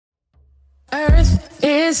Earth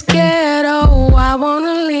is ghetto, I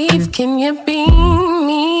wanna leave, can you beam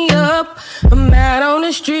me up? I'm out on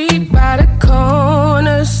the street by the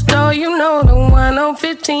corner store, you know the one on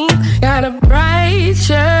 15. Got a bright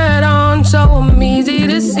shirt on, so I'm easy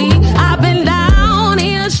to see. I've been down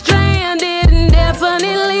here stranded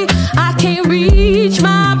indefinitely. I can't reach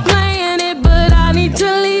my planet, but I need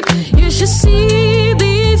to leave. You should see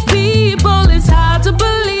these people, it's hard to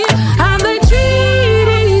believe how they treat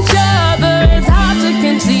each other. It's hard to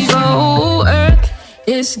conceive. Oh, Earth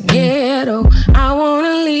is ghetto, I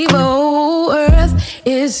wanna leave. Oh, Earth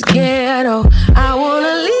is ghetto, I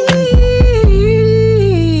wanna leave.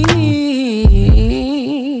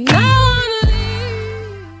 I wanna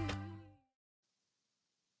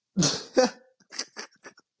leave.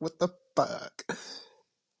 What the fuck?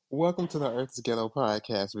 Welcome to the Earth is Ghetto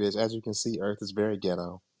podcast, bitch. As you can see, Earth is very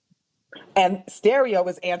ghetto. And stereo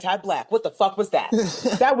is anti-black. What the fuck was that?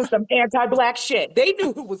 That was some anti-black shit. They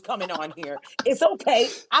knew who was coming on here. It's okay.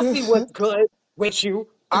 I see what's good with you.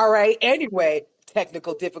 All right. Anyway,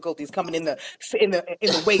 technical difficulties coming in the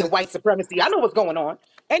way of white supremacy. I know what's going on.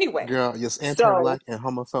 Anyway, Girl, you're so anti-black and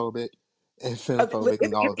homophobic and femphobic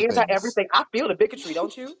and all of the it's things. anti-everything. I feel the bigotry,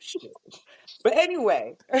 don't you? Shit. But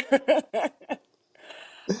anyway,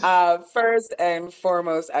 first and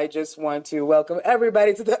foremost, I just want to welcome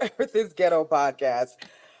everybody to the Earth is Ghetto podcast.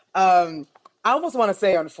 I almost want to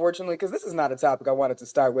say, unfortunately, because this is not a topic I wanted to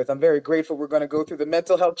start with. I'm very grateful we're going to go through the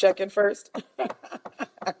mental health check-in first.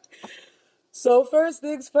 So first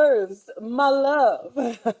things first, my love,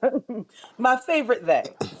 my favorite they.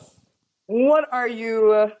 What are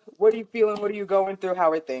you feeling? What are you going through?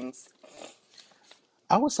 How are things?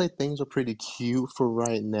 I would say things are pretty cute for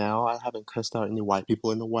right now. I haven't cussed out any white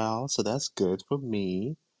people in a while, so that's good for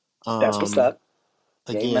me. That's what's Um, up.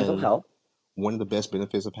 Yay, mental Again, health. one of the best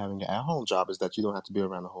benefits of having an at-home job is that you don't have to be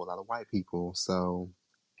around a whole lot of white people. So,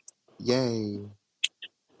 yay.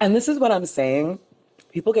 And this is what I'm saying.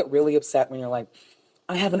 People get really upset when you're like,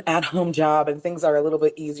 I have an at-home job and things are a little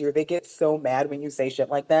bit easier. They get so mad when you say shit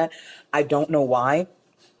like that. I don't know why.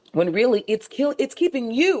 When really it's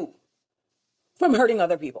keeping you from hurting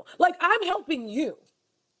other people. Like I'm helping you.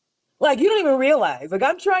 Like you don't even realize. Like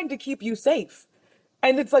I'm trying to keep you safe.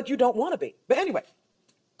 And it's like you don't want to be. But anyway.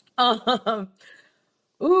 Um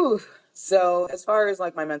ooh. So as far as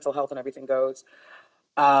like my mental health and everything goes,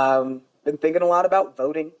 been thinking a lot about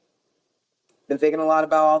voting. Been thinking a lot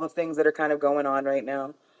about all the things that are kind of going on right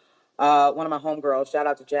now. One of my homegirls, shout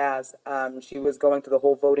out to Jazz, she was going through the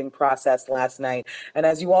whole voting process last night. And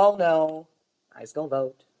as you all know, I still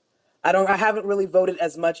vote. I haven't really voted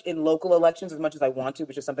as much in local elections as much as I want to,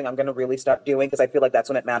 which is something I'm going to really start doing because I feel like that's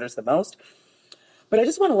when it matters the most. But I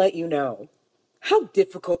just want to let you know how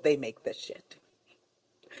difficult they make this shit.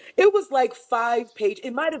 It was like 5 pages.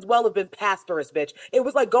 It might as well have been Pastorus, bitch. It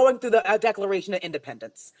was like going through the Declaration of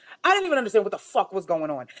Independence. I didn't even understand what the fuck was going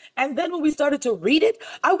on. And then when we started to read it,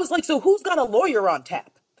 I was like, so who's got a lawyer on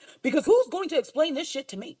tap? Because who's going to explain this shit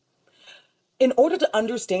to me? In order to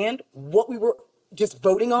understand what we were just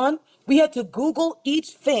voting on, we had to Google each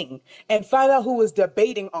thing and find out who was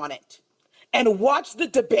debating on it and watch the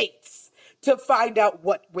debates to find out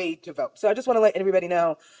what way to vote. So I just want to let everybody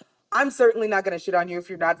know I'm certainly not going to shit on you if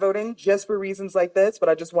you're not voting just for reasons like this, but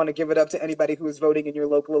I just want to give it up to anybody who is voting in your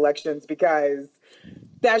local elections because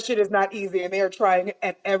that shit is not easy and they are trying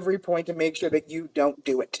at every point to make sure that you don't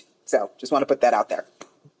do it. So just want to put that out there.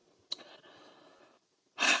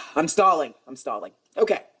 I'm stalling.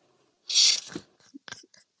 Okay.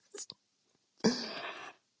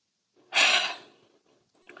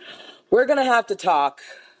 We're going to have to talk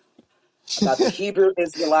about the Hebrew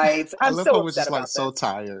Israelites. I I'm love how so we're upset just like about so this.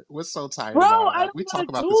 tired. We're so tired Bro, about it. I Like, don't we talk want to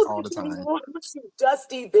about this do all the this time. anymore with you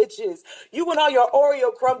dusty bitches. You and all your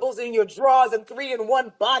Oreo crumbles in your drawers and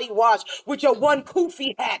 3-in-1 body wash with your one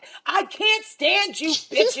poofy hat. I can't stand you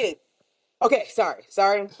bitches. Okay, sorry.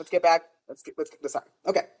 Let's get back. Sorry.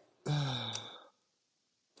 Okay.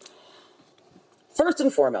 First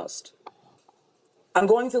and foremost, I'm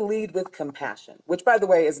going to lead with compassion, which by the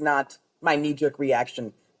way is not my knee-jerk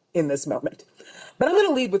reaction in this moment. But I'm going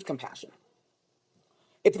to lead with compassion.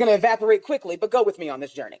 It's going to evaporate quickly, but go with me on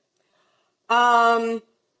this journey.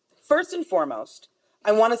 First and foremost,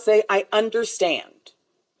 I want to say I understand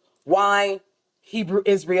why Hebrew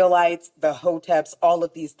Israelites, the Hoteps, all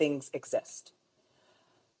of these things exist.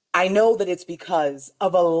 I know that it's because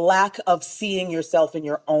of a lack of seeing yourself in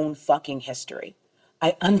your own fucking history.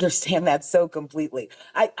 I understand that so completely.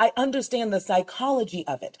 I understand the psychology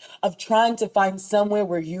of it, of trying to find somewhere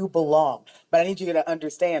where you belong. But I need you to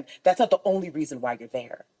understand that's not the only reason why you're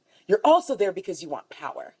there. You're also there because you want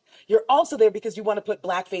power. You're also there because you want to put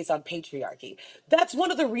blackface on patriarchy. That's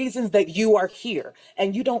one of the reasons that you are here.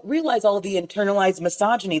 And you don't realize all of the internalized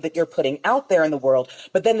misogyny that you're putting out there in the world.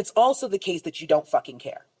 But then it's also the case that you don't fucking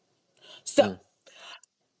care. So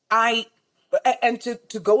Mm. and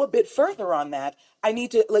to go a bit further on that, I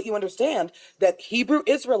need to let you understand that Hebrew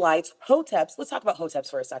Israelites, Hoteps, let's talk about Hoteps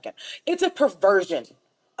for a second. It's a perversion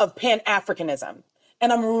of Pan-Africanism.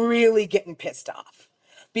 And I'm really getting pissed off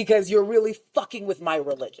because you're really fucking with my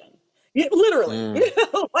religion. Literally,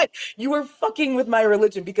 Mm. like you were fucking with my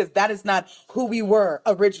religion because that is not who we were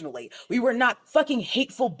originally. We were not fucking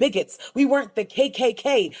hateful bigots. We weren't the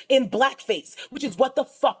KKK in blackface, which is what the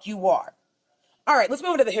fuck you are. All right, let's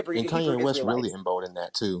move into the And Hebrew Kanye West really Israelites. emboldened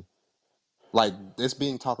that too. Like, it's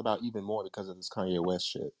being talked about even more because of this Kanye West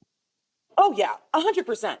shit. Oh yeah,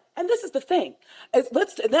 100%. And this is the thing.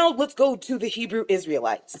 Let's go to the Hebrew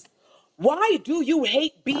Israelites. Why do you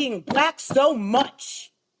hate being black so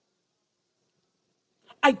much?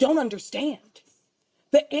 I don't understand.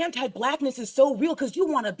 The anti-blackness is so real because you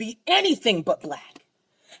want to be anything but black.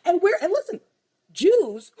 And listen,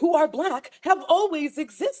 Jews who are black have always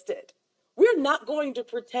existed. We're not going to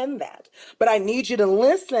pretend that. But I need you to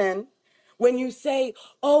listen when you say,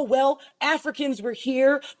 oh, well, Africans were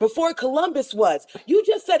here before Columbus was. You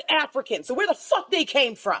just said African. So where the fuck they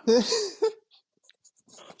came from?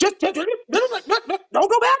 Just don't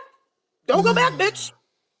go back. Don't go back, bitch.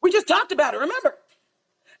 We just talked about it, remember?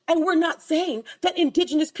 And we're not saying that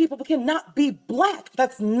indigenous people cannot be black.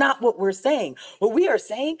 That's not what we're saying. What we are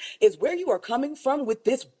saying is where you are coming from with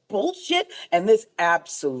this bullshit and this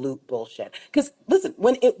absolute bullshit. Because listen,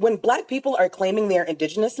 when black people are claiming their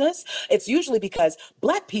indigenousness, it's usually because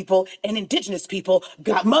black people and indigenous people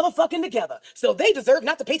got motherfucking together. So they deserve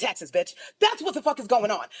not to pay taxes, bitch. That's what the fuck is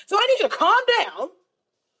going on. So I need you to calm down.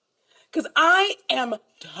 Because I am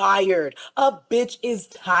tired. A bitch is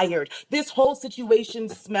tired. This whole situation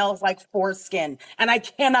smells like foreskin. And I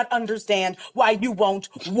cannot understand why you won't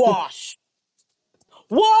wash.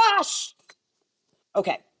 Wash!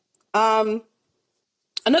 Okay.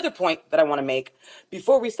 Another point that I want to make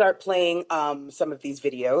before we start playing some of these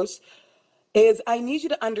videos is I need you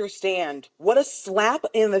to understand what a slap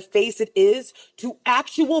in the face it is to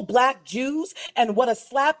actual black Jews and what a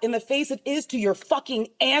slap in the face it is to your fucking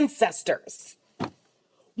ancestors.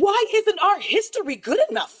 Why isn't our history good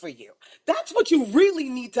enough for you? That's what you really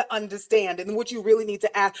need to understand and what you really need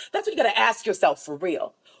to ask. That's what you got to ask yourself for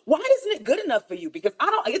real. Why isn't it good enough for you? Because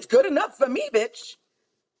it's good enough for me, bitch.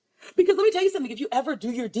 Because let me tell you something. If you ever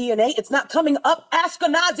do your DNA, it's not coming up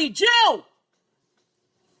Ashkenazi Jew.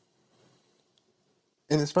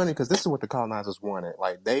 And it's funny because this is what the colonizers wanted.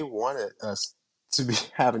 Like, they wanted us to be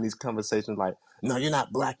having these conversations like, no, you're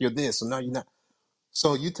not black, you're this, or no, you're not.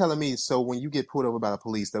 So you telling me, so when you get pulled over by the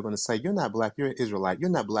police, they're going to say, you're not black, you're an Israelite. You're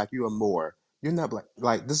not black, you're a Moor. You're not black.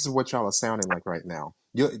 Like, this is what y'all are sounding like right now.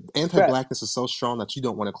 Your Right. anti-blackness is so strong that you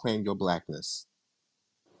don't want to claim your blackness.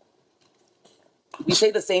 We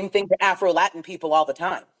say the same thing to Afro-Latin people all the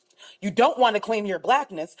time. You don't want to claim your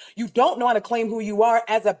blackness. You don't want to claim who you are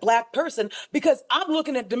as a black person because I'm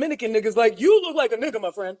looking at Dominican niggas like, you look like a nigga,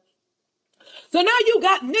 my friend. So now you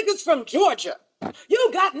got niggas from Georgia.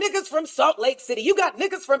 You got niggas from Salt Lake City. You got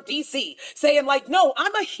niggas from DC saying like, no,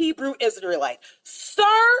 I'm a Hebrew Israelite. Sir,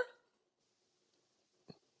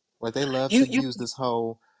 Like, they love to you use this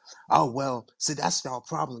whole, oh, well, see, that's y'all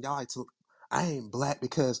problem. Y'all like to, I ain't black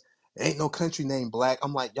because ain't no country named black.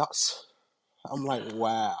 I'm like, y'all, I'm like,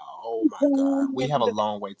 wow, oh my God. We have a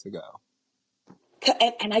long way to go.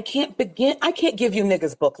 and I can't give you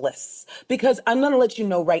niggas book lists because I'm going to let you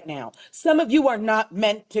know right now. Some of you are not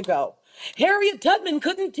meant to go. Harriet Tubman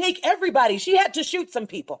couldn't take everybody. She had to shoot some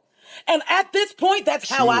people. And at this point, that's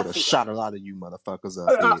how She I would have feel. shot a lot of you motherfuckers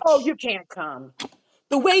up, Oh, bitch. you can't come.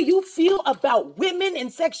 The way you feel about women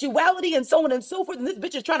and sexuality and so on and so forth, and this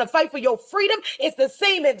bitch is trying to fight for your freedom, it's the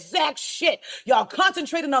same exact shit. Y'all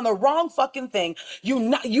concentrating on the wrong fucking thing.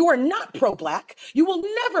 You are not pro-black. You will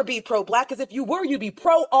never be pro-black, because if you were, you'd be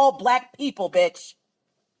pro-all black people, bitch.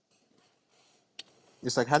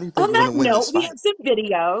 It's like, how do you think On we're that going to win note, this we fight? have some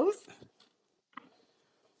videos.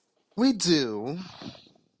 We do.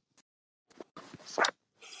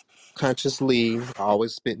 Consciously,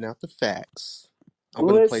 always spitting out the facts. I'm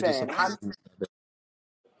going to play just some Listen, portions of it.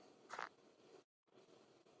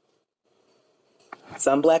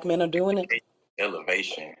 some black men are doing it.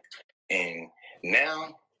 Elevation. And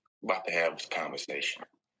now, about to have this conversation.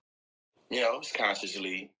 You know, it's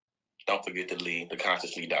consciously. Don't forget to leave.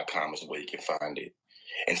 Theconsciously.com is where you can find it.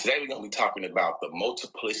 And today we're going to be talking about the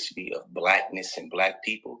multiplicity of blackness and black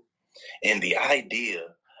people and the idea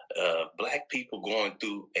Black people going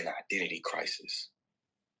through an identity crisis.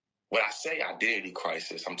 When I say identity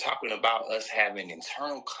crisis, I'm talking about us having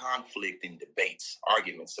internal conflict and debates,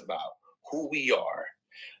 arguments about who we are,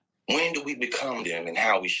 when do we become them, and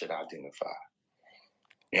how we should identify.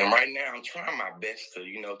 And right now, I'm trying my best to,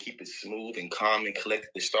 keep it smooth and calm and collected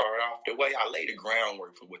to start off the way I lay the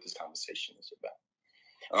groundwork for what this conversation is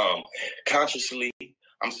about. Consciously,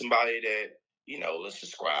 I'm somebody that,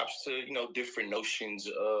 subscribes to, different notions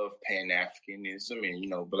of Pan-Africanism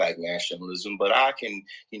and, Black nationalism, but I can,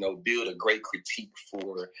 build a great critique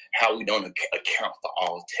for how we don't account for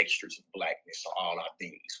all textures of Blackness or all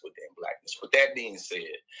identities within Blackness. With that being said,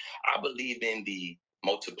 I believe in the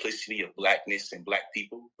multiplicity of Blackness and Black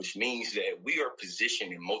people, which means that we are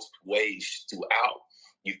positioned in multiple ways throughout,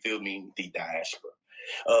 the diaspora.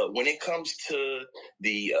 When it comes to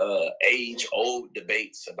the age-old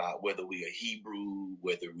debates about whether we are Hebrew,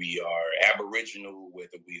 whether we are Aboriginal,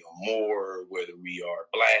 whether we are Moor, whether we are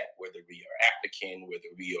Black, whether we are African,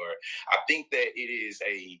 I think that it is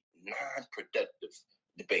a non-productive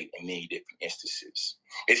debate in many different instances,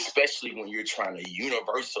 especially when you're trying to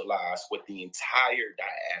universalize what the entire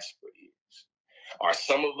diaspora is. Are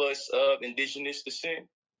some of us of indigenous descent?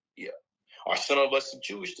 Yeah. Are some of us of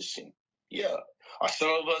Jewish descent? Yeah. Are some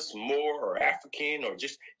of us Moor or African or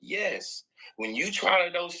just, yes. When you try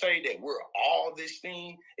to say that we're all this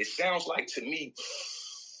thing, it sounds like to me,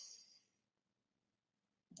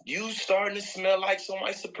 you starting to smell like some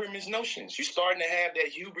white supremacist notions. You starting to have that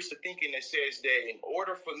hubris of thinking that says that in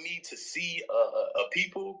order for me to see a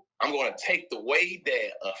people, I'm going to take the way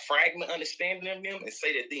that a fragment understanding of them and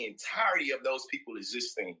say that the entirety of those people is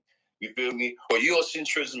this thing. You feel me? Or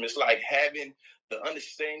Eurocentrism is like having the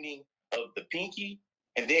understanding of the pinky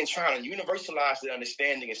and then trying to universalize the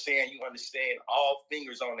understanding and saying you understand all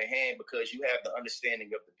fingers on the hand because you have the understanding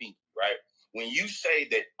of the pinky, right? When you say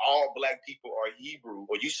that all Black people are Hebrew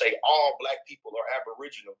or you say all Black people are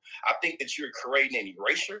Aboriginal, I think that you're creating an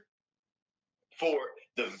erasure for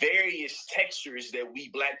the various textures that we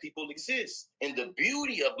Black people exist. And the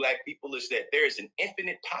beauty of Black people is that there is an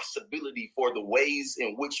infinite possibility for the ways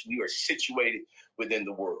in which we are situated within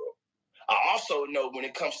the world. I also know when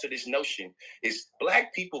it comes to this notion is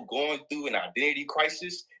Black people going through an identity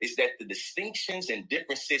crisis is that the distinctions and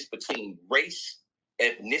differences between race,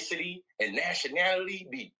 ethnicity, and nationality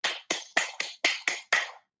be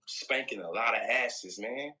spanking a lot of asses,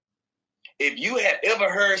 man. If you have ever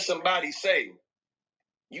heard somebody say,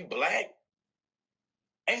 you Black,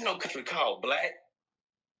 ain't no country called Black.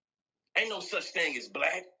 Ain't no such thing as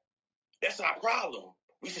Black. That's our problem.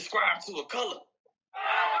 We subscribe to a color.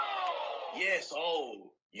 Yes,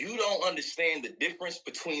 you don't understand the difference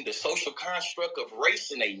between the social construct of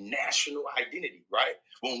race and a national identity, right?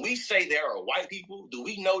 When we say there are white people, do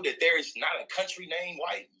we know that there is not a country named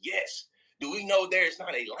white? Yes. Do we know there is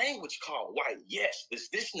not a language called white? Yes. Does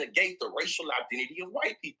this negate the racial identity of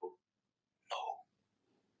white people? No.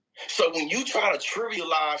 So when you try to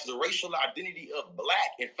trivialize the racial identity of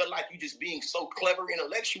Black and feel like you're just being so clever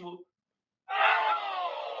intellectual,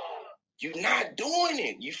 you're not doing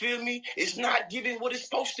it. You feel me? It's not giving what it's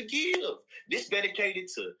supposed to give. This dedicated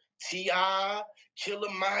to T.I., Killer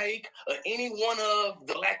Mike, or any one of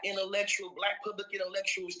the Black public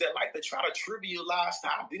intellectuals that like to try to trivialize the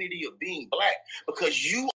identity of being Black because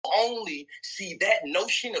you only see that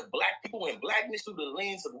notion of Black people and Blackness through the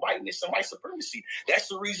lens of whiteness and white supremacy. That's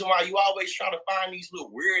the reason why you always try to find these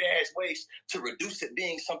little weird ass ways to reduce it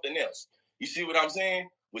being something else. You see what I'm saying?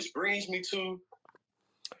 Which brings me to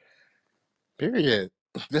Period.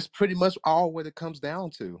 That's pretty much all what it comes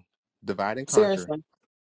down to. Divide and conquer. Seriously.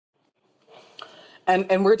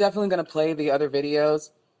 And we're definitely going to play the other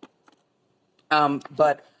videos.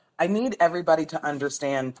 But I need everybody to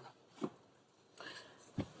understand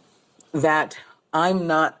that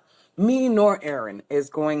me nor Aaron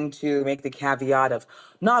is going to make the caveat of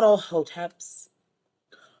not all Hoteps,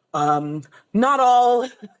 not all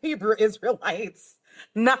Hebrew Israelites.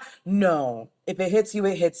 No. If it hits you,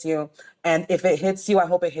 it hits you. And if it hits you, I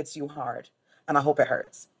hope it hits you hard. And I hope it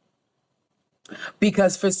hurts.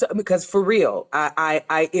 Because for real,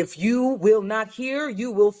 I if you will not hear,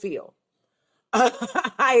 you will feel.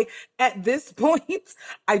 At this point,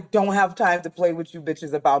 I don't have time to play with you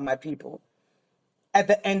bitches about my people. At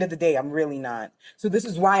the end of the day, I'm really not. So this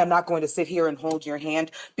is why I'm not going to sit here and hold your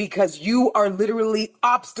hand, because you are literally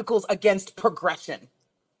obstacles against progression.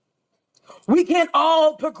 We can't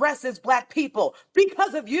all progress as Black people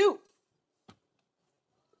because of you.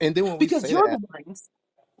 And then when we Because say you're that, the ones.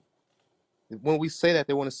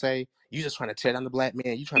 they want to say, you just trying to tear down the Black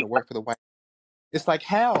man. You trying to work for the white. It's like,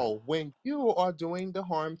 hell, when you are doing the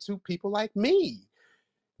harm to people like me.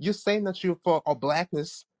 You're saying that you're for a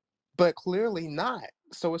blackness, but clearly not.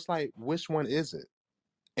 So it's like, which one is it?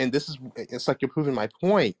 And it's like you're proving my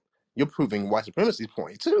point. You're proving white supremacy's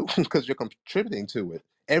point too, because you're contributing to it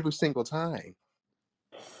every single time.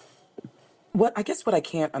 What I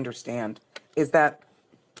can't understand is that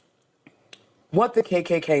what the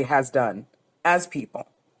KKK has done as people,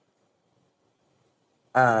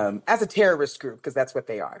 as a terrorist group, because that's what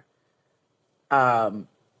they are,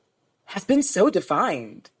 has been so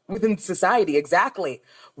defined within society exactly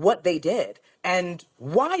what they did and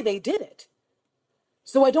why they did it.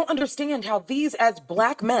 So I don't understand how these, as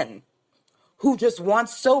black men who just want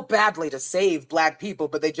so badly to save black people,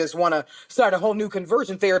 but they just want to start a whole new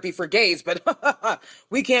conversion therapy for gays, but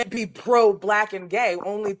we can't be pro-black and gay,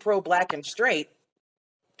 only pro-black and straight.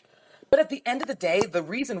 But at the end of the day, the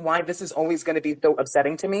reason why this is always going to be so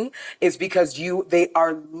upsetting to me is because they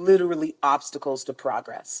are literally obstacles to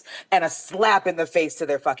progress and a slap in the face to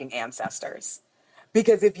their fucking ancestors.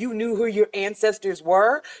 Because if you knew who your ancestors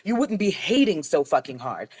were, you wouldn't be hating so fucking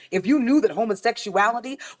hard. If you knew that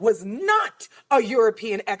homosexuality was not a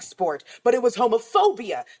European export, but it was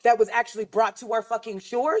homophobia that was actually brought to our fucking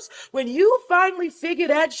shores, when you finally figure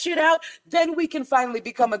that shit out, then we can finally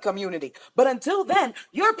become a community. But until then,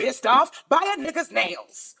 you're pissed off by a nigga's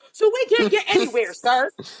nails. So we can't get anywhere, sir.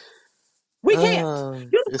 We can't.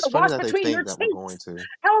 You It's gotta funny wash that they between your think that we're going teeth. to.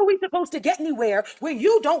 How are we supposed to get anywhere when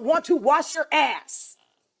you don't want to wash your ass?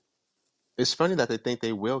 It's funny that they think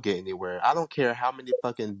they will get anywhere. I don't care how many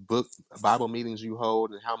fucking Bible meetings you hold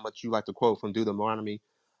and how much you like to quote from Deuteronomy.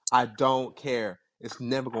 I don't care. It's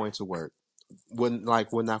never going to work. We're not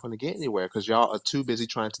going to get anywhere because y'all are too busy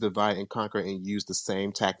trying to divide and conquer and use the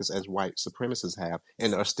same tactics as white supremacists have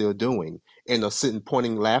and are still doing, and are sitting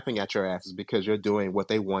pointing laughing at your asses because you're doing what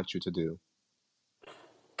they want you to do.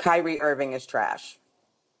 Kyrie Irving is trash.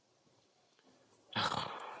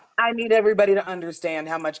 I need everybody to understand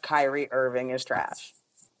how much Kyrie Irving is trash.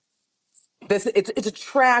 It's a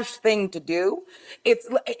trash thing to do. It's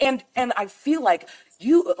and I feel like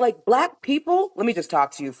you like black people. Let me just talk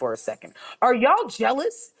to you for a second. Are y'all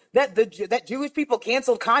jealous that that Jewish people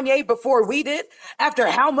canceled Kanye before we did? After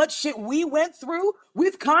how much shit we went through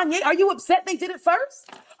with Kanye, are you upset they did it first?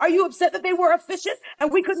 Are you upset that they were efficient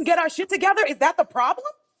and we couldn't get our shit together? Is that the problem?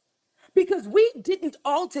 Because we didn't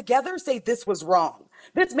all together say this was wrong.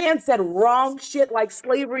 This man said wrong shit like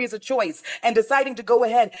slavery is a choice and deciding to go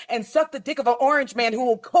ahead and suck the dick of an orange man who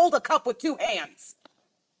will hold a cup with two hands.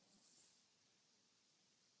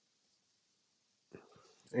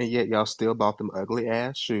 And yet y'all still bought them ugly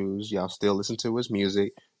ass shoes. Y'all still listen to his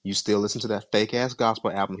music. You still listen to that fake ass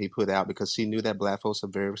gospel album he put out because he knew that black folks are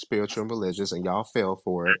very spiritual and religious, and y'all fell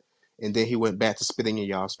for it. And then he went back to spitting in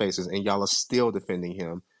y'all's faces, and y'all are still defending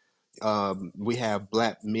him. We have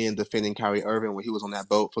black men defending Kyrie Irving when he was on that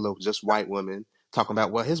boat full of just white women, talking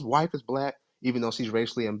about, well, his wife is black, even though she's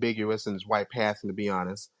racially ambiguous and is white passing, to be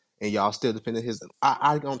honest. And y'all still defending his.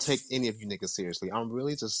 I don't take any of you niggas seriously. I'm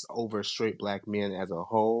really just over straight black men as a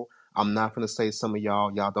whole. I'm not gonna say some of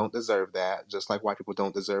y'all don't deserve that, just like white people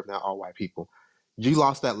don't deserve not all white people. You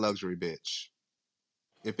lost that luxury, bitch.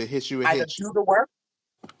 If it hits you, it Either hits you. do the work.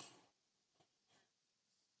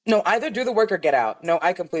 No, either do the work or get out. No,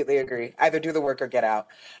 I completely agree. Either do the work or get out.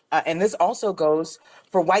 And this also goes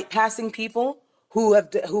for white passing people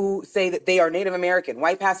who say that they are Native American,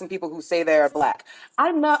 white passing people who say they are black.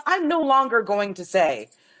 I'm no longer going to say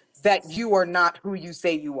that you are not who you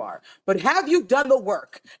say you are. But have you done the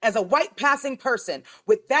work as a white passing person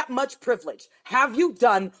with that much privilege? Have you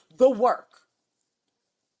done the work?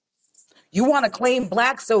 You want to claim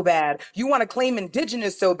black so bad. You want to claim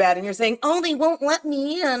indigenous so bad. And you're saying, oh, they won't let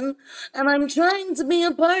me in. And I'm trying to be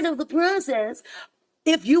a part of the process.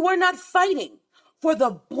 If you are not fighting for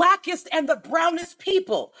the blackest and the brownest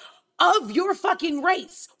people of your fucking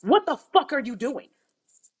race, what the fuck are you doing?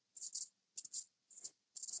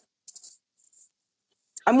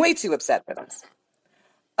 I'm way too upset for this.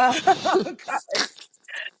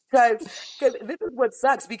 Because this is what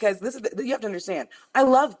sucks. Because you have to understand. I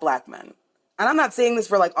love black men, and I'm not saying this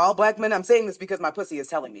for like all black men. I'm saying this because my pussy is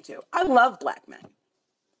telling me to. I love black men.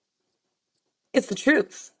 It's the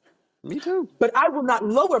truth. Me too. But I will not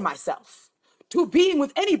lower myself to being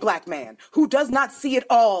with any black man who does not see it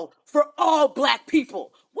all for all black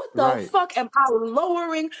people. What the Right. fuck am I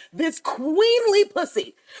lowering this queenly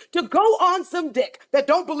pussy to go on some dick that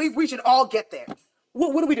don't believe we should all get there?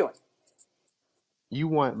 What are we doing? You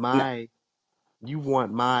want No. my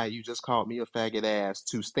you just called me a faggot ass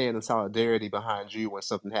to stand in solidarity behind you when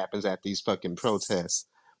something happens at these fucking protests.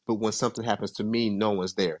 But when something happens to me, no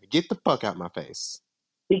one's there. Get the fuck out my face.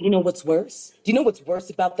 But you know what's worse? Do you know what's worse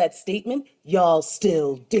about that statement? Y'all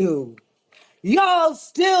still do. Y'all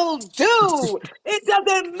still do. It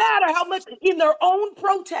doesn't matter how much in their own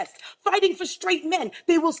protest, fighting for straight men,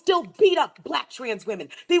 they will still beat up black trans women.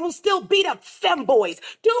 They will still beat up femboys.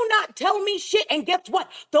 Do not tell me shit. And guess what?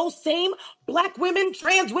 Those same black women,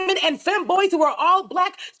 trans women, and femboys who are all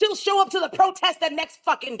black still show up to the protest the next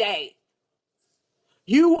fucking day.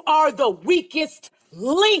 You are the weakest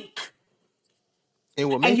link. It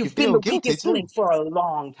will And make you you've been feel the guilty weakest link too. for a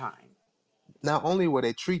long time. Not only will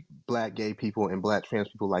they treat black gay people and black trans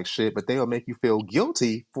people like shit, but they'll make you feel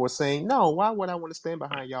guilty for saying, no, why would I want to stand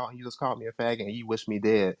behind y'all and you just called me a faggot and you wish me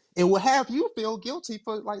dead? It will have you feel guilty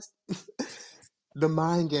for like the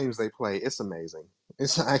mind games they play. It's amazing.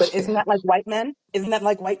 It's I But isn't can't. that like white men? Isn't that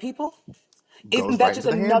like white people? Isn't Goes that right just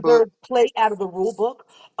into the handbook. another play out of the rule book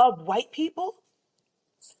of white people?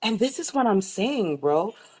 And this is what I'm saying,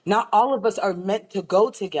 bro. Not all of us are meant to go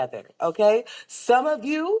together, okay? Some of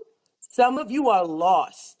you are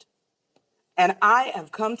lost. And I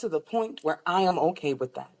have come to the point where I am okay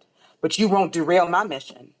with that. But you won't derail my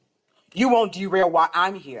mission. You won't derail why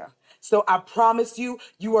I'm here. So I promise you,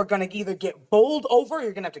 you are going to either get bowled over or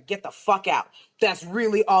you're going to have to get the fuck out. That's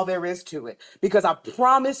really all there is to it. Because I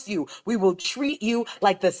promise you, we will treat you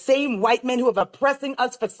like the same white men who have oppressing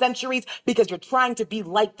us for centuries because you're trying to be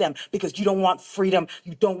like them, because you don't want freedom,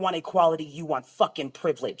 you don't want equality, you want fucking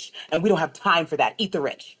privilege. And we don't have time for that. Eat the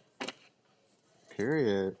rich.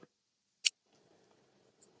 Period.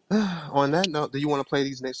 On that note, do you want to play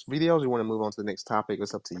these next videos or you want to move on to the next topic?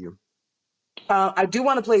 It's up to you. I do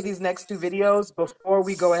want to play these next two videos before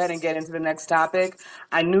we go ahead and get into the next topic.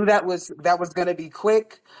 I knew that was going to be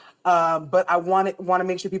quick, but I want to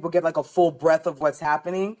make sure people get like a full breath of what's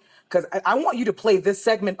happening, because I want you to play this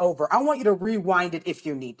segment over. I want you to rewind it if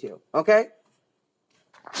you need to. Okay.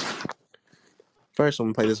 First, I'm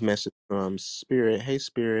going to play this message from Spirit. Hey,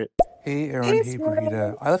 Spirit. Hey Aaron, Hey, hey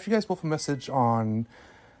Brahita. I left you guys both a message on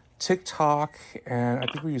TikTok and I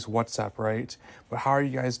think we use WhatsApp, right? But how are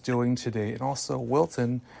you guys doing today? And also,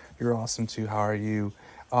 Wilton, you're awesome too. How are you?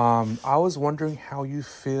 I was wondering how you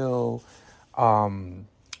feel about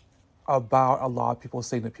a lot of people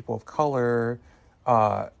saying that people of color,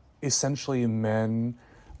 essentially men,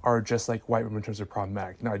 are just like white women in terms of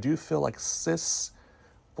problematic. Now, I do feel like cis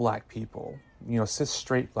black people, cis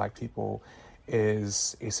straight black people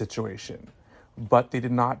is a situation, but they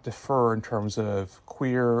did not differ in terms of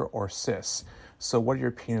queer or cis. So what are your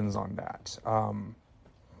opinions on that?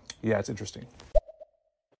 Yeah, it's interesting.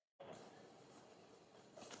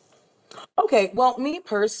 Okay. Well, me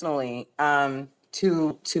personally,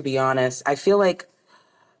 to be honest, I feel like,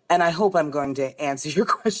 and I hope I'm going to answer your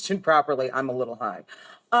question properly. I'm a little high.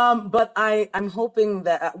 But I'm hoping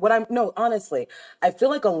that no, honestly, I feel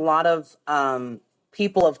like a lot of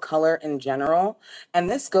people of color in general, and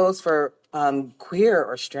this goes for queer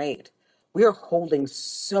or straight, we are holding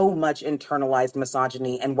so much internalized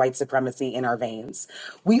misogyny and white supremacy in our veins.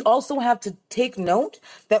 We also have to take note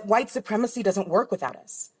that white supremacy doesn't work without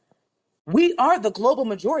us. We are the global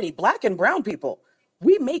majority, black and brown people.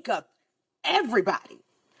 We make up everybody.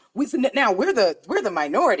 Now we're the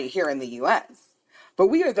minority here in the US, but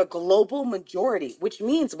we are the global majority, which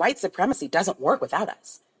means white supremacy doesn't work without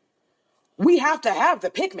us. We have to have the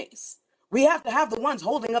pygmies. We have to have the ones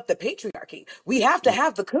holding up the patriarchy. We have to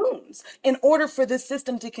have the coons in order for this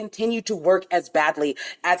system to continue to work as badly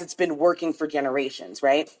as it's been working for generations,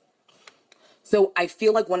 right? So I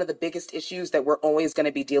feel like one of the biggest issues that we're always going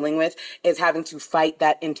to be dealing with is having to fight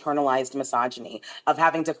that internalized misogyny, of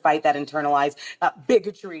having to fight that internalized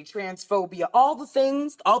bigotry, transphobia, all the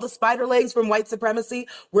things, all the spider legs from white supremacy.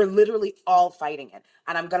 We're literally all fighting it.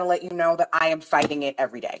 And I'm going to let you know that I am fighting it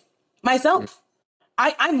every day myself.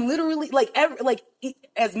 I'm literally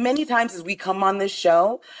as many times as we come on this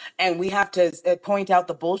show and we have to point out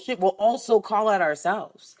the bullshit, we'll also call out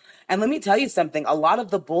ourselves. And let me tell you something, a lot of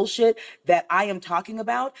the bullshit that I am talking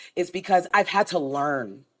about is because I've had to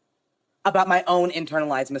learn about my own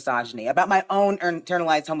internalized misogyny, about my own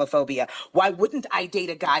internalized homophobia. Why wouldn't I date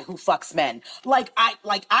a guy who fucks men?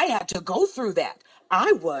 I had to go through that.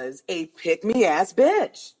 I was a pick-me ass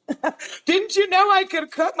bitch. Didn't you know I could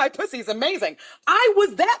cook? My pussy's amazing. I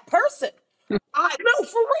was that person. I no,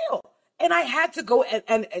 for real. And I had to go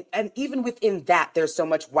and even within that, there's so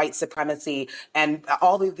much white supremacy and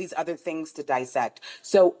all of these other things to dissect.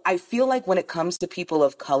 So I feel like when it comes to people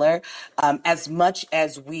of color, as much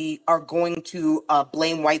as we are going to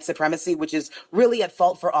blame white supremacy, which is really at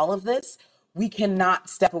fault for all of this, we cannot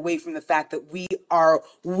step away from the fact that we are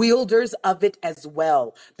wielders of it as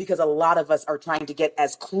well, because a lot of us are trying to get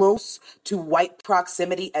as close to white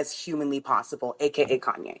proximity as humanly possible, aka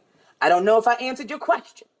Kanye. I don't know if I answered your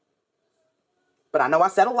question, but I know I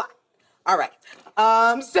said a lot. All right.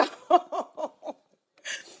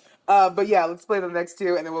 But yeah, let's play the next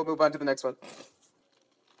two and then we'll move on to the next one.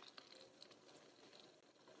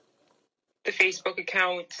 The Facebook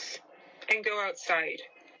accounts and go outside.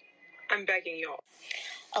 I'm begging y'all.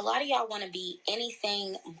 A lot of y'all want to be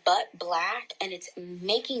anything but black, and it's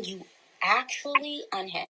making you actually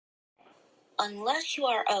unhappy. Unless you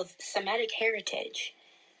are of Semitic heritage,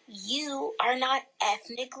 you are not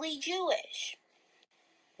ethnically Jewish.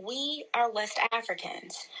 We are West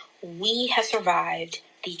Africans. We have survived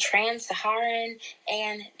the trans-Saharan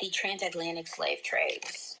and the transatlantic slave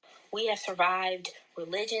trades. We have survived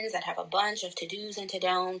religions that have a bunch of to-dos and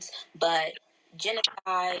to-don'ts, but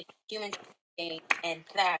genocide, human trafficking, and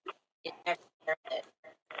that is never worth it.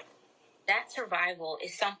 That survival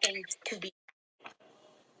is something to be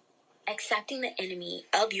accepting the enemy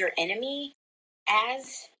of your enemy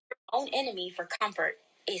as your own enemy for comfort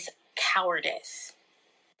is cowardice.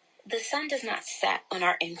 The sun does not set on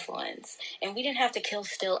our influence, and we didn't have to kill,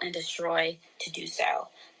 steal, and destroy to do so.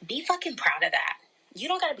 Be fucking proud of that. You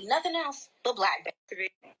don't gotta be nothing else but black,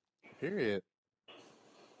 baby. Period.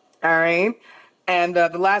 All right. And the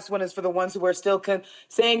last one is for the ones who are still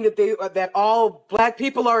saying that that all black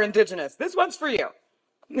people are indigenous. This one's for you.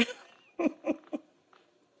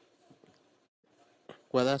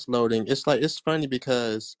 Well, that's loading. It's like it's funny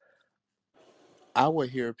because I would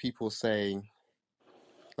hear people say,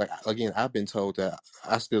 like, again, I've been told that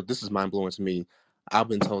this is mind blowing to me. I've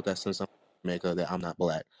been told that since I'm from Jamaica that I'm not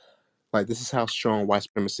black. Like, this is how strong white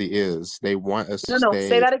supremacy is. They want us to No, say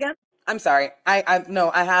stay. that again. I'm sorry. I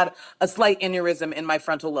had a slight aneurysm in my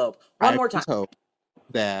frontal lobe. One I've more been time. told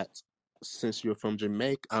that since you're from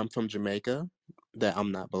Jamaica, I'm from Jamaica, that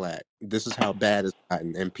I'm not black. This is how bad it's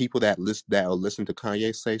gotten. And people that'll listen to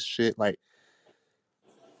Kanye say shit, like,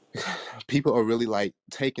 people are really like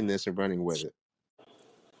taking this and running with it.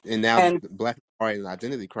 And now And the black people are in an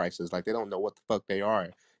identity crisis. Like, they don't know what the fuck they are.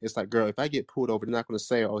 It's like, girl, if I get pulled over, they're not going to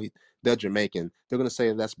say, "Oh, they're Jamaican." They're going to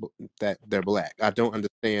say that they're black. I don't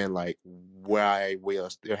understand like why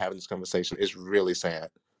they're having this conversation. It's really sad.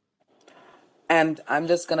 I'm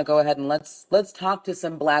just gonna go ahead and let's talk to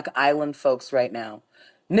some Black Island folks right now.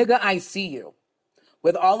 Nigga, I see you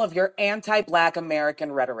with all of your anti-Black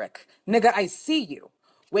American rhetoric. Nigga, I see you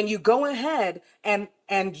when you go ahead and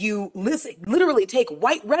you literally take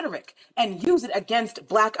white rhetoric and use it against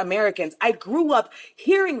Black Americans. I grew up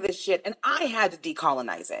hearing this shit and I had to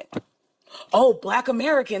decolonize it. Oh, Black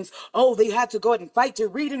Americans, oh, they had to go ahead and fight to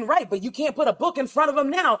read and write, but you can't put a book in front of them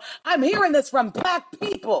now. I'm hearing this from Black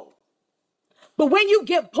people. But when you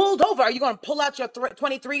get pulled over, are you going to pull out your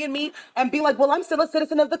 23andMe and be like, well, I'm still a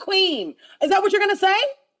citizen of the Queen? Is that what you're going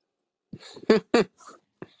to say?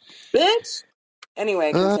 Bitch.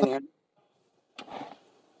 Anyway, uh, continue.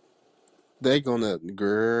 they gonna,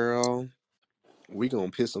 girl, we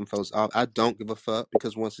gonna piss some folks off. I don't give a fuck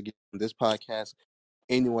because once again, this podcast,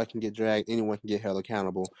 anyone can get dragged, anyone can get held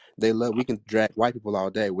accountable. We can drag white people all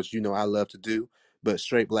day, which I love to do, but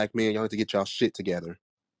straight black men, y'all need to get y'all shit together.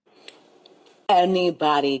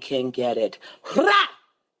 Anybody can get it. Hurrah!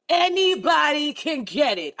 Anybody can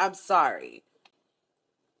get it. I'm sorry.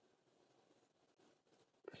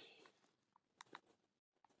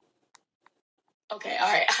 Okay,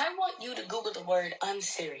 all right. I want you to Google the word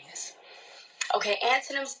unserious. Okay,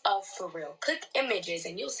 antonyms of for real. Click images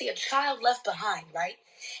and you'll see a child left behind, right?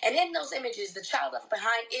 And in those images, the child left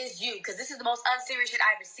behind is you, because this is the most unserious shit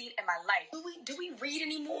I've ever seen in my life. Do we read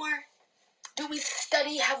anymore? Do we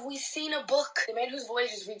study? Have we seen a book? The man whose voyage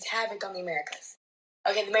just wreaked havoc on the Americas.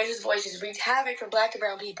 Okay, the man whose voyage just wreaked havoc for black and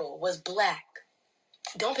brown people was black.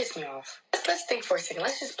 Don't piss me off. Let's think for a second.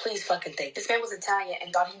 Let's just please fucking think. This man was Italian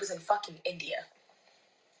and thought he was in fucking India.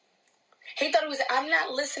 He thought it was. I'm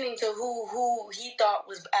not listening to who he thought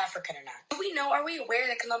was African or not. Do we know? Are we aware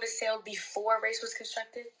that Columbus sailed before race was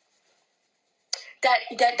constructed?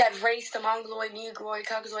 That race, the Mongoloid, Negroid,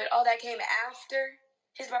 Caucasoid, all that came after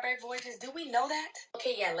his barbaric voyages. Do we know that?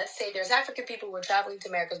 Okay, yeah. Let's say there's African people who were traveling to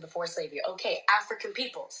Americas before slavery. Okay, African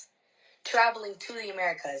peoples traveling to the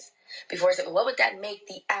Americas before slavery. What would that make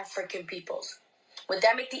the African peoples? Would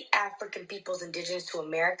that make the African peoples indigenous to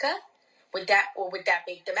America? Would that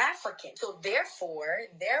make them African? So therefore,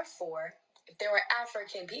 if there were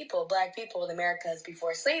African people, black people in the Americas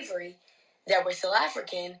before slavery that were still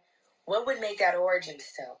African, what would make that origin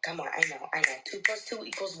still? Come on, I know. 2 + 2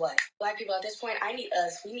 = what? Black people at this point,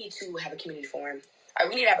 we need to have a community forum. All right,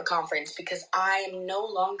 we need to have a conference because I am no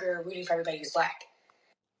longer rooting for everybody who's black.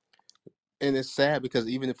 And it's sad because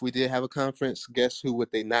even if we did have a conference, guess who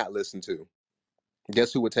would they not listen to?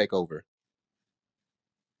 Guess who would take over?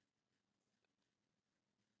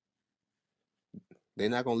 They're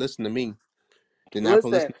not gonna listen to me. They're not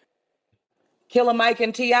gonna Listen, listen. Killer Mike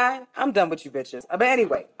and T.I., I'm done with you bitches. But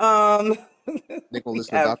anyway, They're gonna we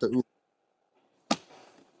listen to have Dr. U.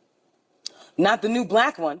 not the new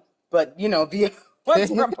black one, but you know, the ones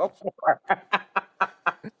from before.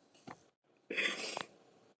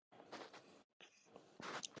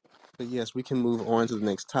 But yes, we can move on to the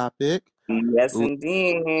next topic. Yes, Ooh,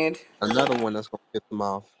 indeed. another one that's gonna piss them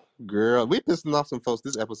off. Girl, we pissing off some folks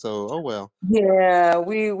this episode. Oh well. Yeah,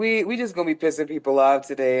 we just gonna be pissing people off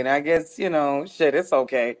today, and I guess you know, shit, it's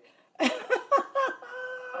okay.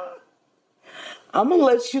 I'm gonna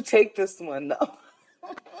let you take this one though.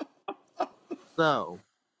 So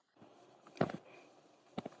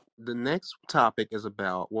the next topic is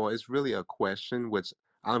about, well, it's really a question, which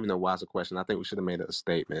I don't even know why it's a question. I think we should have made it a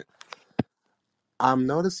statement. I'm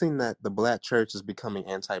noticing that the black church is becoming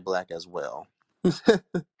anti-black as well. Yes.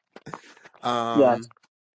 um,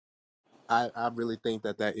 I really think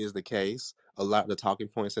that that is the case. A lot of the talking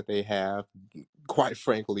points that they have, quite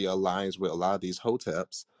frankly, aligns with a lot of these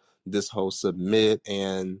hoteps. This whole submit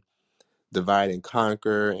and divide and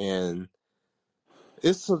conquer, and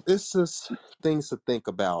it's just things to think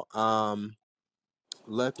about.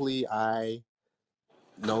 Luckily, I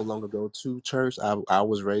no longer go to church. I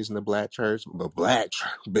was raised in the black church, but black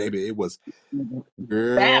church, baby, it was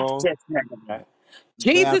girl Baptist nigga.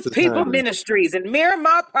 Jesus Baptist, People honey. Ministries in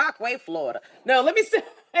Miramar Parkway, Florida. No, let me say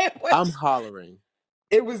I'm hollering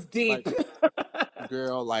it was like deep.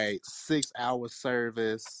 girl, like 6 hour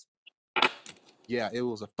service. Yeah, it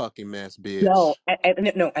was a fucking mess, No,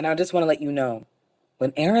 bitch. no, and I just want to let you know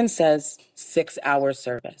when Aaron says 6 hour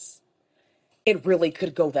service, it really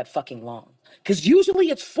could go that fucking long. Because usually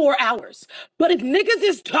it's 4 hours. But if niggas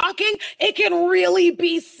is talking, it can really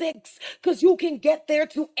be six. Because you can get there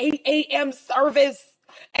to 8 a.m. service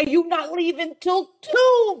and you not leaving till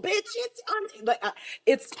 2, bitch.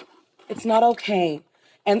 It's it's not okay.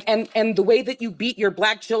 And the way that you beat your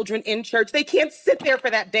black children in church, they can't sit there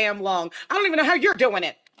for that damn long. I don't even know how you're doing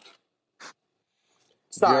it. Girl,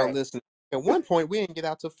 Sorry. listen. At one point, we didn't get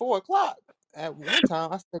out till 4 o'clock. At one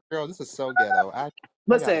time, I said, "Girl, this is so ghetto. I gotta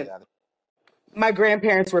Listen, get out of my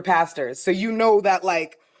grandparents were pastors, so you know that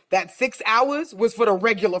like that 6 hours was for the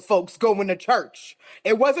regular folks going to church.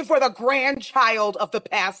 It wasn't for the grandchild of the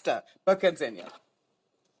pastor. But continue.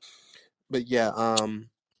 But yeah,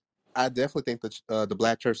 I definitely think that the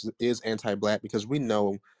black church is anti-black because we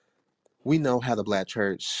know how the black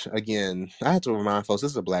church. Again, I have to remind folks,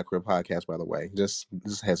 this is a Black Queer podcast, by the way. Just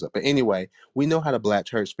heads up. But anyway, we know how the black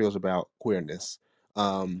church feels about queerness.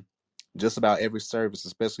 Um, just about every service,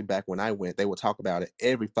 especially back when I went, they would talk about it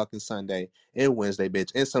every fucking Sunday and Wednesday,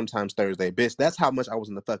 bitch, and sometimes Thursday, bitch. That's how much I was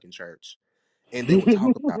in the fucking church, and they would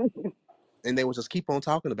talk about it, and they would just keep on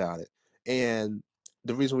talking about it. And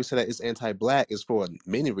the reason we say that it's anti-black is for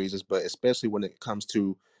many reasons, but especially when it comes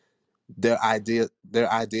to their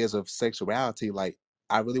ideas of sexuality. Like,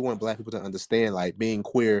 I really want black people to understand, like, being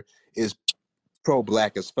queer is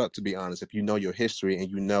pro-black as fuck, to be honest, if you know your history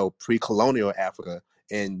and you know pre-colonial Africa.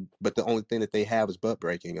 And but the only thing that they have is butt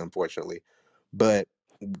breaking, unfortunately. But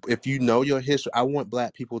if you know your history, I want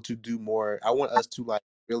black people to do more. I want us to like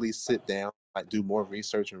really sit down, like do more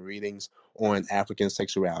research and readings on African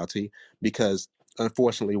sexuality, because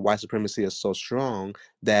unfortunately white supremacy is so strong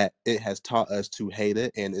that it has taught us to hate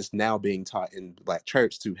it, and it's now being taught in black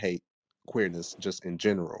church to hate queerness just in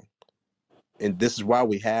general. And this is why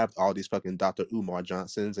we have all these fucking Dr. Umar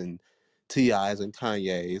Johnsons and T.I.'s and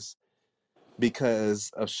Kanye's,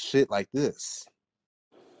 because of shit like this.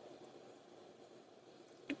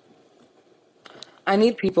 I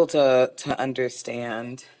need people to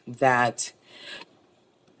understand that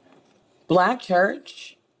black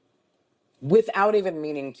church, without even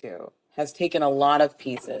meaning to, has taken a lot of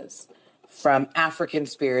pieces from African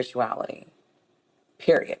spirituality.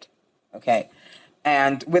 Period. Okay.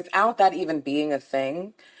 And without that even being a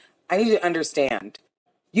thing, I need you to understand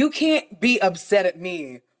you can't be upset at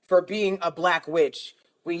me for being a black witch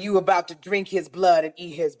when you about to drink his blood and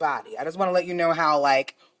eat his body. I just want to let you know how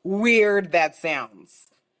like weird that sounds.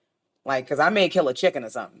 Like, cause I may kill a chicken or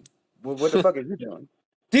something. What the fuck are you doing?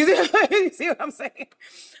 Do you see what I'm saying?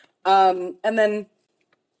 And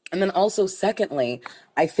then also secondly,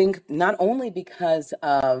 I think not only because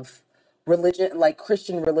of religion, like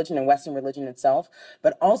Christian religion and Western religion itself,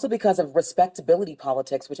 but also because of respectability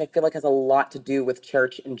politics, which I feel like has a lot to do with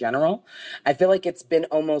church in general. I feel like it's been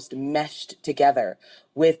almost meshed together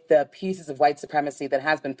with the pieces of white supremacy that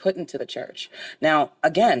has been put into the church. Now,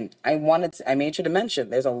 again, I made sure to mention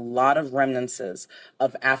there's a lot of remnants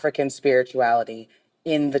of African spirituality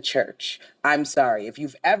in the church. I'm sorry, if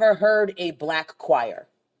you've ever heard a black choir,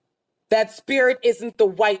 that spirit isn't the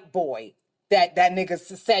white boy that nigga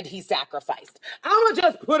said he sacrificed. I'ma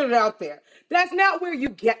just put it out there. That's not where you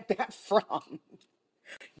get that from.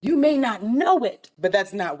 You may not know it, but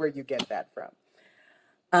that's not where you get that from.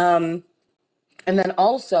 And then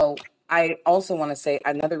also, I also want to say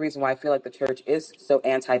another reason why I feel like the church is so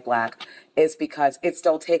anti-black is because it's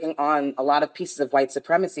still taking on a lot of pieces of white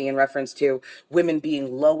supremacy in reference to women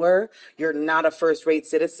being lower. You're not a first-rate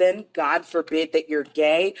citizen. God forbid that you're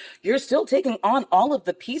gay. You're still taking on all of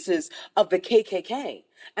the pieces of the KKK.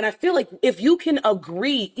 And I feel like if you can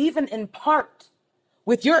agree, even in part,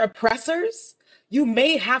 with your oppressors, you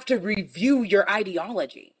may have to review your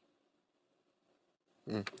ideology.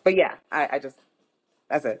 Mm. But yeah, I just,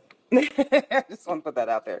 that's it. I just want to put that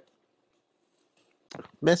out there.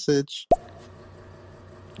 Message.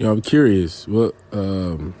 I'm curious. What,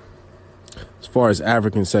 as far as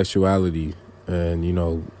African sexuality and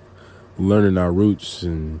learning our roots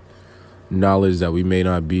and knowledge that we may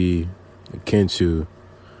not be akin to,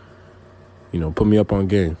 put me up on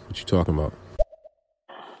game. What you talking about?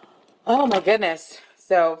 Oh my goodness.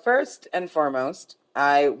 So first and foremost,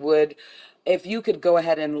 I would, if you could go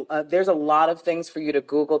ahead and, there's a lot of things for you to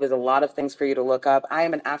Google. There's a lot of things for you to look up. I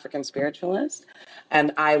am an African spiritualist,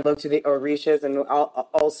 and I look to the Orishas and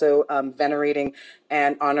also venerating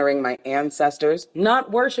and honoring my ancestors, not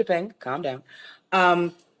worshiping, calm down.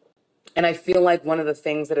 And I feel like one of the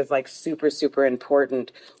things that is like super, super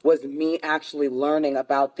important was me actually learning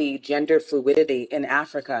about the gender fluidity in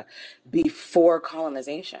Africa before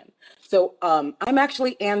colonization. So I'm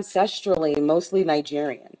actually ancestrally mostly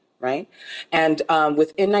Nigerian, right? And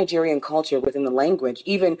within Nigerian culture, within the language,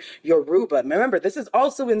 even Yoruba, remember, this is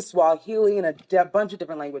also in Swahili and a bunch of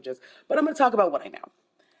different languages, but I'm going to talk about what I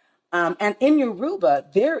know. And in Yoruba,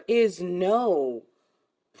 there is no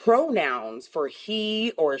pronouns for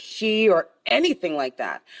he or she or anything like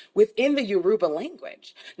that within the Yoruba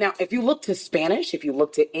language. Now, if you look to Spanish, if you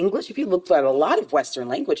look to English, if you look at a lot of Western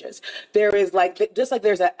languages, there is like, just like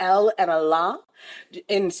there's a L and a la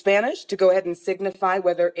in Spanish to go ahead and signify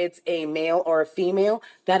whether it's a male or a female,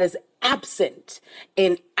 that is absent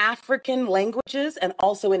in African languages and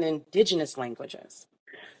also in indigenous languages.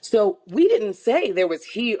 So we didn't say there was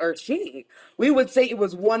he or she. We would say it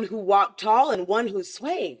was one who walked tall and one who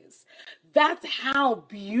sways. That's how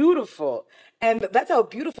beautiful and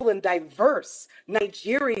diverse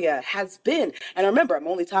Nigeria has been. And remember, I'm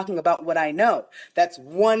only talking about what I know. That's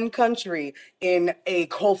one country in a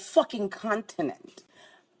whole fucking continent.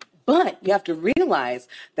 But you have to realize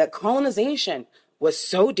that colonization was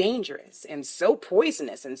so dangerous and so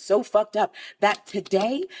poisonous and so fucked up that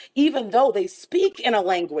today, even though they speak in a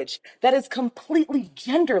language that is completely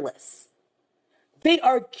genderless, they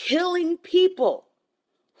are killing people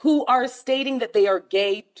who are stating that they are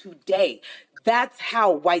gay today. That's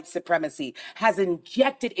how white supremacy has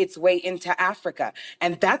injected its way into Africa.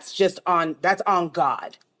 And that's on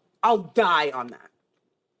God. I'll die on that.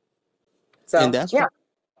 And So, that's yeah. why,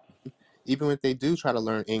 even if they do try to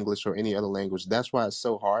learn English or any other language, that's why it's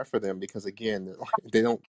so hard for them because again, they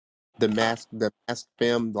don't the mask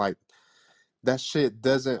film like that shit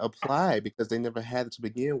doesn't apply because they never had it to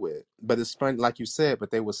begin with. But it's funny, like you said,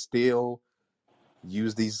 but they will still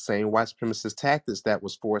use these same white supremacist tactics that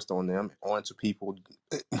was forced on them onto people,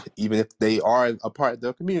 even if they are a part of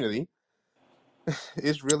the community.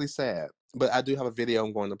 It's really sad. But I do have a video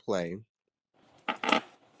I'm going to play.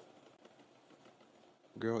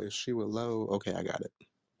 Girl, is she with low? Okay, I got it.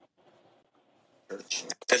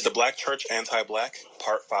 Is the Black Church anti-Black?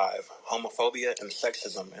 Part 5, Homophobia and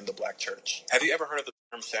Sexism in the Black Church. Have you ever heard of the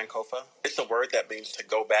term Sankofa? It's a word that means to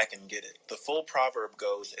go back and get it. The full proverb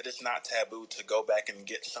goes, it is not taboo to go back and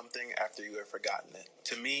get something after you have forgotten it.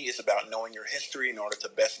 To me, it's about knowing your history in order to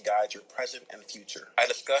best guide your present and future. I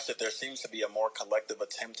discussed that there seems to be a more collective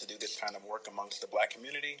attempt to do this kind of work amongst the Black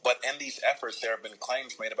community, but in these efforts, there have been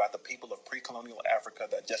claims made about the people of pre-colonial Africa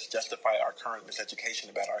that just justify our current miseducation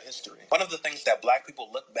about our history. One of the things that Black people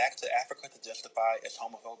look back to Africa to justify is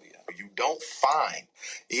homophobia. You don't find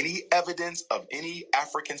any evidence of any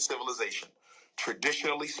African civilization,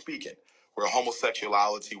 traditionally speaking, where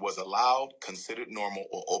homosexuality was allowed, considered normal,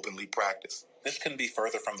 or openly practiced. This couldn't be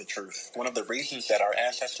further from the truth. One of the reasons that our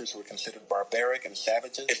ancestors were considered barbaric and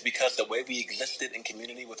savages is because the way we existed in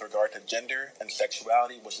community with regard to gender and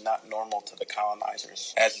sexuality was not normal to the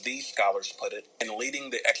colonizers. As these scholars put it, in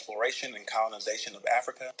leading the exploration and colonization of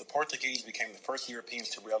Africa, the Portuguese became the first Europeans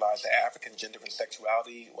to realize that African gender and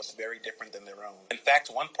sexuality was very different than their own. In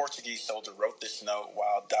fact, one Portuguese soldier wrote this note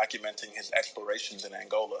while documenting his explorations in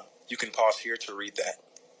Angola. You can pause here to read that.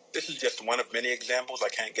 This is just one of many examples. I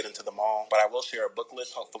can't get into them all, but I will share a book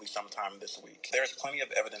list hopefully sometime this week. There is plenty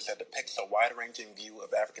of evidence that depicts a wide-ranging view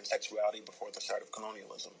of African sexuality before the start of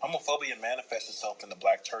colonialism. Homophobia manifests itself in the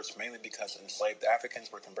black church mainly because enslaved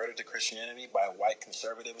Africans were converted to Christianity by white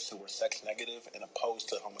conservatives who were sex negative and opposed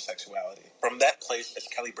to homosexuality. From that place, as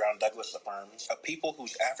Kelly Brown Douglas affirms, a people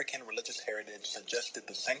whose African religious heritage suggested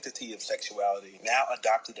the sanctity of sexuality now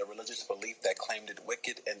adopted a religious belief that claimed it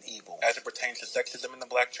wicked and evil. As it pertains to sexism in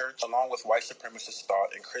the black church, along with white supremacist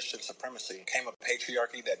thought and Christian supremacy, came a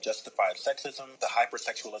patriarchy that justified sexism, the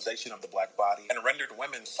hypersexualization of the black body, and rendered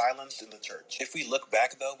women silenced in the church. If we look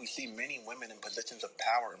back, though, we see many women in positions of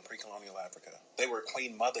power in pre-colonial Africa. They were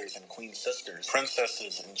queen mothers and queen sisters,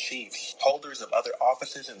 princesses and chiefs, holders of other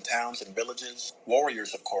offices in towns and villages,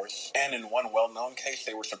 warriors, of course, and in one well-known case,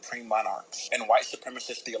 they were supreme monarchs. In white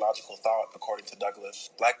supremacist theological thought, according to Douglas,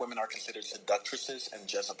 black women are considered seductresses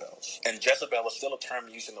and Jezebels. And Jezebel is still a term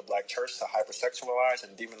used in the black church to hypersexualize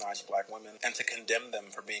and demonize black women and to condemn them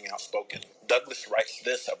for being outspoken. Douglas writes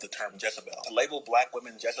this of the term Jezebel: to label black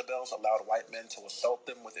women Jezebels allowed white men to assault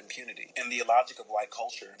them with impunity. In the logic of white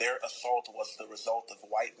culture, their assault was the result of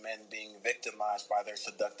white men being victimized by their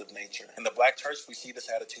seductive nature. In the black church, we see this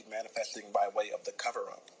attitude manifesting by way of the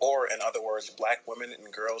cover-up, or in other words, black women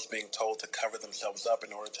and girls being told to cover themselves up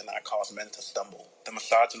in order to not cause men to stumble. The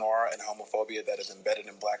misogynoir and homophobia that is embedded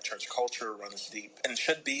in black church culture runs deep and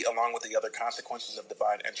should be, along with the other consequences of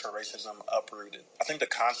divine intra-racism, uprooted. I think the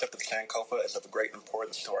concept of Sankofa is of great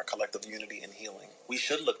importance to our collective unity and healing. We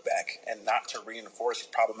should look back and not to reinforce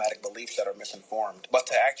problematic beliefs that are misinformed, but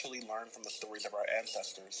to actually learn from the stories of our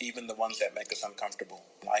ancestors, even the ones that make us uncomfortable.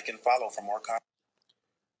 Like and follow for more content.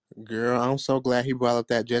 Girl, I'm so glad he brought up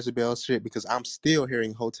that Jezebel shit because I'm still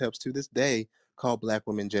hearing Hoteps to this day call black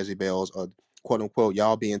women Jezebels or quote unquote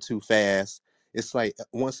y'all being too fast. It's like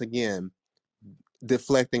once again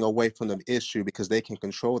deflecting away from the issue because they can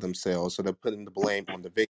control themselves, so they're putting the blame on the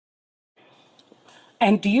victim.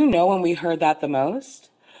 And do you know when we heard that the most?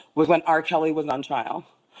 Was when R. Kelly was on trial,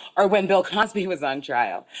 or when Bill Cosby was on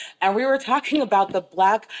trial. And we were talking about the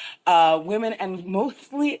black women and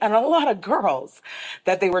mostly, and a lot of girls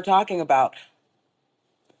that they were talking about.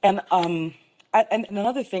 And and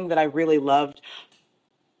another thing that I really loved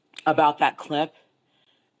about that clip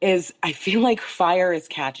is I feel like fire is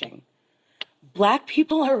catching. Black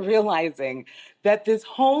people are realizing that this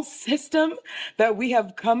whole system that we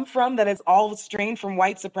have come from, that is all strained from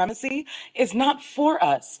white supremacy, is not for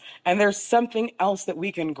us. And there's something else that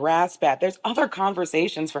we can grasp at. There's other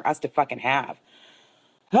conversations for us to fucking have.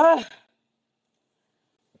 But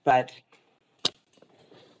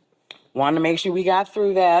want to make sure we got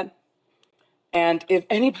through that. And if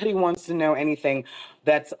anybody wants to know anything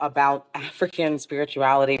that's about African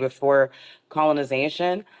spirituality before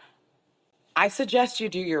colonization, I suggest you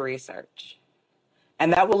do your research.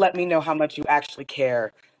 And that will let me know how much you actually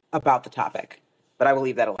care about the topic. But I will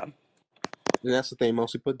leave that alone. And that's the thing,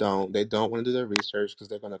 most people don't. They don't want to do their research because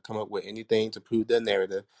they're going to come up with anything to prove their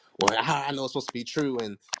narrative. Well, how I know it's supposed to be true,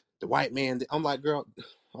 and the white man. I'm like, girl,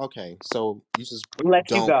 okay, so you just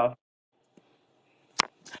Let you don't. go.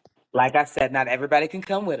 Like I said, not everybody can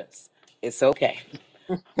come with us. It's okay.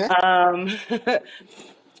 Um,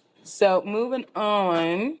 so moving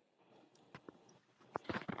on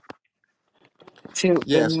to the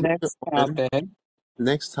Yes, moving next on. topic.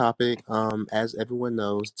 Next topic. As everyone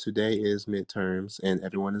knows, today is midterms, and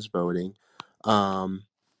everyone is voting. Um,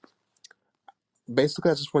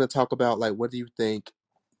 Basically, I just want to talk about like, what do you think?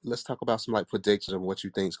 Let's talk about some like predictions of what you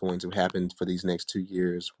think is going to happen for these next 2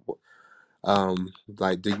 years.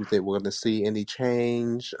 Like, do you think we're going to see any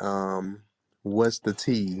change? What's the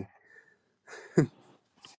tea?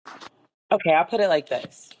 Okay, I'll put it like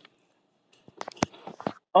this.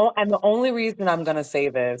 Oh, and the only reason I'm gonna say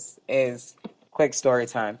this is quick story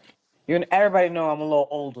time. Everybody know I'm a little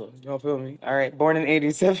older. You feel me? All right, born in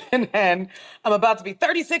 '87, and I'm about to be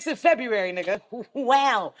 36 in February, nigga.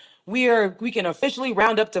 Wow, we can officially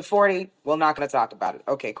round up to 40. We're not gonna talk about it.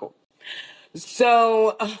 Okay, cool.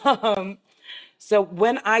 So, So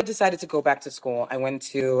when I decided to go back to school, I went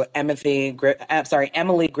to Emily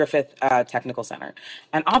Griffith Technical Center.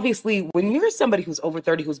 And obviously, when you're somebody who's over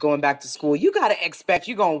 30 who's going back to school, you got to expect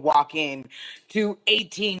you're going to walk in to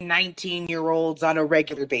 18, 19-year-olds on a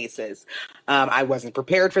regular basis. I wasn't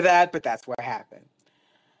prepared for that, but that's what happened.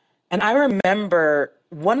 And I remember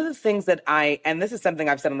one of the things and this is something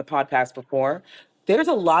I've said on the podcast before, there's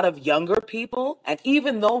a lot of younger people, and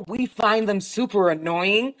even though we find them super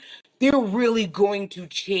annoying, they're really going to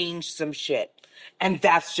change some shit. And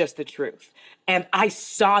that's just the truth. And I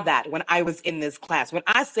saw that when I was in this class. When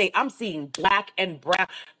I say I'm seeing black and brown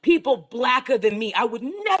people blacker than me, I would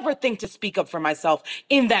never think to speak up for myself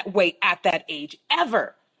in that way at that age,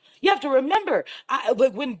 ever. You have to remember,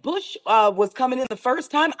 when Bush was coming in the first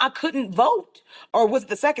time, I couldn't vote. Or was it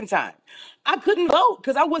the second time? I couldn't vote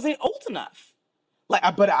because I wasn't old enough.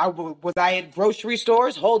 Was I at grocery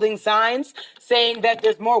stores holding signs saying that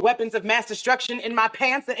there's more weapons of mass destruction in my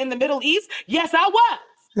pants than in the Middle East? Yes, I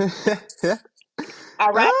was.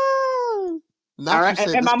 All right. Ah, All not you right. said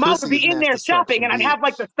And this my mom would pussy is be in mass there shopping, destruction, and I'd have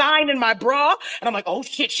like bitch. the sign in my bra. And I'm like, oh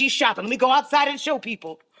shit, she's shopping. Let me go outside and show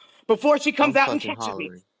people before she I'm comes out and fucking catches me.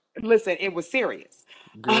 hollering. Listen, it was serious.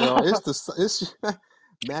 Girl, it's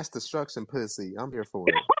mass destruction pussy. I'm here for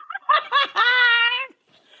it.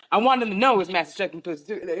 I wanted them to know it was master checking pussy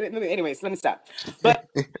too. Anyways, let me stop. But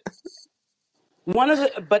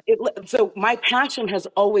so my passion has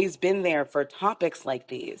always been there for topics like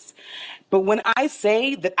these. But when I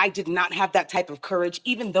say that I did not have that type of courage,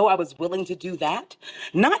 even though I was willing to do that,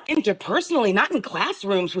 not interpersonally, not in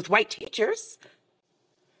classrooms with white teachers,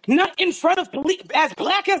 not in front of police, as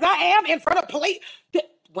black as I am, in front of police.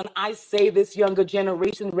 When I say this younger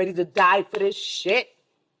generation ready to die for this shit,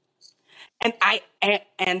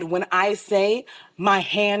 and when I say my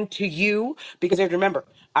hand to you, because you have to remember,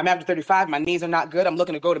 I'm after 35, my knees are not good. I'm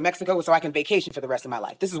looking to go to Mexico so I can vacation for the rest of my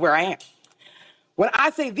life. This is where I am. When I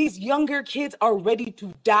say these younger kids are ready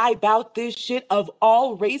to die about this shit of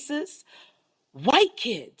all races, white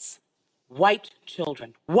kids, white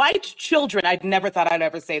children. I never thought I'd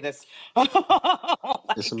ever say this. It's a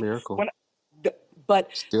Like, miracle. when, but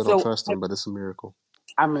Still don't so trust him, but it's a miracle.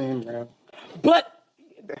 I mean, but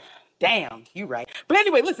damn, you right. But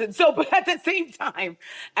anyway, listen. So, but at the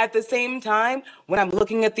same time, when I'm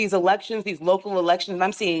looking at these elections, these local elections, and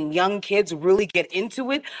I'm seeing young kids really get into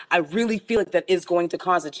it, I really feel like that is going to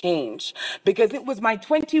cause a change. Because it was my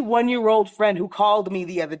 21-year-old friend who called me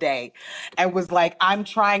the other day and was like, "I'm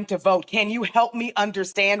trying to vote. Can you help me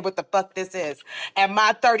understand what the fuck this is?" And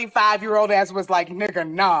my 35-year-old ass was like, "Nigga,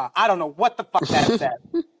 nah, I don't know what the fuck that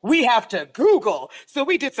says." We have to Google. So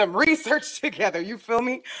we did some research together. You feel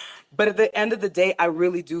me? But at the end of the day, I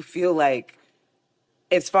really do feel like,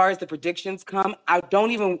 as far as the predictions come, I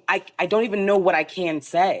don't even know what I can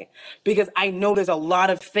say, because I know there's a lot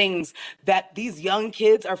of things that these young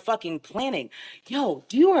kids are fucking planning. Yo,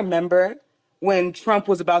 do you remember when Trump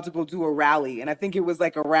was about to go do a rally? And I think it was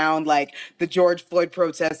like around like the George Floyd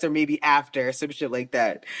protests, or maybe after, some shit like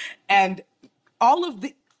that. And all of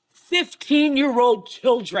the 15-year-old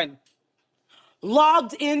children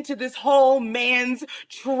logged into this whole man's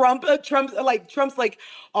Trump's like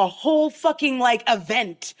a whole fucking like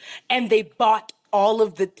event, and they bought all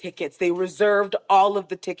of the tickets. They reserved all of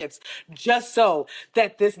the tickets just so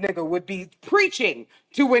that this nigga would be preaching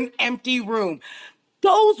to an empty room.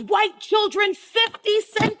 Those white children 50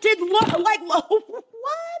 cented what?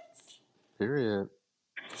 Period.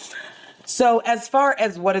 So as far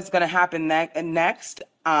as what is going to happen next,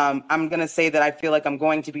 I'm going to say that I feel like I'm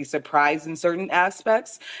going to be surprised in certain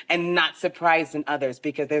aspects and not surprised in others,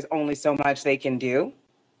 because there's only so much they can do.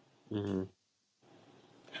 Hmm.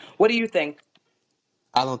 What do you think?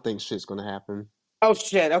 I don't think shit's gonna happen. Oh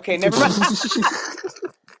shit. Okay, never mind.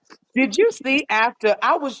 Did you see after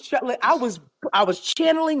I was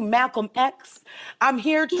channeling Malcolm X? I'm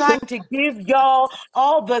here trying to give y'all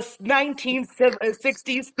all the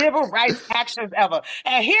 1960s civil rights actions ever.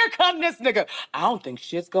 And here come this nigga. I don't think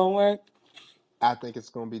shit's gonna work. I think it's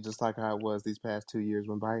gonna be just like how it was these past 2 years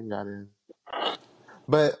when Biden got in.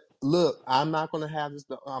 But look, I'm not gonna have this.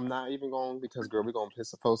 I'm not even going, because girl, we're gonna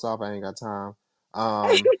piss the folks off. I ain't got time.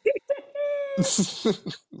 Um,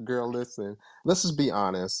 girl, listen. Let's just be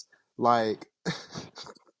honest. Like,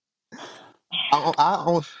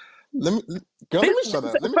 I let me, girl, let me shut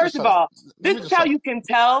up. Let me just First of shut up. all, Let this me is just how shut you up. can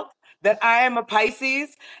tell that I am a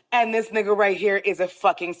Pisces and this nigga right here is a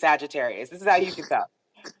fucking Sagittarius. This is how you can tell.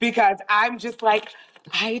 Because I'm just like,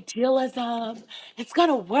 idealism, it's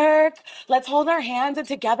gonna work. Let's hold our hands and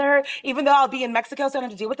together, even though I'll be in Mexico, so I don't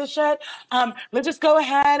have to deal with this shit. Let's just go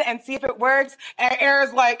ahead and see if it works. And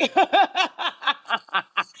Era's like,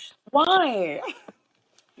 Why?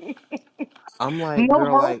 I'm like, No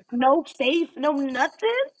girl, hope, like, no faith, no nothing.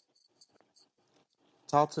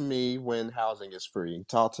 talk to me when housing is free.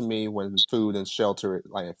 Talk to me when food and shelter,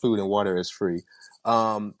 like food and water is free.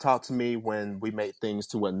 Talk to me when we make things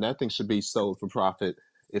to where nothing should be sold for profit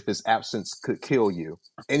if its absence could kill you.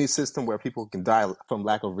 Any system where people can die from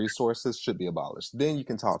lack of resources should be abolished. Then you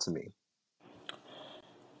can talk to me.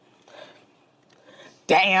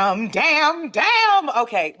 Damn, damn, damn.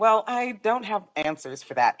 Okay, well, I don't have answers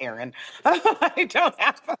for that, Aaron. I don't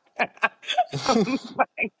have.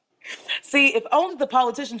 See, if only the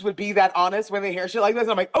politicians would be that honest when they hear shit like this,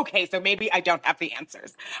 I'm like, okay, so maybe I don't have the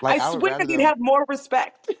answers. Like, I I would swear rather you'd them have more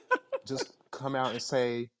respect. just come out and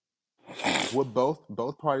say, would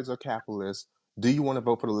both parties are capitalists. Do you want to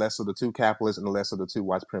vote for the less of the two capitalists and the less of the two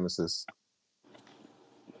white supremacists?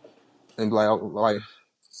 And be like, oh, like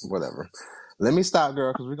whatever. Let me stop,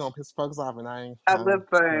 girl, because we're gonna piss folks off, and I ain't.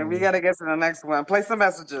 Listen, we gotta get to the next one. Play some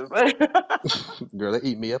messages. Girl, they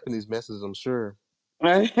eat me up in these messes. I'm sure.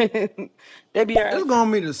 They be all It's right.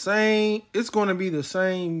 gonna be the same. It's gonna be the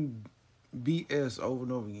same BS over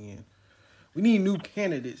and over again. We need new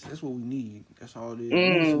candidates. That's what we need. That's all it is. We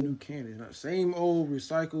need some Mm. new candidates. Not same old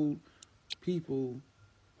recycled people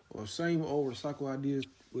or same old recycled ideas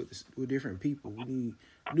with different people. We need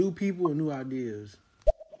new people and new ideas.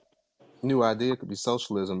 New idea could be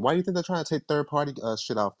socialism. Why do you think they're trying to take third party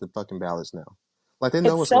shit off the fucking ballots now? Like they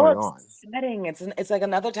know It's what's so going on. upsetting. It's like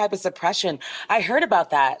another type of suppression. I heard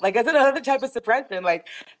about that. Like it's another type of suppression. Like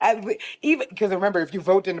even because remember, if you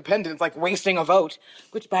vote independent, it's like wasting a vote.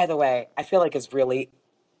 Which, by the way, I feel like is really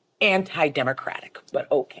anti-democratic.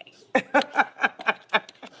 But okay,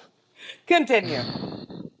 continue.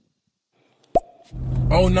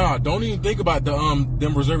 Oh nah, don't even think about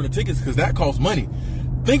them reserving the tickets because that costs money.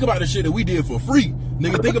 Think about the shit that we did for free.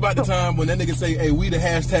 Nigga, think about the time when that nigga say, hey, we the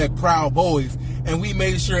hashtag Proud Boys, and we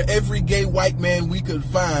made sure every gay white man we could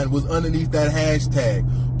find was underneath that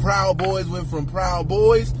hashtag. Proud Boys went from Proud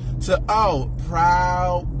Boys to, oh,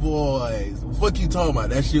 Proud Boys. Fuck you talking about?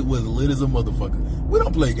 That shit was lit as a motherfucker. We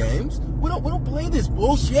don't play games. We don't play this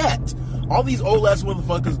bullshit. All these old ass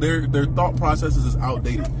motherfuckers, their thought processes is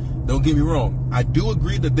outdated. Don't get me wrong. I do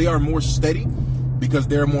agree that they are more steady because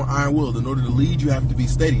they're more iron-willed. In order to lead, you have to be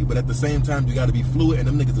steady. But at the same time, you got to be fluid, and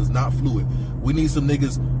them niggas is not fluid. We need some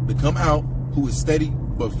niggas to come out who is steady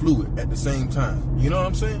but fluid at the same time. You know what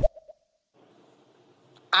I'm saying?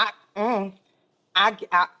 I, mm,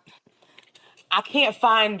 I I can't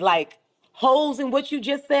find like holes in what you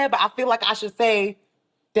just said, but I feel like I should say,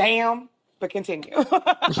 damn. But continue.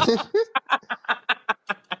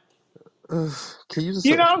 Can you just?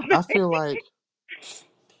 You know what I'm I saying? feel like.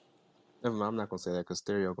 Never mind, I'm not gonna say that because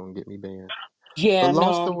stereo gonna get me banned. But Yeah,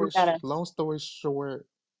 no, you gotta. long story short,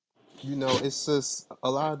 it's just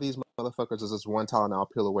a lot of these motherfuckers is just one Tylenol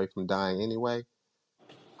pill away from dying anyway.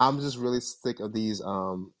 I'm just really sick of these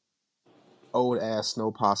old ass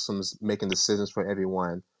snow possums making decisions for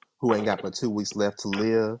everyone who ain't got but 2 weeks left to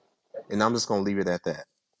live, and I'm just gonna leave it at that.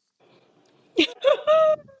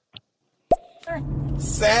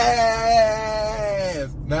 Sass.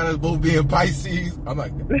 Now that's both being Pisces. I'm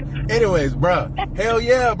like, anyways, bruh. Hell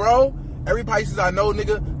yeah, bro. Every Pisces I know,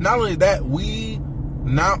 nigga. Not only that, we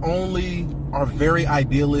not only are very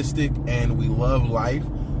idealistic and we love life.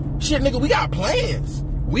 Shit, nigga, we got plans.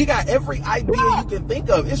 We got every idea you can think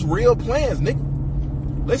of. It's real plans, nigga.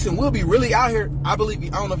 Listen, we'll be really out here. I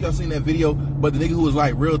don't know if y'all seen that video, but the nigga who was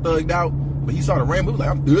like real thugged out, but he saw the rainbow, he was like,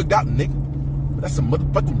 I'm thugged out, nigga. That's a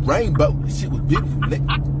motherfucking rainbow. This shit was beautiful,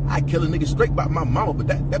 nigga. I kill a nigga straight by my mama, but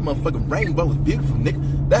that motherfucking rainbow was beautiful,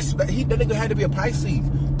 nigga. That nigga had to be a Pisces.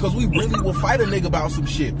 Cause we really will fight a nigga about some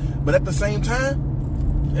shit. But at the same time,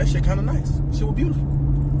 that shit kinda nice. Shit was beautiful.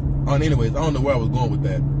 Oh, and anyways, I don't know where I was going with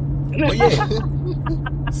that. But yeah.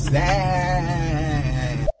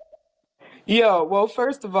 Sad. Yo, well,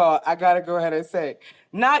 first of all, I gotta go ahead and say,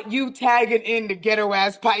 not you tagging in the ghetto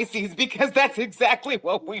ass Pisces because that's exactly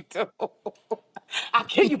what we do. I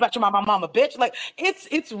kill you, bet your mama, bitch. Like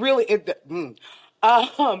it's really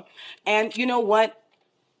um, and you know what?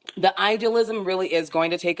 The idealism really is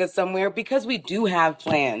going to take us somewhere because we do have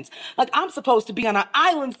plans. Like I'm supposed to be on an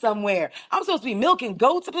island somewhere. I'm supposed to be milking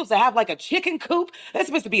goats. I'm supposed to have like a chicken coop. There's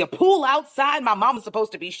supposed to be a pool outside. My mama's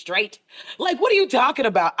supposed to be straight. Like, what are you talking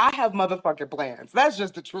about? I have motherfucking plans. That's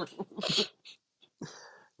just the truth.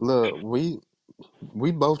 Look,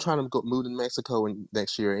 we both trying to move to Mexico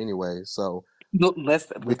next year anyway, so Look,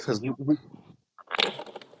 listen. because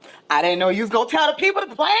I didn't know you was gonna tell the people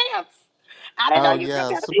the plans. I didn't know oh you was gonna yeah,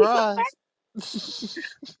 tell the people the surprise.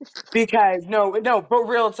 Because no, but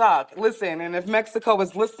real talk. Listen, and if Mexico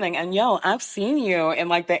is listening, and yo, I've seen you in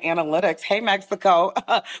like the analytics. Hey, Mexico,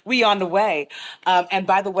 we on the way. And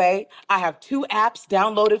by the way, I have 2 apps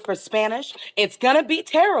downloaded for Spanish. It's gonna be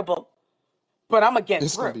terrible, but I'm gonna get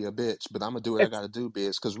It's gonna through. be a bitch, but I'm gonna do what I It's gotta do,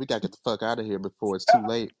 bitch, because we gotta get the fuck out of here before it's too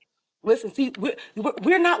late. Listen, see,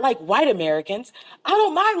 we're not like white Americans. I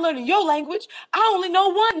don't mind learning your language. I only know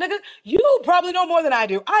one, nigga. You probably know more than I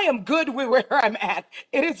do. I am good with where I'm at.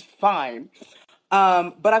 It is fine.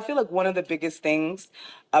 But I feel like one of the biggest things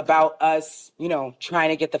about us, trying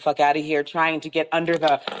to get the fuck out of here, trying to get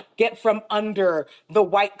from under the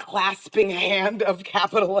white clasping hand of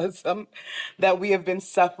capitalism that we have been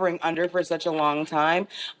suffering under for such a long time.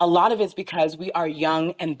 A lot of it's because we are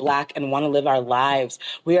young and black and want to live our lives.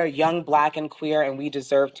 We are young, black, and queer, and we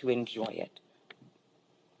deserve to enjoy it.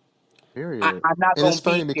 Period. I'm not And going it's to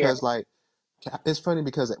be funny here. because like it's funny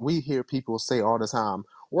because we hear people say all the time,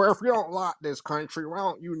 "Well, if you don't like this country, why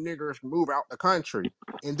don't you niggers move out the country?"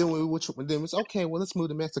 And then it's okay. Well, let's move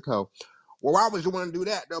to Mexico. Well, why would you want to do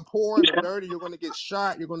that? They're poor and they're dirty. You're going to get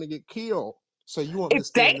shot. You're going to get killed. So you want me to It's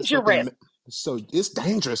stay in this dangerous. fucking? So it's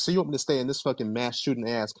dangerous. So you want me to stay in this fucking mass shooting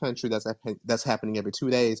ass country that's happening every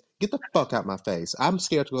 2 days? Get the fuck out my face. I'm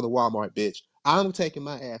scared to go to Walmart, bitch. I'm taking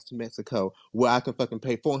my ass to Mexico where I can fucking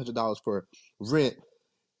pay $400 for rent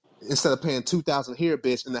instead of paying 2,000 here,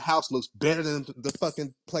 bitch, and the house looks better than the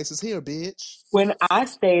fucking places here, bitch. When I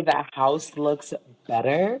say the house looks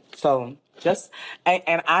better, so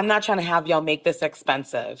and I'm not trying to have y'all make this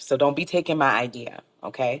expensive, so don't be taking my idea,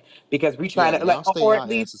 okay? Because we trying Yeah, to, like, y'all stay or at y'all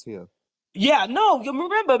least, asses here. yeah, no, you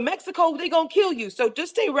remember Mexico, they gonna kill you, so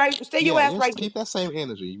just stay your Yeah, ass just right keep that same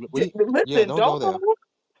energy. here. Yeah, Listen, don't go don't there. move.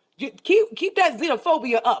 Keep that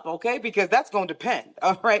xenophobia up, okay? Because that's gonna depend,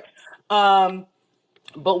 all right? Um,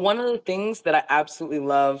 but one of the things that I absolutely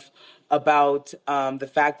love about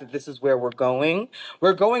the fact that this is where we're going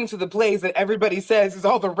to the place that everybody says is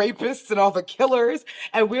all the rapists and all the killers,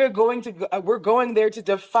 and we're going there to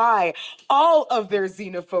defy all of their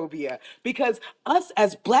xenophobia. Because us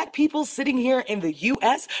as Black people sitting here in the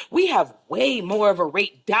U.S., we have way more of a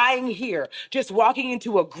rate dying here, just walking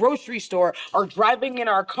into a grocery store or driving in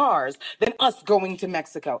our cars, than us going to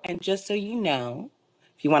Mexico. And just so you know,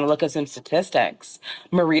 if you want to look at some statistics,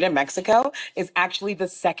 Merida, Mexico is actually the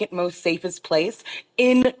second most safest place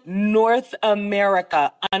in North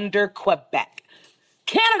America under Quebec.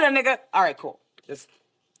 Canada, nigga. All right, cool. Just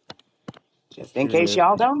in case Period.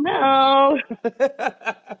 y'all don't know.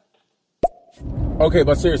 Okay,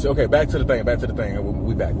 but seriously, okay, back to the thing. Back to the thing.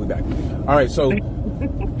 We back. We back. All right. So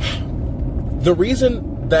the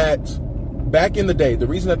reason that back in the day, the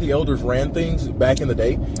reason that the elders ran things back in the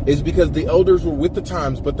day is because the elders were with the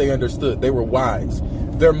times, but they understood. They were wise.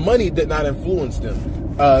 Their money did not influence them.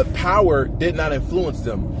 Power did not influence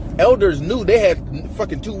them. Elders knew they had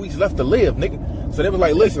fucking 2 weeks left to live, nigga. So they was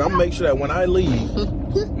like, listen, I'm gonna make sure that when I leave,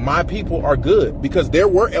 my people are good. Because there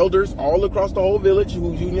were elders all across the whole village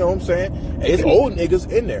who, you know what I'm saying? It's old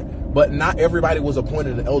niggas in there. But not everybody was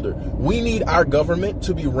appointed an elder. We need our government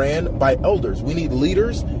to be ran by elders. We need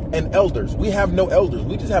leaders and elders. We have no elders.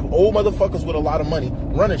 We just have old motherfuckers with a lot of money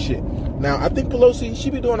running shit. Now, I think Pelosi, she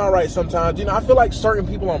be doing all right sometimes. You know, I feel like certain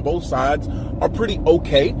people on both sides are pretty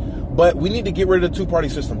okay, but we need to get rid of the two-party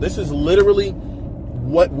system. This is literally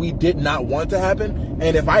what we did not want to happen.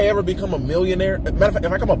 And if I ever become a millionaire, matter of fact,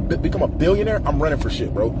 if I become a billionaire, I'm running for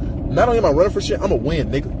shit, bro. Not only am I running for shit, I'm gonna win,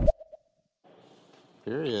 nigga.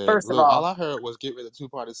 Period. First of Look, all all, I heard was get rid of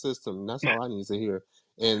two-party system. That's all I need to hear.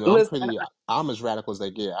 And listen, I'm as radical as they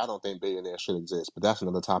get. I don't think billionaires should exist, but that's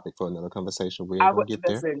another topic for another conversation. We ain't gonna get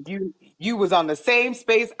there. listen, you was on the same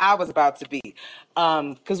space I was about to be.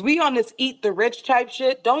 Because we on this eat the rich type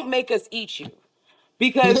shit. Don't make us eat you.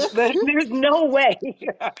 Because there's no way.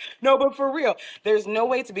 No, but for real, there's no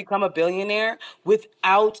way to become a billionaire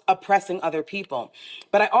without oppressing other people.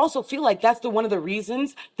 But I also feel like that's one of the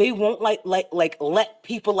reasons they won't like let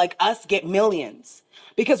people like us get millions.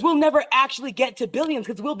 Because we'll never actually get to billions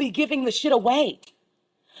because we'll be giving the shit away.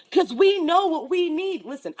 Because we know what we need.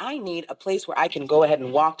 Listen, I need a place where I can go ahead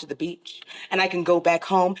and walk to the beach and I can go back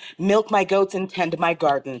home, milk my goats, and tend my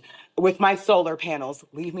garden with my solar panels.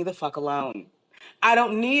 Leave me the fuck alone. I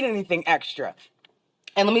don't need anything extra.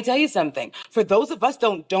 And let me tell you something. For those of us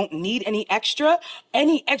don't need any extra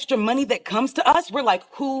money that comes to us, we're like,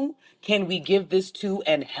 who can we give this to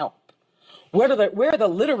and help? Where are the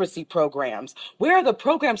literacy programs? Where are the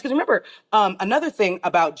programs? Because remember, another thing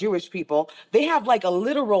about Jewish people, they have like a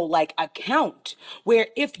literal like account where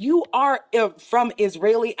if you are from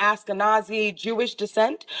Israeli Ashkenazi Jewish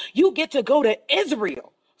descent, you get to go to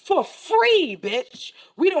Israel for free, bitch.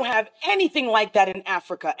 We don't have anything like that in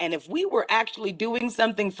Africa. And if we were actually doing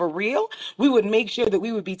something for real, we would make sure that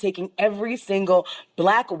we would be taking every single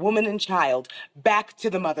black woman and child back to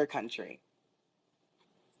the mother country.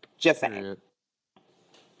 Just saying. Period.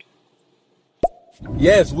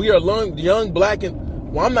 Yes, we are young, black,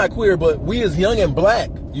 and well, I'm not queer, but we is young and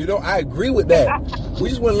black. You know, I agree with that. We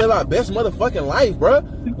just want to live our best motherfucking life, bro.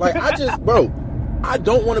 Like bro, I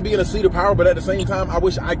don't want to be in a seat of power, but at the same time, I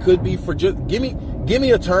wish I could be. For just give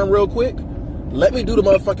me a term real quick. Let me do the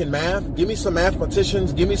motherfucking math. Give me some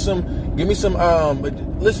mathematicians. Give me some.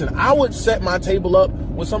 Listen, I would set my table up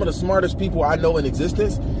with some of the smartest people I know in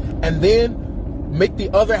existence, and then make the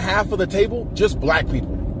other half of the table just black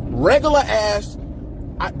people, regular ass.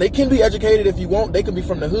 They can be educated if you want. They can be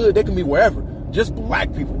from the hood. They can be wherever. Just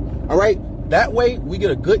black people. All right? That way, we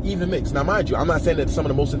get a good, even mix. Now, mind you, I'm not saying that some of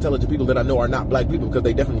the most intelligent people that I know are not black people, because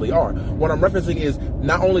they definitely are. What I'm referencing is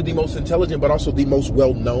not only the most intelligent, but also the most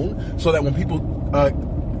well-known, so that when people,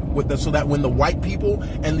 so that when the white people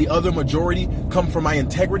and the other majority come from my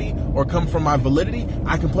integrity or come from my validity,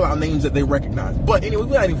 I can pull out names that they recognize. But anyway,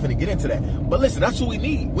 we're not even finna get into that. But listen, that's what we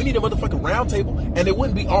need. We need a motherfucking round table, and it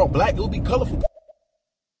wouldn't be all black. It would be colorful.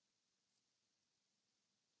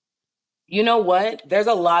 You know what? There's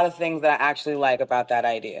a lot of things that I actually like about that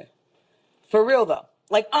idea. For real though.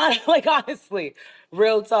 Like honestly,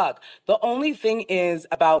 real talk. The only thing is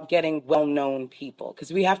about getting well-known people,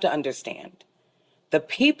 because we have to understand. The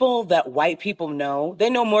people that white people know, they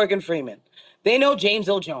know Morgan Freeman. They know James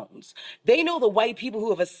Earl Jones. They know the white people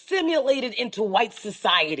who have assimilated into white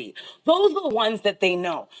society. Those are the ones that they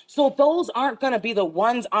know. So those aren't going to be the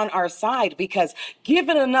ones on our side, because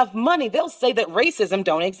given enough money, they'll say that racism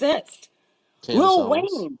don't exist. Candace Lil Owens.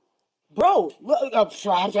 Wayne, bro, not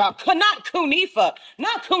Kunifa,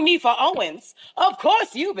 not Kunifa Owens. Of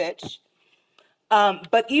course, you bitch.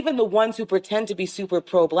 But even the ones who pretend to be super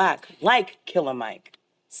pro-black, like Killer Mike.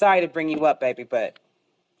 Sorry to bring you up, baby, but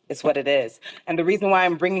it's what it is. And the reason why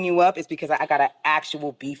I'm bringing you up is because I got an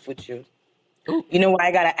actual beef with you. Ooh, You know why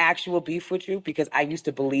I got an actual beef with you? Because I used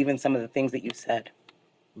to believe in some of the things that you said.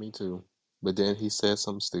 me too. But then he said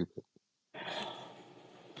something stupid.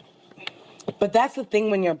 But that's the thing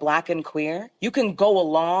when you're black and queer. You can go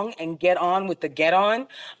along and get on with the get on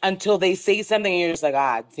until they say something and you're just like,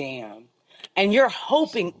 ah, damn. And you're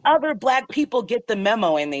hoping other black people get the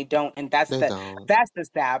memo and they don't. And They don't. that's the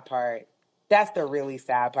sad part. That's the really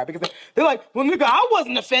sad part, because they're like, well, nigga, I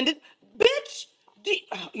wasn't offended. Bitch.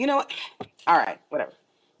 You know what? All right, whatever.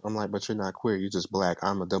 I'm like, but you're not queer. You're just black.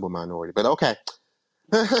 I'm a double minority. But okay.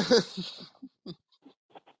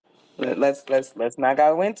 Let's not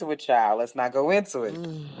go into it, child. Let's not go into it.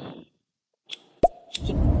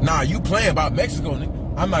 Nah, you playing about Mexico,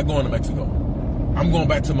 nigga. I'm not going to Mexico. I'm going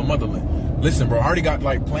back to my motherland. Listen, bro, I already got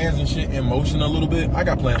like plans and shit in motion a little bit. I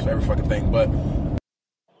got plans for every fucking thing, but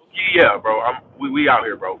yeah, bro, we out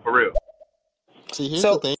here, bro, for real. See, here's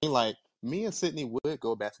the So thing. Like, me and Sydney would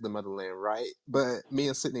go back to the motherland, right? But me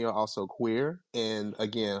and Sydney are also queer, and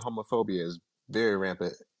again, homophobia is very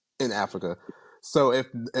rampant in Africa. So if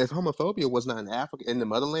homophobia was not in Africa, in the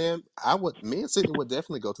motherland, me and Sydney would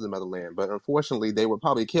definitely go to the motherland. But unfortunately, they would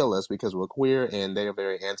probably kill us because we're queer, and they are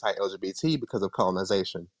very anti-LGBT because of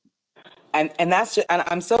colonization. and that's just, and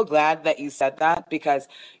I'm so glad that you said that, because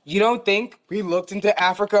you don't think we looked into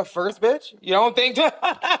Africa first, bitch? You don't think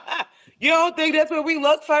you don't think that's where we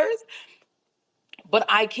looked first? But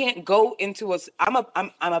I can't go into I'm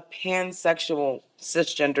a pansexual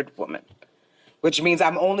cisgendered woman, which means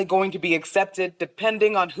I'm only going to be accepted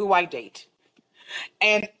depending on who I date.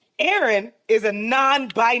 And Aaron is a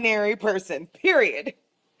non-binary person, period.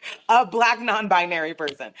 A black non-binary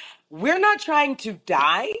person. We're not trying to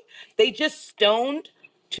die. They just stoned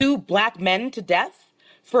two black men to death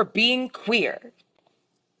for being queer.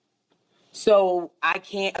 So I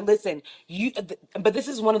can't listen. But this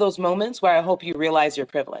is one of those moments where I hope you realize your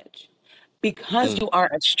privilege. Because Mm, you are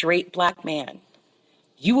a straight black man,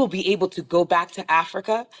 you will be able to go back to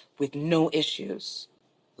Africa with no issues.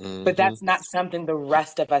 But hmm. that's not something the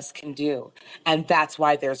rest of us can do. And that's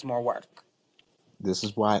why there's more work. This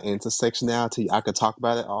is why intersectionality, I could talk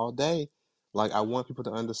about it all day. Like, I want people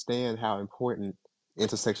to understand how important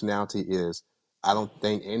intersectionality is. I don't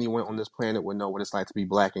think anyone on this planet would know what it's like to be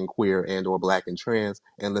black and queer and or black and trans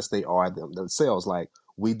unless they are themselves. Like,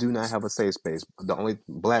 we do not have a safe space. The only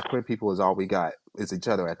black queer people is all we got is each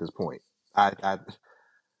other at this point. I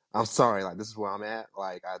I'm sorry, like this is where I'm at.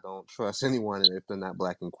 Like, I don't trust anyone if they're not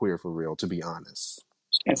black and queer for real, to be honest.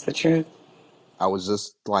 It's the truth. I was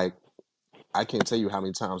just like, I can't tell you how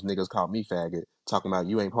many times niggas called me faggot, talking about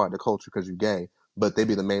you ain't part of the culture because you gay, but they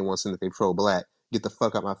be the main ones saying that they pro-black. get the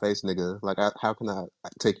fuck out my face, nigga. Like, how can I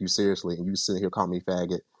take you seriously? And you sitting here calling me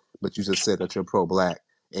faggot, but you just said that you're pro-black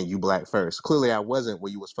and you black first. Clearly, I wasn't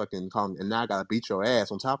when you was fucking calling me, and now I gotta beat your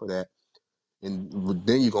ass on top of that. And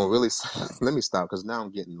then you gonna really let me stop because now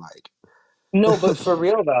I'm getting like, No, but for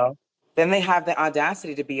real though, then they have the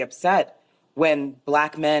audacity to be upset when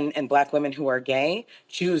black men and black women who are gay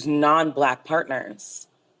choose non-black partners.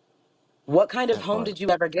 What kind of that home part. did you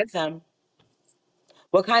ever give them?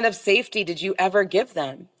 What kind of safety did you ever give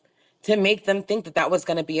them to make them think that that was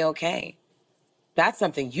going to be okay? That's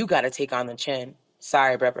something you got to take on the chin.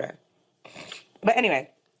 Sorry, bruh. But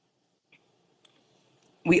anyway,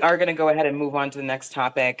 we are going to go ahead and move on to the next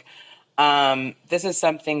topic. This is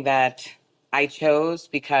something that I chose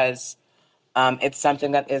because it's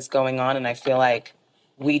something that is going on, and I feel like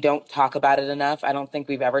we don't talk about it enough. I don't think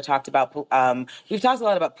we've ever talked about, we've talked a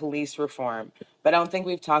lot about police reform, but I don't think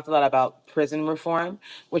we've talked a lot about prison reform,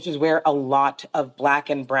 which is where a lot of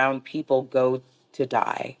black and brown people go to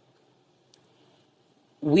die.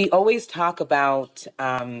 We always talk about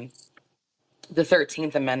the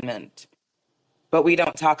 13th Amendment, but we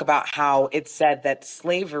don't talk about how it said that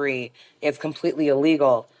slavery is completely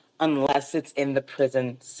illegal unless it's in the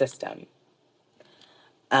prison system.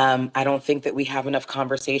 I don't think that we have enough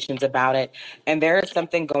conversations about it. And there is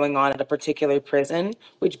something going on at a particular prison,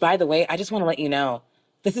 which, by the way, I just want to let you know,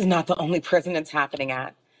 this is not the only prison it's happening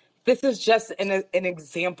at. This is just an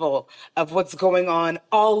example of what's going on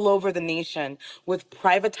all over the nation with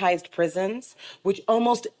privatized prisons, which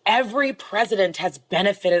almost every president has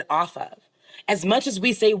benefited off of. As much as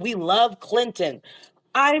we say we love Clinton,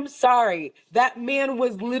 I'm sorry, that man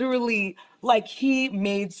was literally like he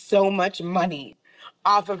made so much money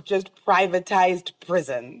off of just privatized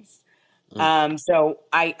prisons. Mm. So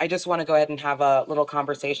I just want to go ahead and have a little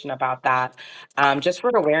conversation about that, just for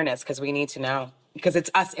awareness, because we need to know, because it's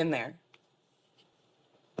us in there.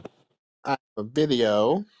 I have a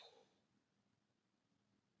video.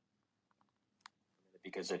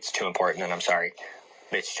 Because it's too important, and I'm sorry,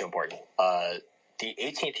 it's too important. The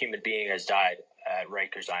 18th human being has died at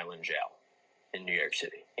Rikers Island Jail in New York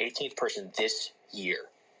City. 18th person this year.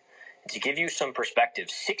 To give you some perspective,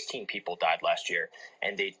 16 people died last year,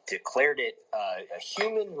 and they declared it a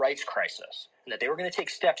human rights crisis, and that they were going to take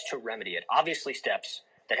steps to remedy it. Obviously, steps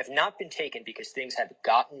that have not been taken because things have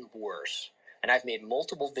gotten worse. And I've made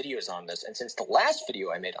multiple videos on this, and since the last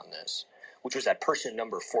video I made on this, which was at person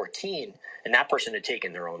number 14, and that person had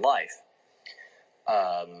taken their own life,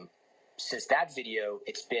 since that video,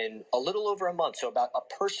 it's been a little over a month, so about a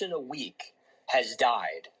person a week has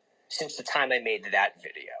died since the time I made that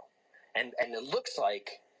video. And it looks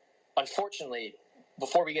like, unfortunately,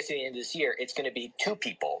 before we get to the end of this year, it's going to be 2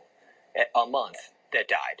 people a month that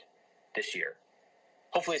died this year.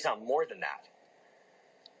 Hopefully it's not more than that.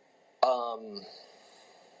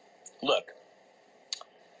 Look,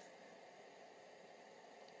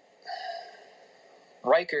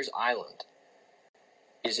 Rikers Island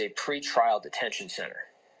is a pretrial detention center.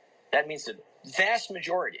 That means the vast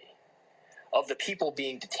majority of the people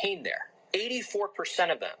being detained there,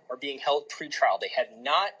 84% of them are being held pretrial. They have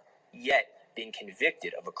not yet been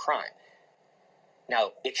convicted of a crime.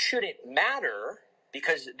 Now, it shouldn't matter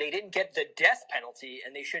because they didn't get the death penalty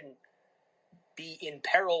and they shouldn't be in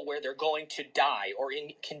peril where they're going to die or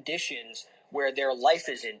in conditions where their life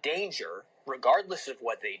is in danger, regardless of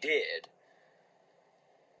what they did.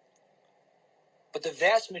 But the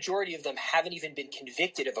vast majority of them haven't even been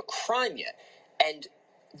convicted of a crime yet. And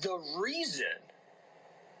the reason,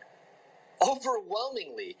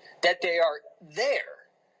 overwhelmingly, that they are there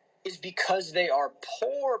is because they are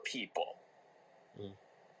poor people. Mm.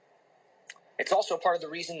 It's also part of the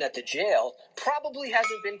reason that the jail probably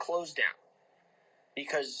hasn't been closed down,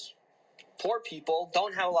 because poor people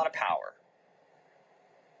don't have a lot of power.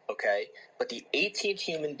 Okay? But the 18th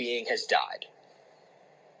human being has died.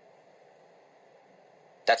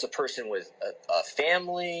 That's a person with a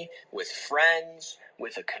family, with friends,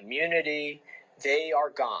 with a community. They are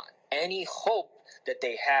gone. Any hope that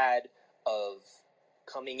they had of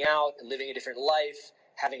coming out and living a different life,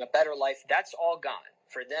 having a better life, that's all gone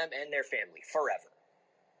for them and their family forever.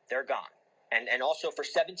 They're gone. And also for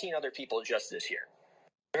 17 other people just this year.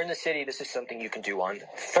 Here in the city, this is something you can do on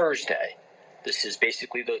Thursday. This is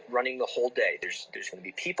basically running the whole day. There's going to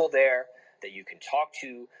be people there that you can talk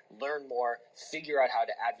to, learn more, figure out how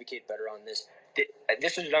to advocate better on this.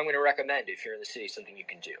 This is what I'm going to recommend if you're in the city, something you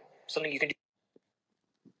can do. Something you can do.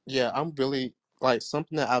 Yeah, I'm really like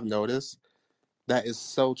something that I've noticed that is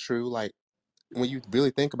so true. Like when you really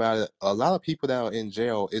think about it, a lot of people that are in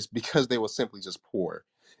jail is because they were simply just poor.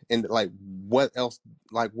 And like, what else?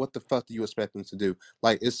 Like, what the fuck do you expect them to do?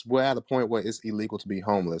 Like, we're at a point where it's illegal to be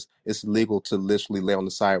homeless. It's illegal to literally lay on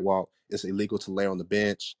the sidewalk. It's illegal to lay on the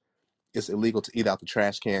bench. It's illegal to eat out the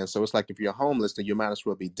trash can. So it's like, if you're homeless, then you might as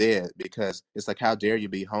well be dead, because it's like, how dare you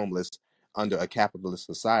be homeless under a capitalist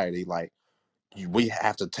society? Like, we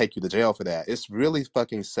have to take you to jail for that. It's really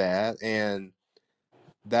fucking sad. And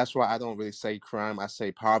that's why I don't really say crime. I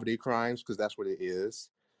say poverty crimes, because that's what it is.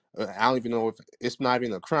 I don't even know if it's not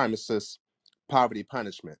even a crime. It's just poverty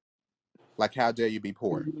punishment. Like, how dare you be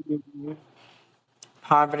poor? Mhm.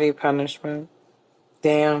 Poverty punishment.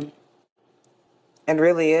 Damn. It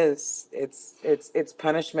really is. It's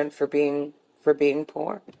punishment for being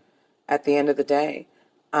poor at the end of the day.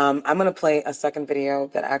 I'm gonna play a second video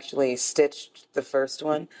that actually stitched the first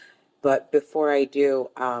one, but before I do,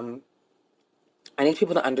 I need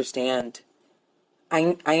people to understand.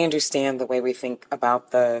 I understand the way we think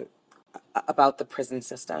about the prison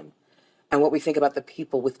system and what we think about the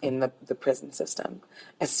people within the prison system,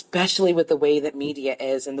 especially with the way that media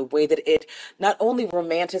is and the way that it not only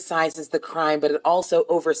romanticizes the crime, but it also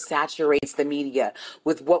oversaturates the media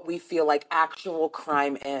with what we feel like actual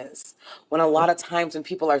crime is. When a lot of times when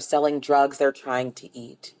people are selling drugs, they're trying to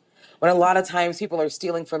eat. When a lot of times people are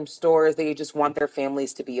stealing from stores, they just want their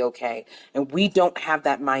families to be okay. And we don't have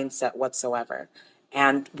that mindset whatsoever.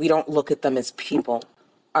 And we don't look at them as people,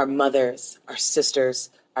 our mothers, our sisters,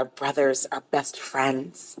 our brothers, our best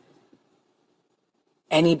friends.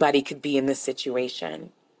 Anybody could be in this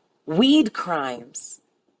situation. Weed crimes.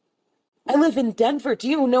 I live in Denver. Do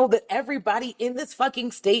you know that everybody in this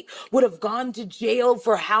fucking state would have gone to jail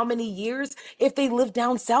for how many years if they lived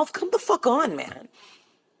down south? Come the fuck on, man.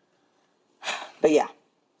 But yeah.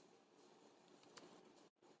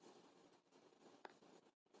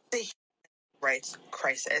 Rights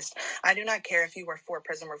crisis. I do not care if you are for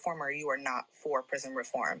prison reform or you are not for prison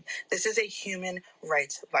reform. This is a human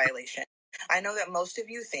rights violation. I know that most of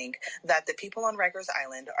you think that the people on Rikers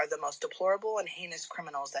Island are the most deplorable and heinous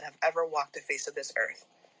criminals that have ever walked the face of this earth.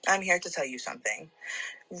 I'm here to tell you something.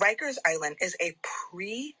 Rikers Island is a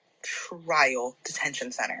pre-trial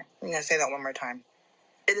detention center. I'm going to say that one more time.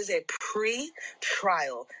 It is a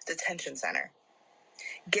pre-trial detention center.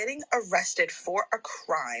 Getting arrested for a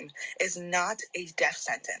crime is not a death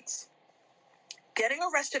sentence. Getting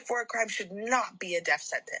arrested for a crime should not be a death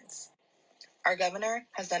sentence. Our governor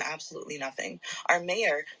has done absolutely nothing. Our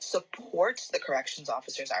mayor supports the corrections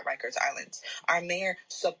officers at Rikers Island. Our mayor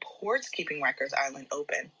supports keeping Rikers Island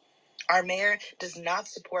open. Our mayor does not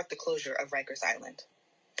support the closure of Rikers Island.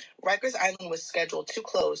 Rikers Island was scheduled to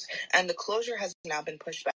close, and the closure has now been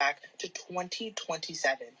pushed back to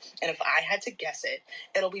 2027. And if I had to guess it,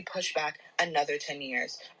 it'll be pushed back another 10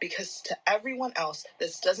 years. Because to everyone else,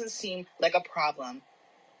 this doesn't seem like a problem,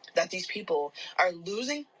 that these people are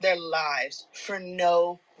losing their lives for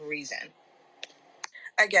no reason.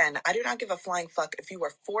 Again, I do not give a flying fuck if you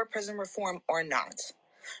are for prison reform or not.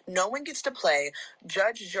 No one gets to play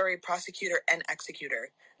judge, jury, prosecutor, and executor.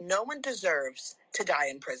 No one deserves to die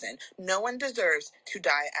in prison. No one deserves to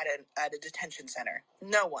die at a detention center.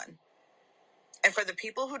 No one. And for the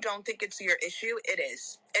people who don't think it's your issue, it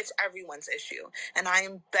is. It's everyone's issue. And I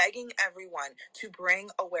am begging everyone to bring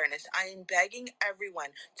awareness. I am begging everyone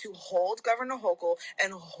to hold Governor Hochul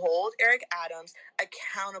and hold Eric Adams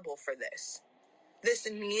accountable for this. This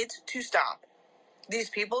needs to stop. These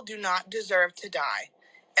people do not deserve to die.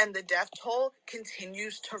 And the death toll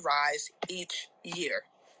continues to rise each year.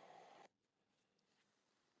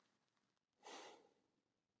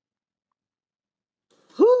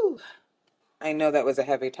 Whew. I know that was a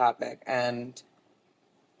heavy topic, and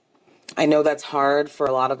I know that's hard for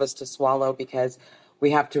a lot of us to swallow because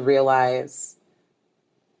we have to realize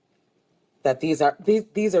that these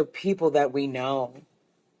are people that we know.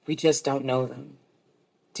 We just don't know them.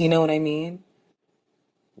 Do you know what I mean?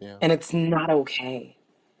 Yeah. And it's not okay.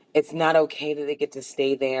 It's not okay that they get to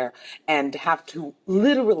stay there and have to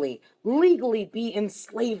literally, legally be in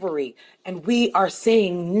slavery. And we are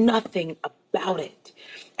saying nothing about it.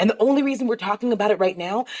 And the only reason we're talking about it right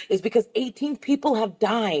now is because 18 people have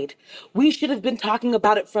died. We should have been talking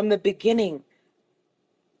about it from the beginning.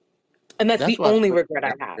 And that's That's the why I only swear, regret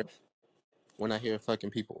I have. when I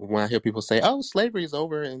hear people say, "Oh, slavery is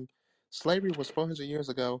over," and slavery was 400 years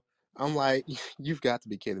ago, I'm like, you've got to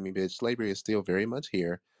be kidding me, bitch. Slavery is still very much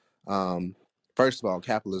here. Um, First of all,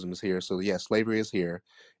 capitalism is here, so yeah, slavery is here,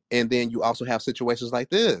 and then you also have situations like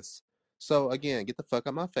this. So again, get the fuck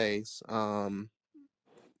out my face. I'm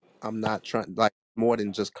not trying like more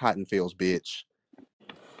than just cotton fields, bitch.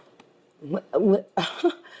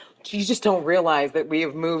 You just don't realize that we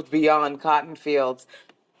have moved beyond cotton fields.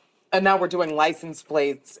 And now we're doing license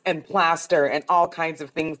plates and plaster and all kinds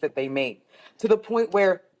of things that they make, to the point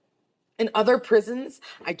where in other prisons,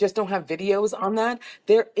 I just don't have videos on that.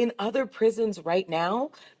 They're in other prisons right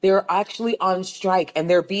now. They're actually on strike and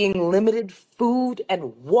they're being limited food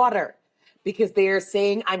and water because they are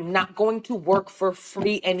saying, I'm not going to work for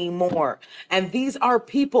free anymore. And these are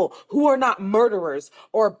people who are not murderers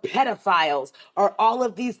or pedophiles or all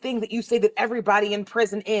of these things that you say that everybody in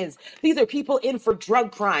prison is. These are people in for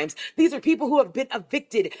drug crimes. These are people who have been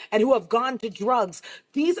evicted and who have gone to drugs.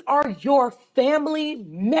 These are your family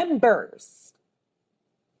members.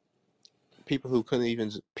 People who couldn't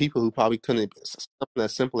even, people who probably couldn't, something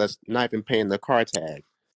as simple as not even paying their car tag.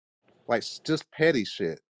 Like, just petty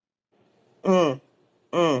shit. Mm,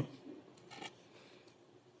 mm.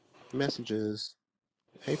 Messages.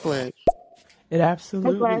 Hey, Fletch. It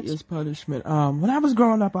absolutely is punishment. When I was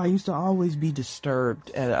growing up, I used to always be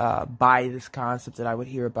disturbed by this concept that I would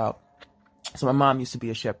hear about. So my mom used to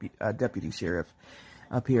be a deputy sheriff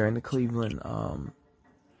up here in the Cleveland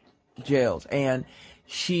jails, and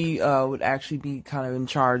she would actually be kind of in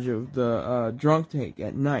charge of the drunk take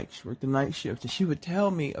at night. She worked the night shift, and she would tell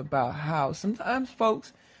me about how sometimes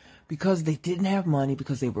folks, because they didn't have money,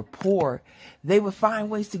 because they were poor, they would find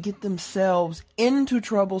ways to get themselves into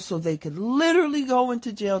trouble so they could literally go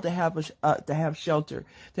into jail to have shelter,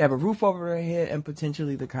 to have a roof over their head, and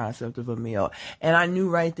potentially the concept of a meal. And I knew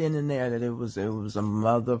right then and there that it was a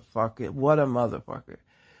motherfucker. What a motherfucker.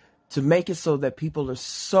 To make it so that people are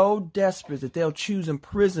so desperate that they'll choose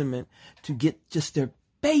imprisonment to get just their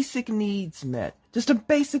basic needs met, just a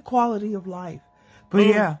basic quality of life. But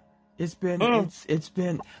yeah, it's been.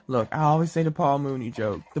 Look, I always say the Paul Mooney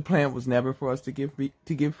joke. The plan was never for us to give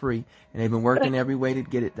free, and they've been working every way to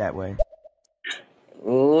get it that way.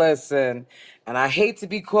 Listen, and I hate to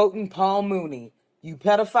be quoting Paul Mooney, you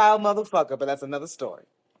pedophile motherfucker, but that's another story.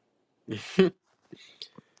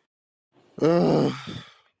 Ugh.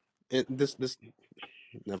 This,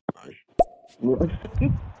 never mind.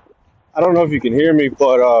 I don't know if you can hear me,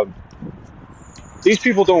 but these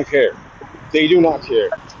people don't care. They do not care.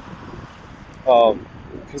 Um,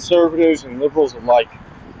 Conservatives and liberals alike,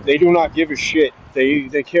 they do not give a shit.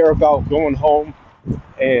 They care about going home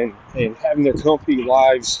and having their comfy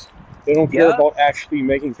lives. They don't care Yep. about actually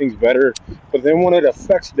making things better. But then when it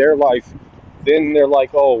affects their life, then they're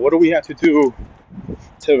like, oh, what do we have to do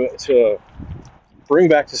to bring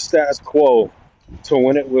back the status quo to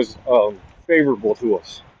when it was favorable to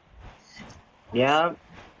us? Yep.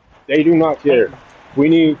 They do not care. We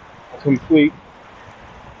need a complete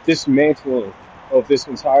dismantling of this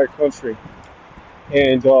entire country,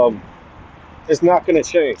 and it's not going to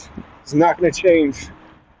change. It's not going to change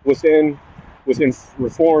within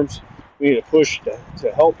reforms. We need to push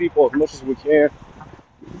to help people as much as we can.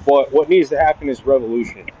 But what needs to happen is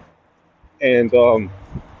revolution, and I'm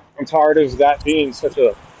tired of that being such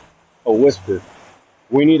a whisper.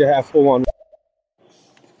 We need to have full on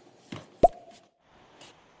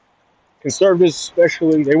conservatives,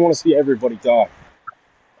 especially. They want to see everybody die.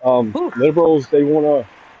 Whew. Liberals, they want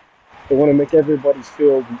to make everybody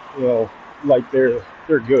feel, like they're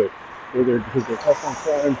good, whether because they're tough on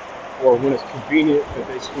crime or when it's convenient that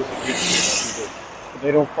they choose to do something. But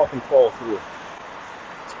they don't fucking follow through.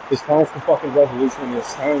 It's time for fucking revolution.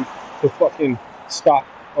 It's time to fucking stop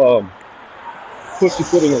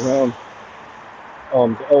pussyfooting around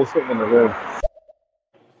the elephant in the room.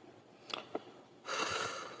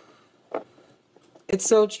 It's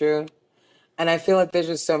so true. And I feel like there's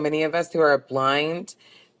just so many of us who are blind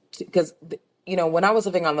because, when I was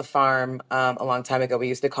living on the farm a long time ago, we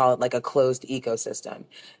used to call it like a closed ecosystem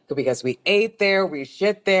because we ate there, we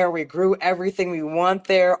shit there, we grew everything we want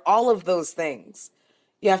there, all of those things.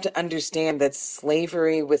 You have to understand that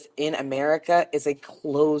slavery within America is a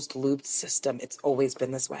closed loop system. It's always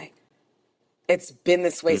been this way. It's been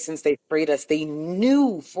this way since they freed us. They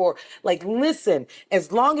knew listen,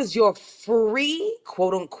 as long as you're free,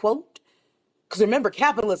 quote unquote, because remember,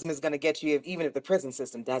 capitalism is going to get you even if the prison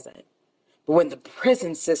system doesn't. But when the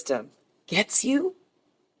prison system gets you,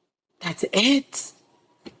 that's it.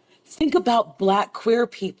 Think about Black queer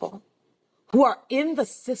people who are in the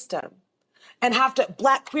system and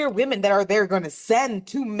Black queer women that are they're going to send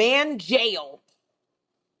to man jail,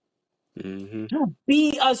 Mm-hmm.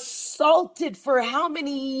 be assaulted for how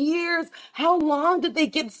many years? How long did they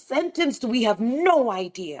get sentenced? We have no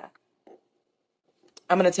idea.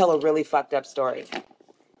 I'm going to tell a really fucked up story.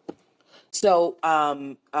 So,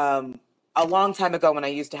 a long time ago when I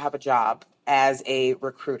used to have a job as a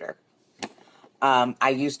recruiter, I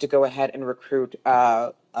used to go ahead and recruit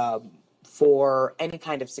for any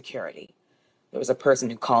kind of security. There was a person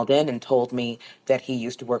who called in and told me that he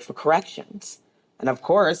used to work for corrections. And of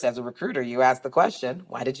course, as a recruiter, you ask the question,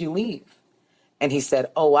 why did you leave? And he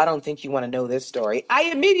said, oh, I don't think you want to know this story. I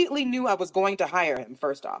immediately knew I was going to hire him,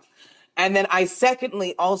 first off. And then I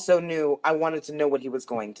secondly also knew I wanted to know what he was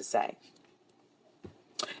going to say.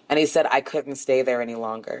 And he said, I couldn't stay there any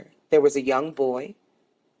longer. There was a young boy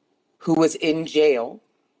who was in jail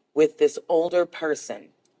with this older person.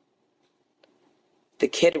 The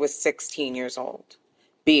kid was 16 years old,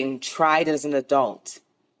 being tried as an adult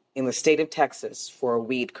in the state of Texas for a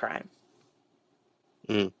weed crime.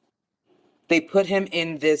 Mm. They put him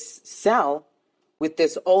in this cell with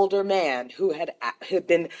this older man who had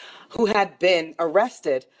been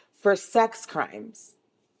arrested for sex crimes.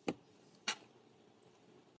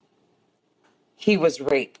 He was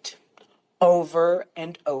raped over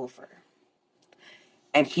and over.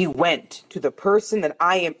 And he went to the person that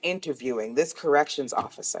I am interviewing, this corrections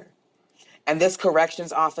officer. And this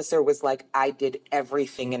corrections officer was like, I did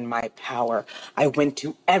everything in my power. I went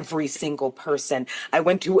to every single person. I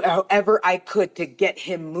went to however I could to get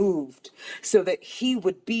him moved so that he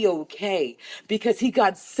would be okay. Because he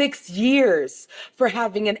got 6 years for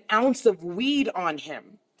having an ounce of weed on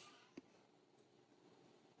him.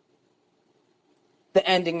 The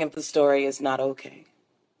ending of the story is not okay.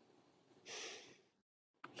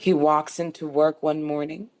 He walks into work one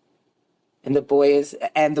morning, and the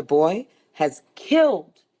boy has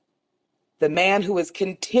killed the man who has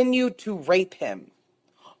continued to rape him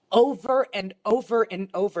over and over and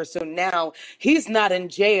over. So now he's not in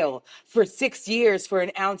jail for 6 years for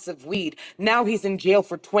an ounce of weed. Now he's in jail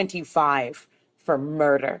for 25 for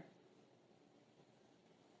murder.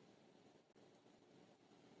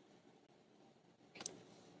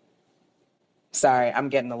 Sorry, I'm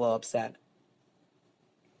getting a little upset.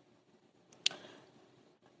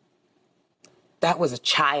 That was a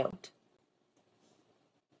child.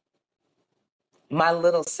 My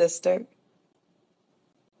little sister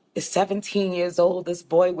is 17 years old. This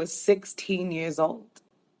boy was 16 years old.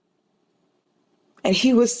 And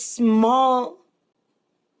he was small.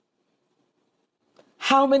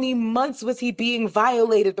 How many months was he being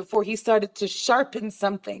violated before he started to sharpen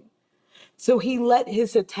something? So he let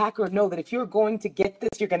his attacker know that if you're going to get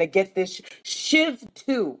this, you're going to get this shiv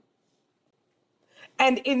too.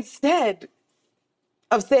 And instead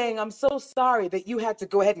of saying, I'm so sorry that you had to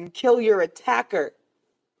go ahead and kill your attacker,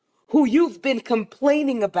 who you've been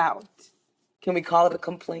complaining about, can we call it a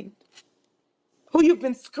complaint? Who you've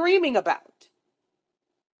been screaming about.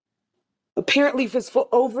 Apparently for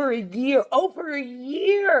over a year.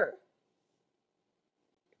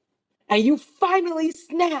 And you finally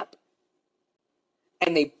snap.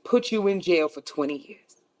 And they put you in jail for 20 years.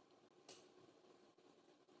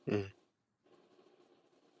 Mm.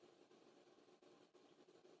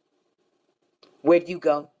 Where'd you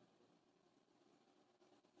go?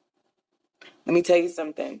 Let me tell you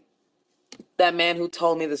something. That man who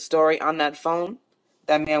told me the story on that phone,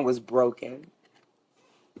 that man was broken.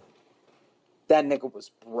 That nigga was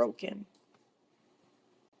broken.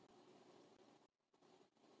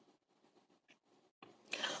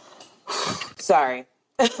 Sorry.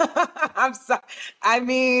 I'm sorry. I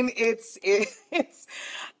mean, it's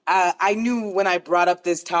I knew when I brought up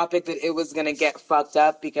this topic that it was gonna get fucked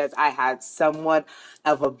up because I had somewhat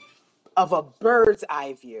of a bird's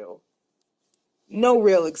eye view. No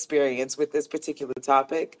real experience with this particular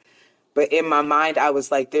topic, but in my mind, I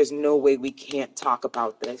was like, "There's no way we can't talk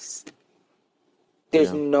about this.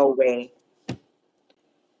 There's Yeah. no way."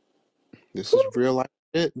 This is real life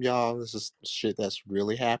shit, y'all. This is shit that's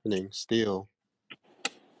really happening still.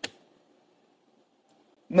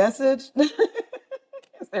 Message?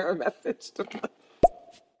 Is there a message?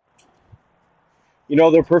 You know,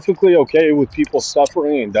 they're perfectly okay with people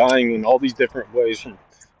suffering and dying in all these different ways,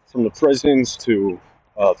 from the prisons to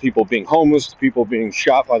people being homeless, to people being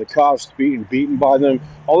shot by the cops, to being beaten by them,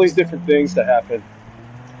 all these different things that happen.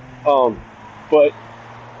 But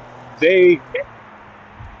they,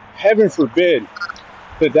 heaven forbid,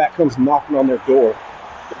 that comes knocking on their door.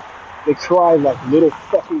 They cry like little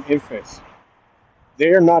fucking infants.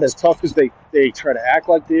 They are not as tough as they try to act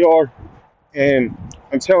like they are. And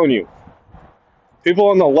I'm telling you, people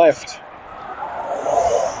on the left,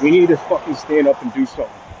 we need to fucking stand up and do something.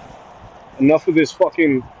 Enough of this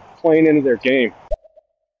fucking playing into their game.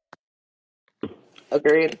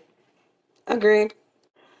 Agreed. Agreed.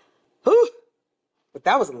 Whew. But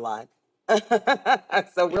that was a lot.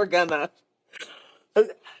 So we're gonna.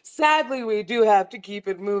 Sadly, we do have to keep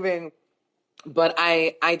it moving. But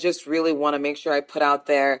I just really want to make sure I put out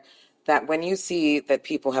there that when you see that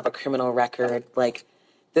people have a criminal record, like,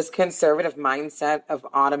 This conservative mindset of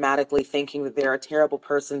automatically thinking that they're a terrible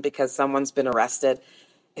person because someone's been arrested,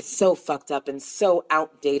 it's so fucked up and so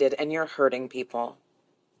outdated, and you're hurting people.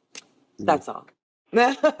 Mm. That's all.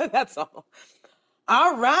 That's all.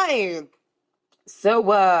 All right.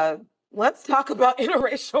 So let's talk about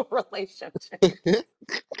interracial relationships.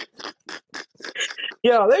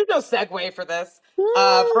 Yo, there's no segue for this.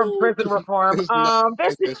 From prison reform. It's not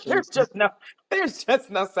There's transitions. there's just no Next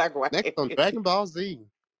on segue. Dragon Ball Z.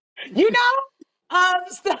 You know?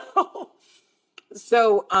 So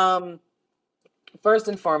so first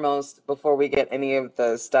and foremost, before we get any of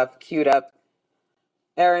the stuff queued up,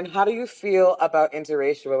 Erin, how do you feel about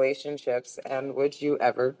interracial relationships, and would you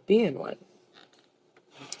ever be in one?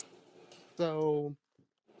 So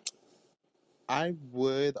I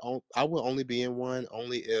would only be in one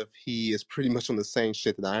only if he is pretty much on the same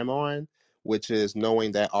shit that I'm on, which is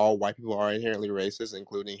knowing that all white people are inherently racist,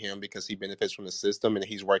 including him, because he benefits from the system and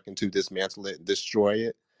he's working to dismantle it, destroy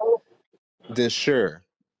it. Then sure.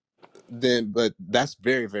 But that's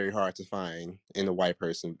very, very hard to find in a white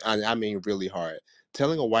person. I mean, really hard.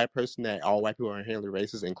 Telling a white person that all white people are inherently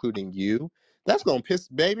racist, including you, that's gonna piss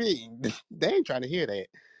baby. They ain't trying to hear that.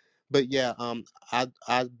 But yeah, I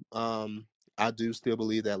do still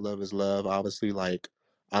believe that love is love. Obviously, like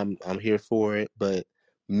I'm here for it, but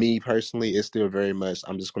me personally, it's still very much.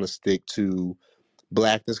 I'm just gonna stick to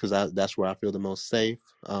blackness because that's where I feel the most safe.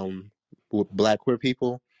 With black queer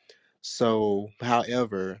people. So,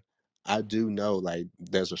 however, I do know like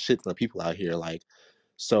there's a shit ton of people out here like.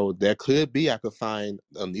 So there could be I could find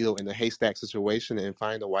a needle in a haystack situation and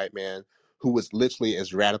find a white man who was literally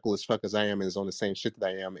as radical as fuck as I am and is on the same shit that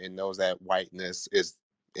I am and knows that whiteness is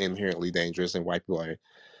inherently dangerous and white people are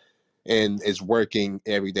and is working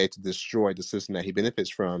every day to destroy the system that he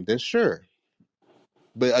benefits from, then sure.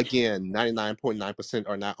 But again, 99.9%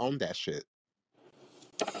 are not on that shit.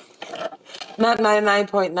 Not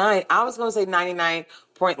 99.9. I was gonna say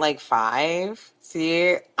 99.5.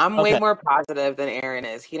 See, I'm way Okay. more positive than Aaron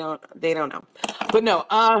is. They don't know. But no,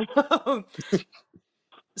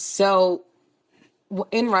 so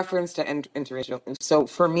in reference to interracial, so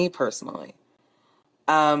for me personally,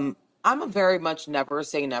 I'm a very much never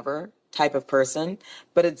say never type of person,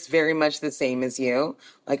 but it's very much the same as you.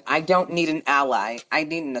 Like, I don't need an ally. I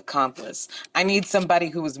need an accomplice. I need somebody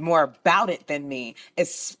who is more about it than me,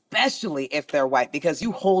 especially if they're white, because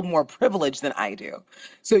you hold more privilege than I do.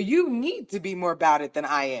 So you need to be more about it than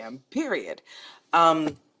I am, period.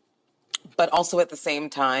 But also at the same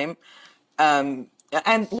time, and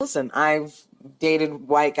listen, I've dated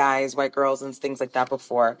white guys, white girls, and things like that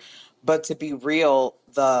before. But to be real,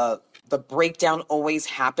 the breakdown always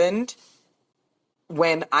happened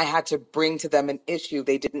when I had to bring to them an issue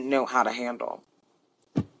they didn't know how to handle.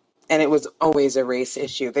 And it was always a race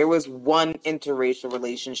issue. There was one interracial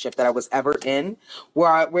relationship that I was ever in,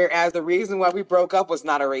 whereas the reason why we broke up was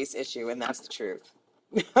not a race issue, and that's the truth.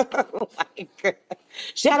 Like,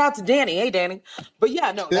 shout out to Danny, hey Danny. But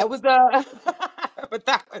yeah, no, that was but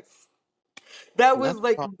that was Not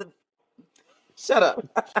like shut up.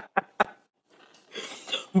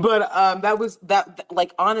 But that was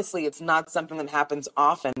like honestly, it's not something that happens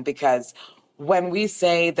often because when we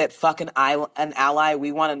say that fuck an ally,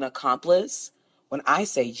 we want an accomplice. When I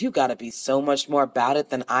say you got to be so much more about it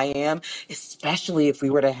than I am, especially if we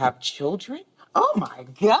were to have children. Oh my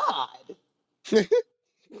god!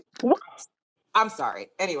 What? I'm sorry.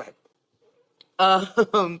 Anyway,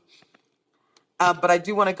 um, but I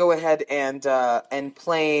do want to go ahead and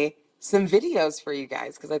play some videos for you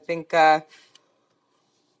guys because I think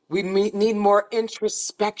we need more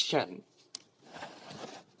introspection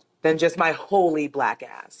than just my holy black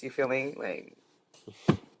ass. You feel me? Like,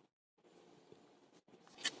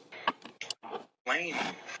 Blame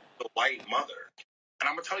the white mother. And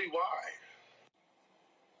I'm going to tell you why.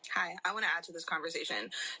 Hi, I want to add to this conversation.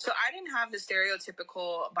 So I didn't have the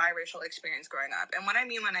stereotypical biracial experience growing up. And what I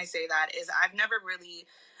mean when I say that is I've never really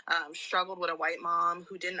struggled with a white mom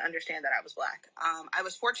who didn't understand that I was black. I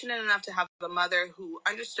was fortunate enough to have a mother who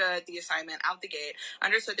understood the assignment out the gate,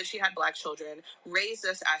 understood that she had black children, raised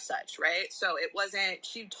us as such, right? So it wasn't,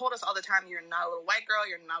 she told us all the time, you're not a little white girl,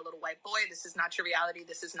 you're not a little white boy, this is not your reality,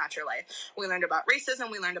 this is not your life. We learned about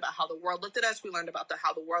racism, we learned about how the world looked at us, we learned about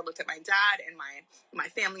how the world looked at my dad and my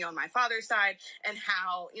family on my father's side, and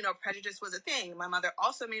how, prejudice was a thing. My mother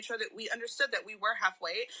also made sure that we understood that we were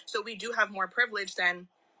halfway, so we do have more privilege than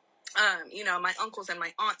my uncles and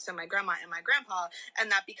my aunts and my grandma and my grandpa,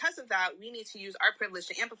 and that because of that, we need to use our privilege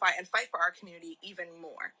to amplify and fight for our community even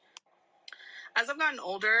more. As I've gotten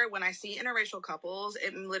older, when I see interracial couples,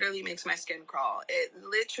 it literally makes my skin crawl. It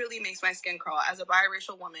literally makes my skin crawl. As a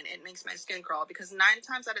biracial woman, it makes my skin crawl because 9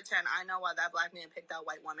 times out of 10, I know why that black man picked that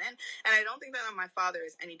white woman. And I don't think that my father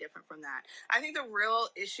is any different from that. I think the real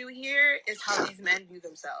issue here is how these men view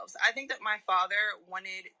themselves. I think that my father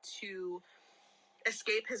wanted to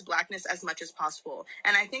escape his blackness as much as possible.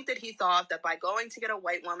 And I think that he thought that by going to get a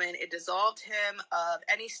white woman, it dissolved him of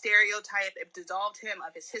any stereotype, it dissolved him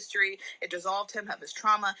of his history, it dissolved him of his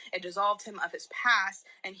trauma, it dissolved him of his past.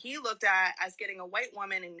 And he looked at as getting a white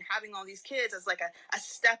woman and having all these kids as like a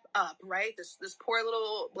step up, right? This poor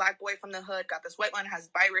little black boy from the hood got this white one, has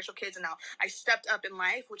biracial kids, and now I stepped up in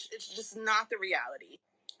life, which is just not the reality.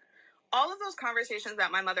 All of those conversations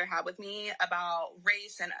that my mother had with me about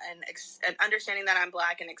race and understanding that I'm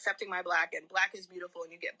black and accepting my black and black is beautiful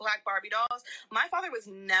and you get black Barbie dolls, my father was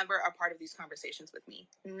never a part of these conversations with me.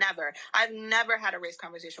 Never. I've never had a race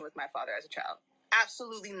conversation with my father as a child.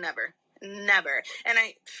 Absolutely never. Never. And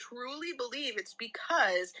I truly believe it's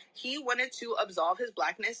because he wanted to absolve his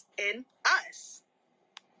blackness in us.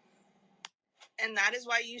 And that is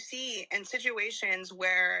why you see in situations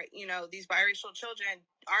where, you know, these biracial children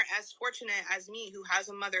aren't as fortunate as me, who has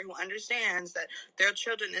a mother who understands that their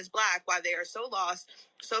children is black, why they are so lost,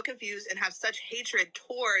 so confused, and have such hatred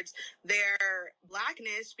towards their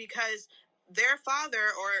blackness because their father,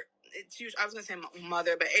 or it's usually, I was going to say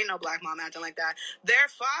mother, but ain't no black mom acting like that. Their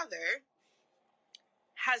father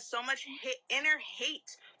has so much inner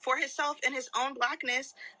hate for himself and his own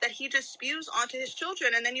blackness that he just spews onto his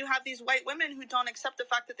children. And then you have these white women who don't accept the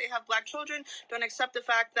fact that they have black children, don't accept the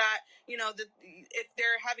fact that, you know, if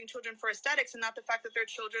they're having children for aesthetics and not the fact that their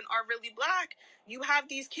children are really black. You have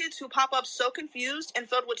these kids who pop up so confused and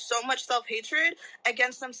filled with so much self-hatred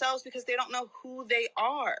against themselves because they don't know who they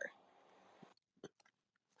are.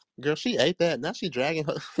 Girl, she ate that. Now she dragging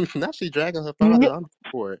her. Now she dragging her father on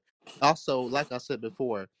for it. Also, like I said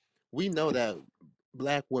before, we know that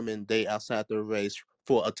black women date outside their race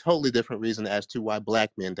for a totally different reason as to why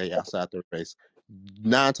black men date outside their race.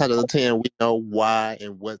 9 times out of 10, we know why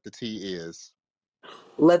and what the tea is.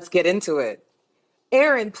 Let's get into it.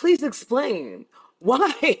 Aaron, please explain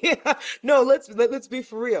why. No, let's be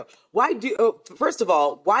for real. Why do first of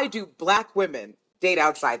all, why do black women date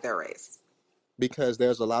outside their race? Because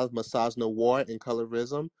there's a lot of misogyny and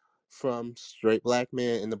colorism from straight black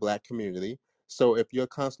men in the black community. So if you're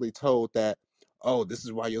constantly told that, oh, this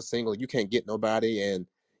is why you're single, you can't get nobody, and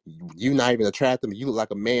you're not even attractive, you look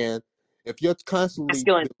like a man. If you're constantly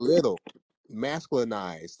Masculine. belittled,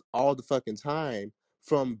 masculinized all the fucking time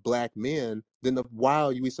from black men, then why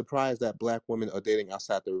are you surprised that black women are dating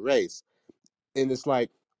outside their race? And it's like,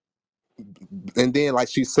 and then like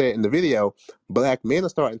she said in the video, black men are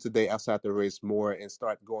starting to date outside their race more and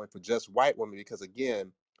start going for just white women because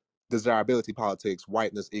again, desirability politics,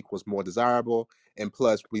 whiteness equals more desirable, and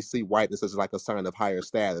plus we see whiteness as like a sign of higher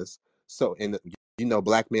status. So and you know,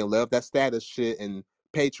 black men love that status shit and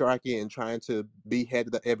patriarchy and trying to be head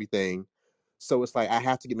of everything. So it's like I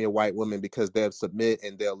have to get me a white woman because they'll submit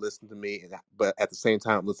and they'll listen to me, but at the same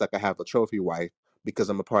time, it looks like I have a trophy wife because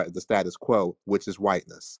I'm a part of the status quo, which is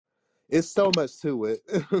whiteness. It's so much to it,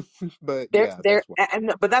 but There, yeah, there, that's why.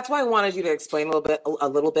 and but that's why I wanted you to explain a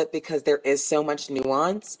little bit, because there is so much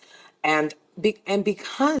nuance, and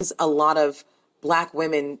because a lot of black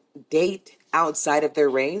women date outside of their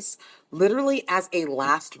race, literally as a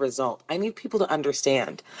last result. I need people to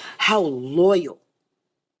understand how loyal,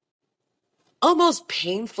 almost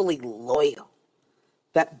painfully loyal,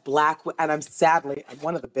 that and I'm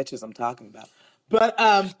one of the bitches I'm talking about, but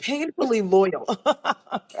painfully loyal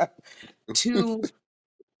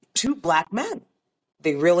to black men.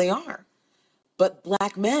 They really are. But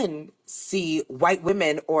black men see white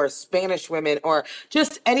women or Spanish women or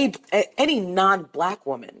just any non-black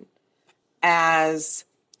woman as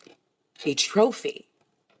a trophy.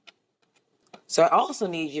 So I also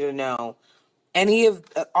need you to know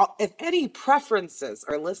if any preferences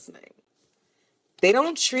are listening, they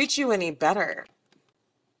don't treat you any better.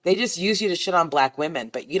 They just use you to shit on black women,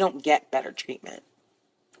 but you don't get better treatment.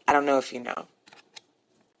 I don't know if you know.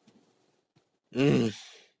 Mm.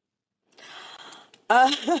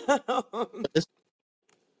 Um, It's,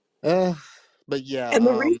 uh, but yeah, and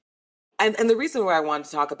the reason and the reason why I wanted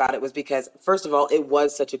to talk about it was because, first of all, it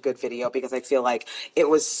was such a good video because I feel like it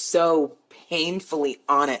was so painfully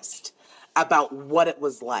honest about what it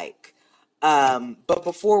was like. But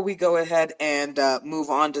before we go ahead and move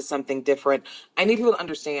on to something different, I need people to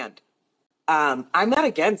understand. I'm not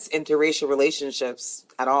against interracial relationships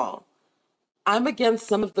at all. I'm against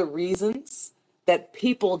some of the reasons that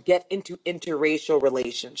people get into interracial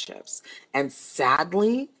relationships. And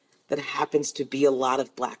sadly, that happens to be a lot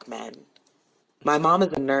of black men. My mom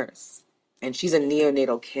is a nurse, and she's a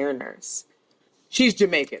neonatal care nurse. She's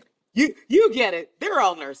Jamaican. You get it. They're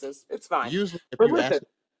all nurses. It's fine. Usually, if But you listen, ask a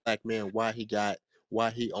black man why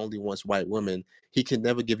he only wants white women, he can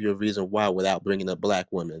never give you a reason why without bringing up black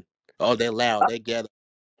women. Oh, they're loud, they gather,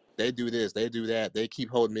 they do this, they do that, they keep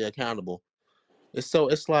holding me accountable. It's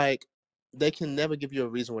like they can never give you a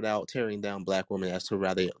reason without tearing down black women as to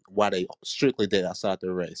why they strictly did outside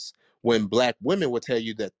their race. When black women will tell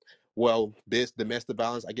you that, well, this domestic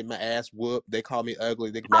violence, I get my ass whooped, they call me ugly,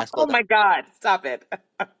 they oh masculine, my God, stop it.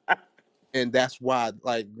 and that's why,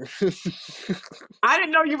 like, I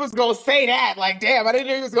didn't know you was going to say that. Like, damn, I didn't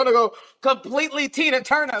know you was going to go completely Tina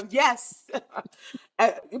Turner. Yes.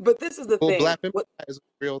 But this is the well, thing. black women is a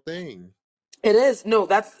real thing. It is. No,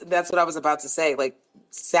 that's what I was about to say. Like,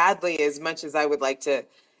 sadly, as much as I would like to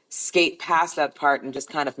skate past that part and just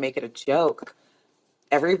kind of make it a joke,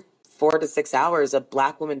 every 4 to 6 hours, a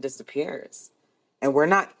black woman disappears. And we're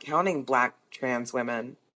not counting black trans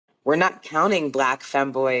women. We're not counting black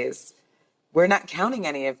femboys. We're not counting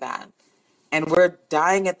any of that. And we're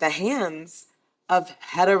dying at the hands of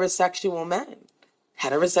heterosexual men,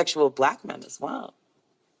 heterosexual black men as well.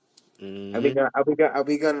 Hmm. Are we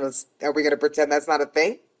gonna pretend that's not a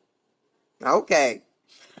thing? Okay.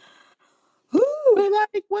 Whew. But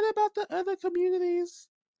like, what about the other communities?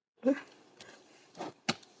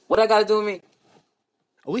 What I gotta do with me?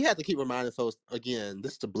 We have to keep reminding folks again,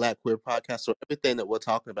 this is the Black Queer podcast, so everything that we're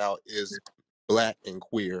talking about is black and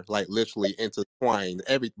queer, like literally intertwined.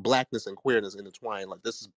 Every blackness and queerness intertwined. Like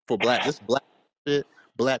this is for black, this black shit,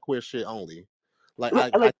 black queer shit only. Like I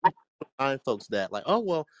Like, keep remind folks that, like, oh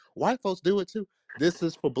well, white folks do it too. This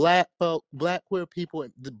is for black folk, black queer people,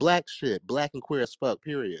 and the black shit, black and queer as fuck.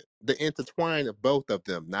 Period. The intertwine of both of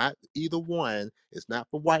them, not either one. It's not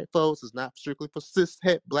for white folks. It's not strictly for cis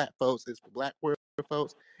het black folks. It's for black queer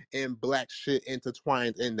folks and black shit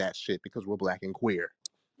intertwined in that shit because we're black and queer.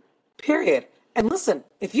 period. And listen,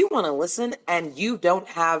 if you want to listen and you don't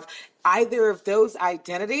have either of those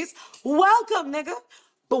identities, welcome, nigga.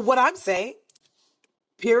 But what I'm saying,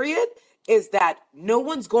 period, is that no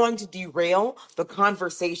one's going to derail the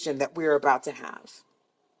conversation that we're about to have.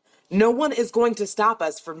 No one is going to stop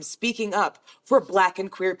us from speaking up for black and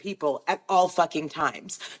queer people at all fucking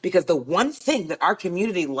times. Because the one thing that our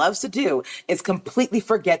community loves to do is completely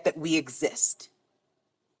forget that we exist.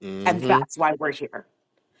 And Mm-hmm. that's why we're here.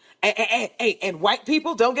 And white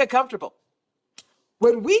people, don't get comfortable.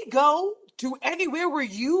 When we go to anywhere where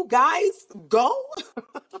you guys go,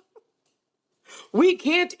 we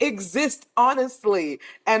can't exist honestly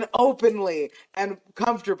and openly and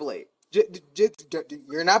comfortably.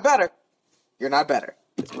 You're not better. You're not better.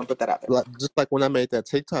 Just want to put that out there. Like, just like when I made that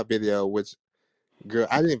TikTok video, which girl,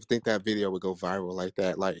 I didn't even think that video would go viral like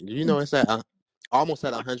that. Like, you know, it's at almost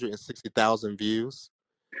at 160,000 views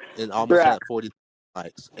and almost Bruh. at 40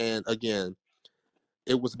 likes. And again,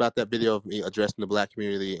 it was about that video of me addressing the black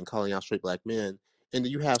community and calling out straight black men. And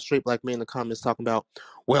then you have straight black men in the comments talking about,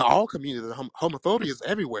 well, all communities, homophobia is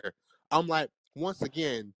everywhere. I'm like, once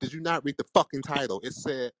again, did you not read the fucking title? It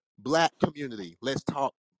said black community. Let's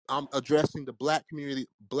talk. I'm addressing the black community,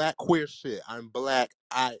 black queer shit. I'm black.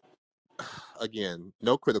 Again,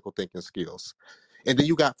 no critical thinking skills. And then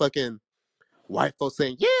you got fucking white folks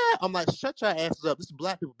saying, yeah. I'm like, shut your asses up. This is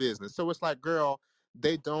black people business. So it's like, girl,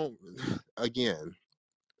 they don't, again,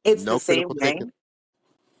 It's the no same critical way. thinking.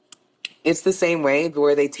 It's the same way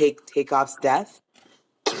where they take Takeoff's death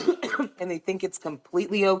and they think it's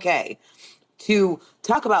completely okay to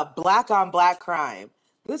talk about black on black crime.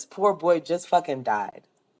 This poor boy just fucking died.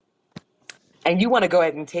 And you want to go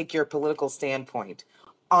ahead and take your political standpoint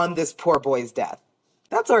on this poor boy's death.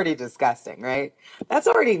 That's already disgusting, right? That's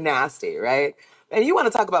already nasty, right? And you want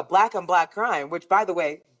to talk about black on black crime, which, by the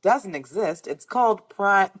way, doesn't exist. It's called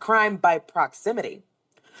crime by proximity.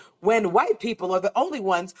 When white people are the only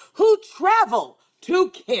ones who travel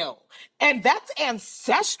to kill. And that's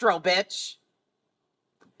ancestral, bitch.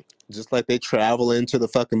 Just like they travel into the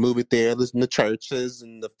fucking movie theaters and the churches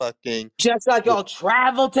and the fucking. Just like y'all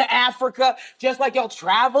travel to Africa, just like y'all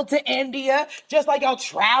travel to India, just like y'all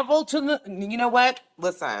travel to the, you know what?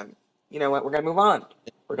 Listen, you know what? We're going to move on.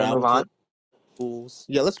 We're going to move Travel to the on. schools.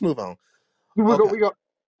 Yeah, let's move on. We're Okay. going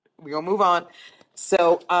we're gonna move on.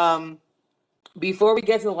 So, before we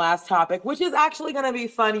get to the last topic, which is actually going to be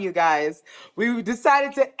fun, you guys, we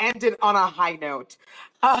decided to end it on a high note.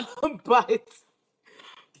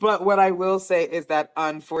 But what I will say is that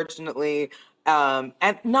unfortunately, and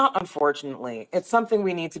not unfortunately, it's something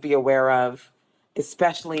we need to be aware of,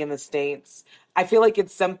 especially in the States. I feel like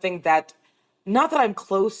it's something that not that I'm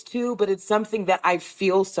close to, but it's something that I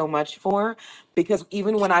feel so much for, because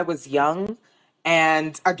even when I was young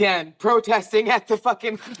and again, protesting at the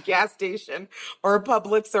fucking gas station or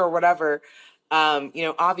Publix or whatever,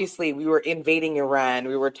 obviously we were invading Iran.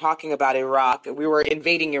 We were talking about Iraq. We were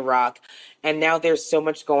invading Iraq. And now there's so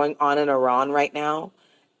much going on in Iran right now.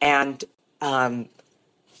 And,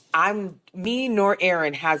 me nor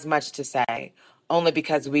Aaron has much to say, only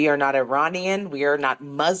because we are not Iranian, we are not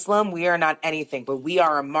Muslim, we are not anything, but we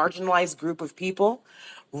are a marginalized group of people.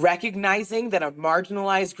 Recognizing that a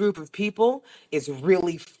marginalized group of people is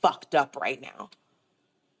really fucked up right now.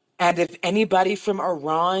 And if anybody from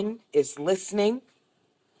Iran is listening,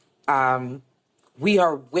 we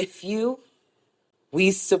are with you.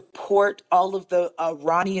 We support all of the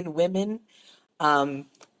Iranian women. And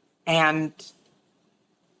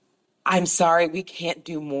I'm sorry, we can't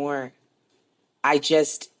do more. I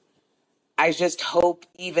just hope,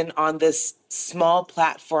 even on this small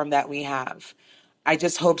platform that we have, I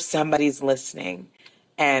just hope somebody's listening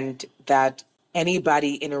and that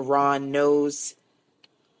anybody in Iran knows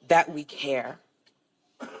that we care.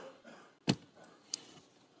 I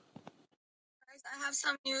have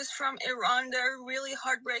some news from Iran. They're really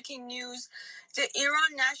heartbreaking news. The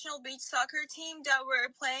Iran national beach soccer team that were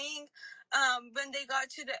playing, when they got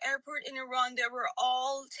to the airport in Iran, they were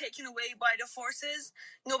all taken away by the forces.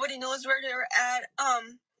 Nobody knows where they're at.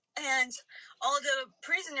 And all the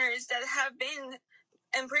prisoners that have been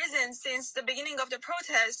in prison since the beginning of the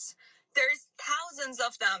protests, there's thousands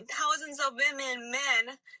of them, thousands of women,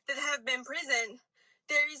 men that have been imprisoned.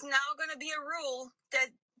 There is now going to be a rule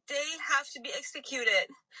that they have to be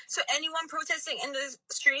executed. So anyone protesting in the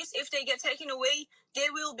streets, if they get taken away,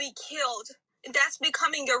 they will be killed. That's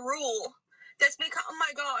becoming a rule. Oh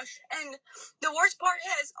my gosh. And the worst part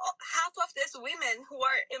is half of these women who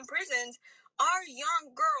are imprisoned are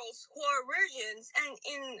young girls who are virgins. And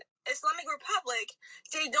in Islamic Republic,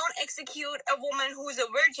 they don't execute a woman who is a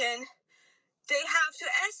virgin. They have to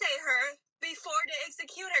essay her before they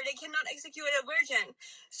execute her. They cannot execute a virgin.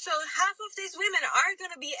 So half of these women are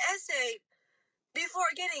going to be essayed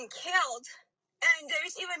before getting killed. And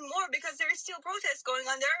there's even more because there's still protests going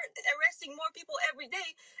on. They're arresting more people every day.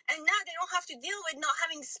 And now they don't have to deal with not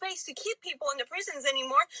having space to keep people in the prisons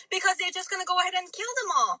anymore because they're just going to go ahead and kill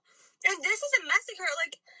them all. And this is a massacre.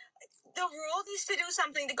 Like, the world needs to do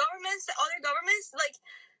something. The governments, the other governments, like,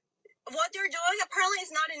 what they're doing apparently is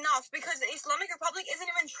not enough because the Islamic Republic isn't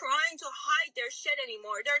even trying to hide their shit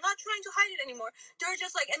anymore. They're not trying to hide it anymore. They're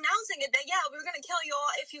just like announcing it that, yeah, we're going to kill you all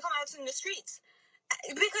if you come out in the streets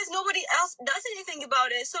because nobody else does anything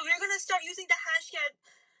about it. So we're going to start using the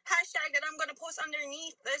hashtag that I'm going to post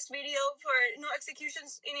underneath this video for no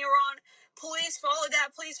executions in Iran. Please follow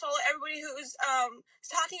that. Please follow everybody who's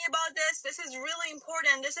talking about this. This is really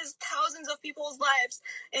important. This is thousands of people's lives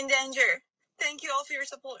in danger. Thank you all for your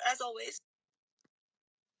support, as always.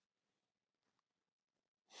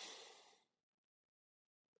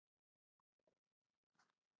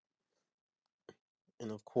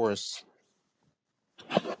 And of course,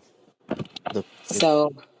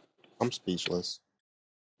 So I'm speechless.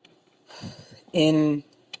 in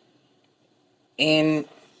in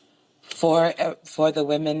for the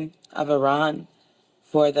women of Iran,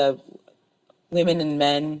 for the women and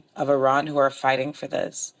men of Iran who are fighting for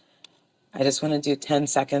this, I just want to do 10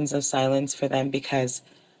 seconds of silence for them because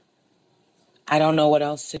I don't know what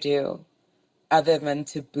else to do other than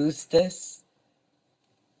to boost this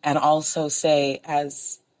and also say,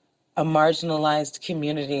 as a marginalized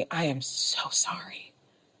community, I am so sorry.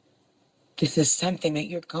 This is something that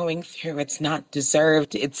you're going through. It's not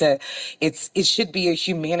deserved. It should be a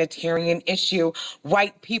humanitarian issue.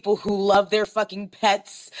 White people who love their fucking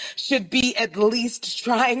pets should be at least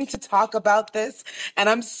trying to talk about this. And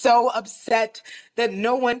I'm so upset that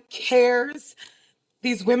no one cares.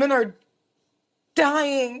 These women are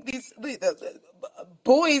dying. These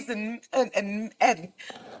boys and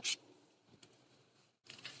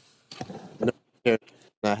No care,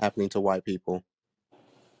 not happening to white people.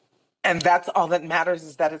 and that's all that matters,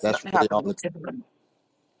 is that it's That's not really all happening that's to them.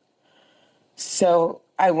 So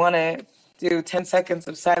I want to do 10 seconds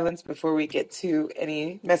of silence before we get to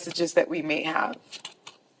any messages that we may have.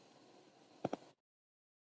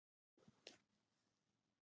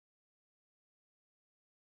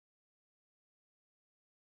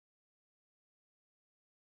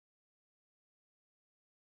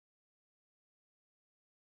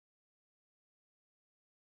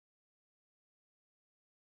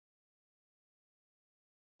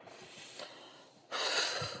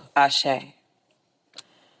 Ashe.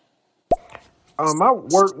 I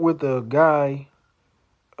worked with a guy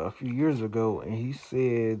a few years ago, and he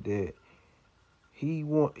said that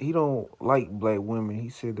He don't like black women. He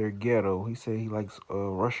said they're ghetto. He said he likes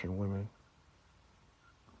Russian women.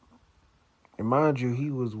 And mind you,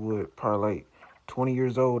 he was what, probably like 20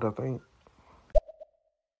 years old, I think.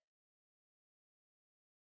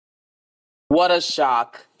 What a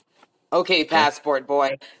shock. Okay, Yeah. passport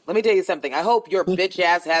boy. Let me tell you something. I hope your bitch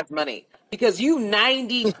ass has money because you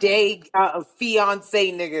 90-day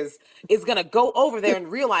fiance niggas is gonna go over there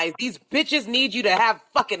and realize these bitches need you to have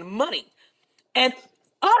fucking money. And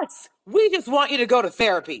us, we just want you to go to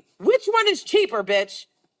therapy. Which one is cheaper, bitch?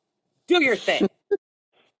 Do your thing.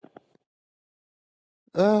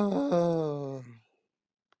 Oh,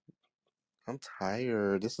 I'm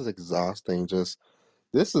tired. This is exhausting. Just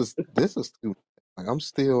this is too. Like I'm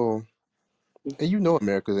still, and you know,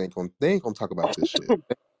 America they ain't gonna talk about this shit.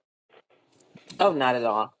 Oh, not at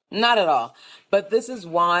all. Not at all. But this is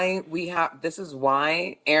why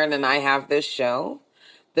Aaron and I have this show.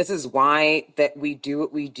 This is why that we do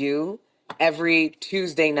what we do every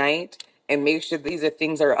Tuesday night and make sure these are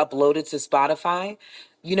things that are uploaded to Spotify.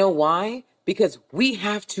 You know why? Because we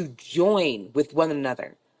have to join with one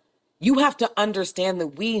another. You have to understand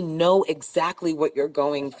that we know exactly what you're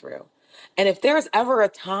going through. And if there's ever a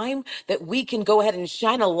time that we can go ahead and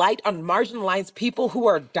shine a light on marginalized people who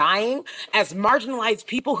are dying as marginalized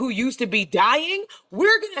people who used to be dying,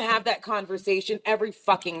 we're going to have that conversation every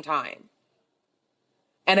fucking time.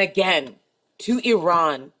 And again, to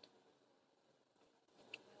Iran,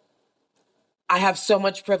 I have so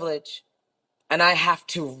much privilege. And I have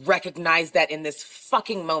to recognize that in this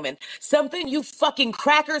fucking moment. Something you fucking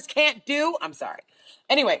crackers can't do. I'm sorry.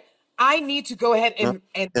 Anyway, I need to go ahead No,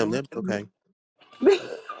 and damn, that's okay.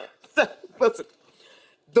 listen.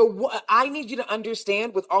 I need you to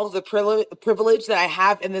understand with all of the privilege that I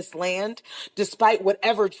have in this land, despite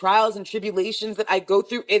whatever trials and tribulations that I go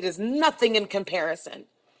through, it is nothing in comparison.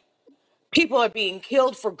 People are being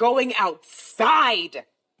killed for going outside.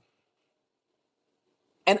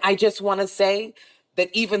 And I just want to say that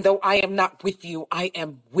even though I am not with you, I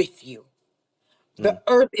am with you. The Mm,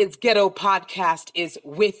 Earth is Ghetto podcast is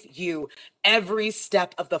with you every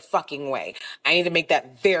step of the fucking way. I need to make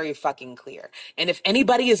that very fucking clear. And if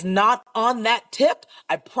anybody is not on that tip,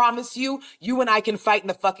 I promise you, you and I can fight in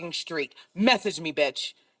the fucking street. Message me,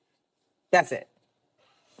 bitch. That's it.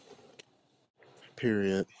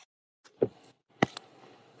 period.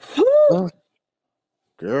 Whew. Oh,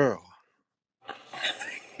 girl,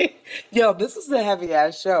 Yo, this is a heavy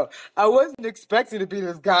ass show. I wasn't expecting to be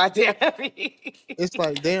this goddamn heavy. it's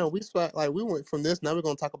like damn. We went from this. Now we're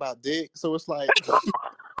gonna talk about dick. So it's like,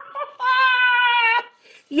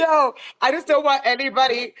 Yo, I just don't want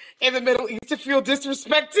anybody in the Middle East to feel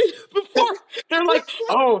disrespected before they're like,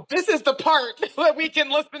 oh, this is the part that we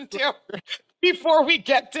can listen to before we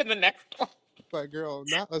get to the next one. like, girl,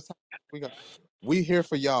 not us. We here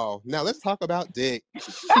for y'all. Now let's talk about dick.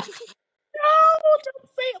 No, don't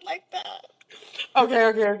say it like that. Okay.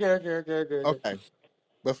 Okay,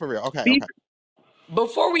 but for real, okay, Be- okay.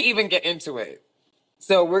 Before we even get into it,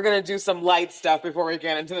 so we're going to do some light stuff before we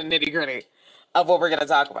get into the nitty gritty of what we're going to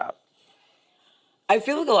talk about. I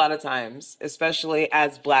feel like a lot of times, especially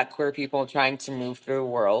as Black queer people trying to move through the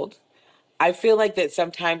world, I feel like that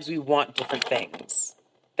sometimes we want different things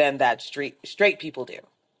than that straight people do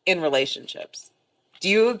in relationships. Do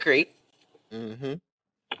you agree? Mm-hmm.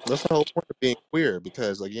 That's the whole point of being queer,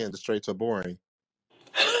 because again, the straights are boring.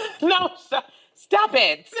 No, stop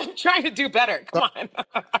it. I'm trying to do better. Come So, on.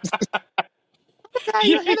 okay,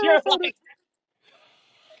 you're You're heterophobic. like,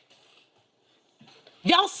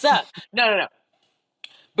 y'all suck. No.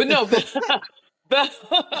 But no, the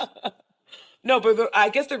no, but I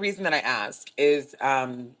guess the reason that I ask is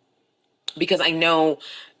because I know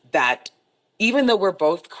that even though we're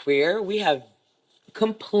both queer, we have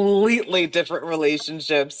completely different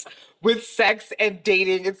relationships with sex and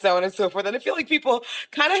dating and so on and so forth. And I feel like people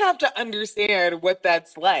kind of have to understand what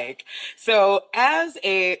that's like. So, as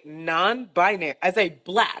a as a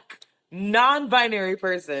Black non binary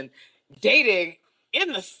person dating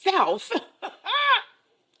in the South,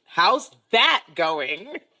 how's that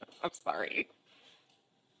going? I'm sorry.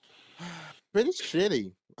 Pretty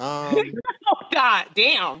shitty. Oh, God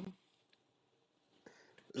damn.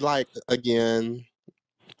 Like again,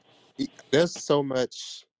 there's so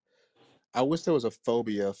much. I wish there was a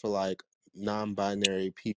phobia for like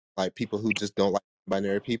non-binary people, like people who just don't like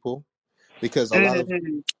binary people, because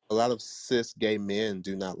Mhm. a lot of cis gay men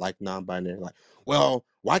do not like non-binary. Like, well,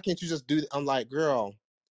 why can't you just do? I'm like, girl,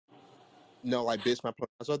 no, like, bitch, my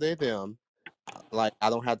pronouns are they them. Like,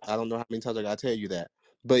 I don't know how many times I gotta tell you that.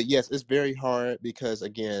 But yes, it's very hard because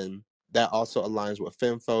again, that also aligns with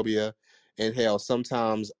femphobia, and hell,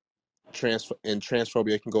 sometimes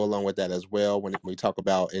transphobia can go along with that as well when we talk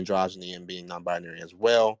about androgyny and being non-binary as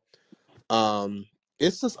well.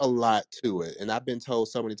 It's just a lot to it, and I've been told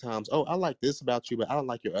so many times, "Oh, I like this about you, but I don't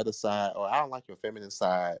like your other side, or I don't like your feminine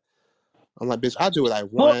side." I'm like, "Bitch, I do what I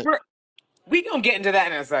Well, want." we gonna get into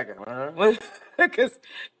that in a second,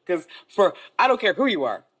 because for I don't care who you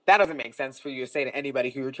are, that doesn't make sense for you to say to anybody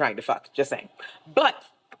who you're trying to fuck. Just saying. But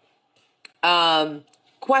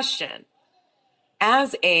question: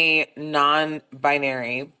 as a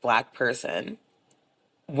non-binary Black person,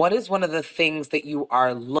 what is one of the things that you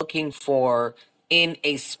are looking for in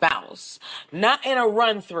a spouse? Not in a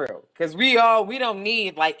run through, because we don't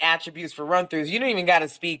need like attributes for run throughs. You don't even got to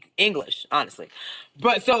speak English, honestly.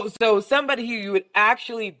 But so somebody who you would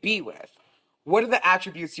actually be with, what are the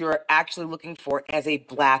attributes you're actually looking for as a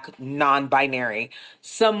Black non-binary,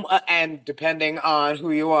 and depending on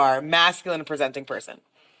who you are, masculine presenting person?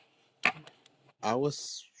 I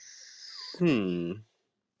was, I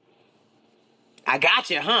got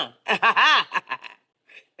you, huh?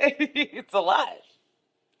 It's a lot.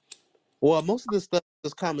 Well, most of this stuff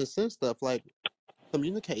is common sense stuff, like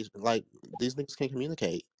communication. Like these niggas can't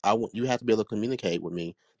communicate. You have to be able to communicate with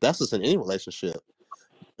me. That's just in any relationship.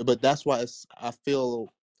 But that's why I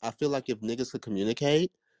feel like if niggas could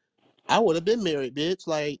communicate, I would have been married, bitch.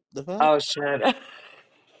 Like the fuck. Oh shit.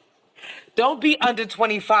 Don't be under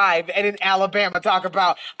 25 and in Alabama talk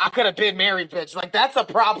about I could have been married, bitch. Like that's a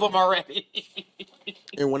problem already.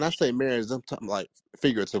 And when I say marriage, I'm talking like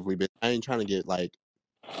figuratively, bitch. I ain't trying to get like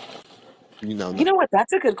You not. know what?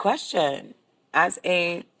 That's a good question. As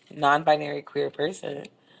a non-binary queer person,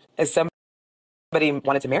 if somebody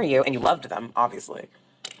wanted to marry you and you loved them, obviously,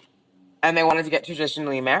 and they wanted to get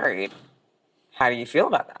traditionally married, how do you feel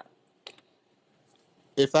about that?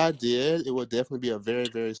 If I did, it would definitely be a very,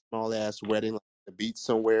 very small ass wedding, like at the beach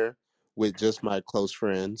somewhere, with just my close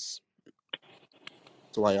friends.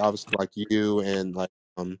 So like obviously like you and like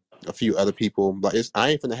a few other people. Like I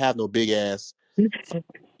ain't finna have no big ass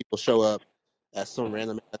people show up at some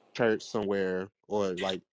random ass church somewhere or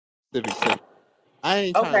like civic center. I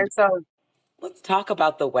ain't Okay, trying to do. so let's talk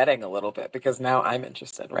about the wedding a little bit because now I'm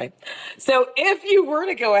interested, right? So if you were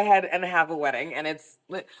to go ahead and have a wedding and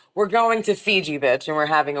we're going to Fiji, bitch, and we're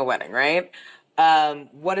having a wedding, right?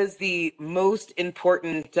 What is the most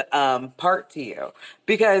important part to you?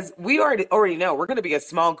 Because we already know we're going to be a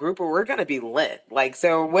small group or we're going to be lit. Like,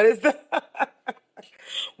 so what is the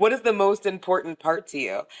what is the most important part to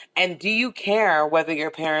you? And do you care whether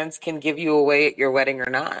your parents can give you away at your wedding or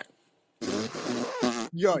not?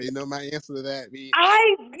 You already know my answer to that, bitch.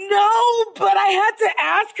 I know, but I had to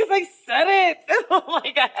ask because I said it.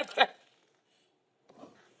 Like I had to.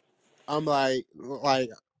 I'm like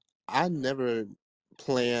I never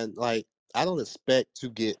plan like I don't expect to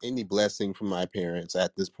get any blessing from my parents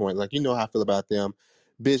at this point. Like you know how I feel about them.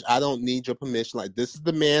 Bitch, I don't need your permission. Like this is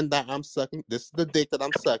the man that I'm sucking. This is the dick that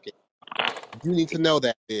I'm sucking. You need to know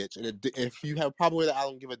that, bitch. And if you have a problem with it, I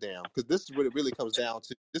don't give a damn. Because this is what it really comes down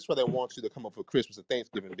to. This is what they want you to come up for Christmas and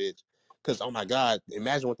Thanksgiving, bitch. Because, oh my God,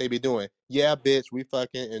 imagine what they be doing. Yeah, bitch, we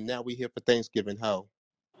fucking, and now we here for Thanksgiving, ho.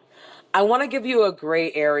 I want to give you a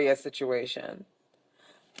gray area situation.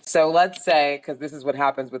 So let's say, because this is what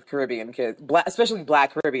happens with Caribbean kids, especially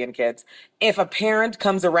Black Caribbean kids, if a parent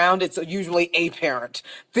comes around, it's usually a parent.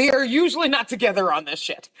 They are usually not together on this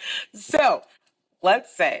shit. So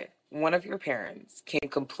let's say one of your parents came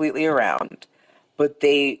completely around, but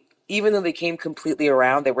even though they came completely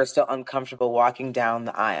around, they were still uncomfortable walking down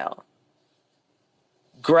the aisle.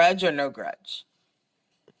 Grudge or no grudge?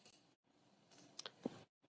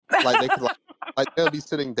 Like, they could, like they'll be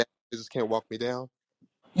sitting down, they just can't walk me down.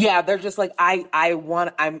 Yeah, they're just like, I'm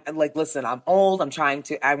like, listen, I'm old. I want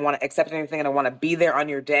to accept anything and I want to be there on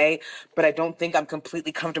your day, but I don't think I'm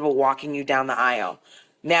completely comfortable walking you down the aisle.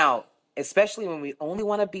 Now, especially when we only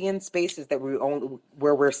want to be in spaces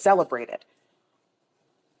where we're celebrated.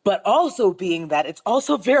 But also being that it's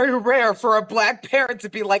also very rare for a Black parent to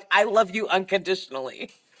be like, I love you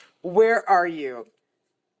unconditionally. Where are you?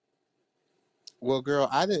 Well, girl,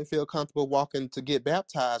 I didn't feel comfortable walking to get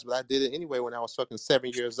baptized, but I did it anyway when I was fucking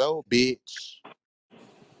 7 years old, bitch.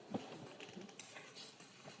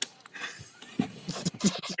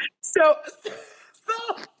 So,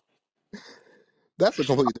 so That's a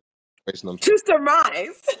completely different situation, I'm to sure.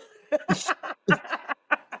 surmise,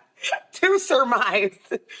 to surmise.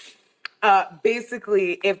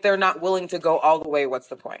 Basically, if they're not willing to go all the way, what's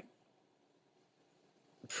the point?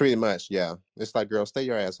 Pretty much, yeah. It's like, girl, stay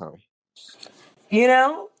your ass home. You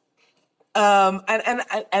know,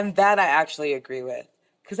 and that I actually agree with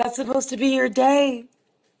because that's supposed to be your day.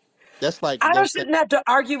 That's like, I no don't say. shouldn't have to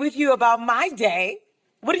argue with you about my day.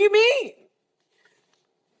 What do you mean?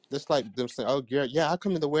 Just like them saying, "Oh, girl, yeah, I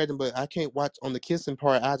come to the wedding, but I can't watch on the kissing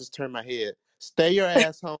part. I just turn my head. Stay your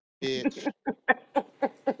ass home, bitch."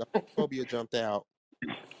 The phobia jumped out.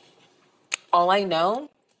 All I know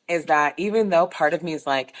is that even though part of me is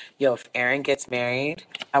like, yo, if Aaron gets married,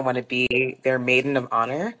 I want to be their maiden of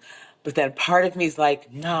honor. But then part of me is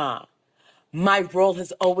like, nah, my role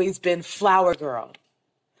has always been flower girl.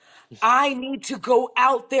 I need to go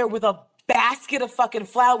out there with a basket of fucking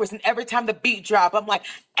flowers, and every time the beat drop, I'm like,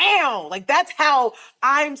 ow! Like that's how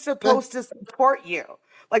I'm supposed to support you.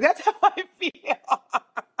 Like that's how I feel.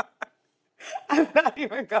 I'm not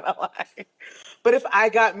even gonna lie. But if I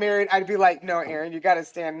got married, I'd be like, no, Aaron, you gotta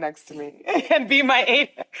stand next to me and be my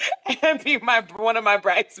and be my one of my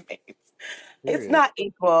bridesmaids. It's Period. not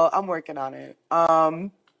equal. I'm working on it.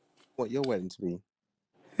 Want your wedding to be?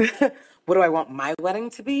 What do I want my wedding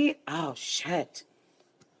to be? Oh shit.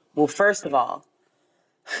 Well, first of all,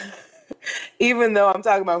 even though I'm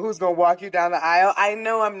talking about who's gonna walk you down the aisle, I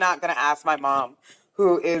know I'm not gonna ask my mom,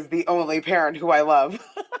 who is the only parent who I love,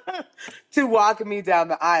 to walk me down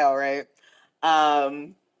the aisle, right?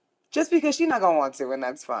 Just because she's not gonna want to, and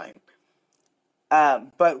that's fine.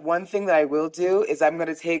 But one thing that I will do is I'm going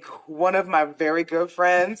to take one of my very good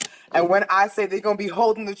friends, and when I say they're going to be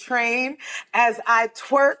holding the train as I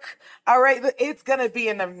twerk, all right, it's going to be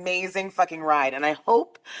an amazing fucking ride. And I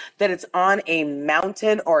hope that it's on a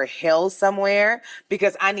mountain or a hill somewhere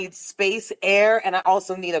because I need space, air, and I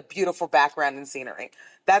also need a beautiful background and scenery.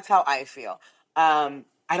 That's how I feel. I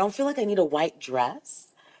don't feel like I need a white dress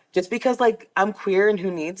just because like I'm queer and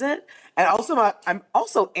who needs it. And also I'm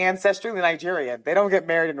also ancestrally Nigerian. They don't get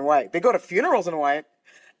married in white. They go to funerals in white,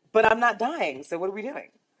 but I'm not dying. So what are we doing?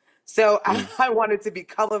 So I want it to be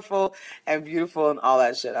colorful and beautiful and all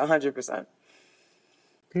that shit. 100%.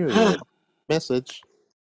 Period. Message.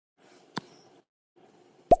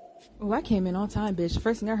 Oh, I came in on time, bitch.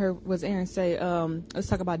 First thing I heard was Aaron say, let's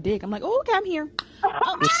talk about dick. I'm like, oh, okay, I'm here.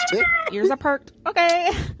 Oh, ears are perked.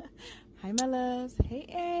 Okay. Hi, my loves. Hey,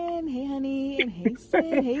 Aaron. Hey, honey. And hey,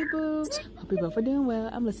 Sid. Hey, boo. Hope you both are doing well.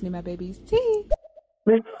 I'm listening to my babies. Tea.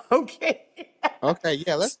 Okay. Okay,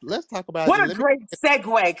 yeah, let's talk about it. What a Let me. great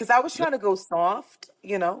segue, because I was Let, trying to go soft, to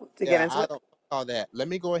get yeah, into I it. don't call that. Let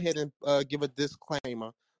me go ahead and give a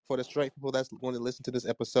disclaimer for the straight people that's going to listen to this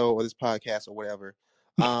episode or this podcast or whatever.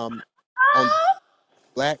 Um, on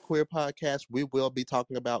Black Queer Podcast, we will be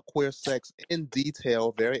talking about queer sex in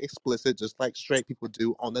detail, very explicit, just like straight people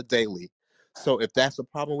do on the daily. So if that's a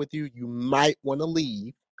problem with you, you might want to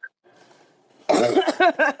leave.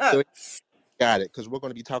 So got it, because we're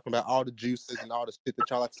going to be talking about all the juices and all the shit that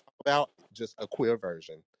y'all like to talk about, just a queer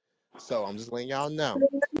version. So I'm just letting y'all know.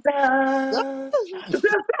 No,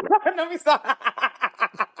 we stop.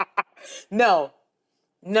 No,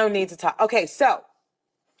 no need to talk. Okay, so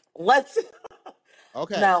let's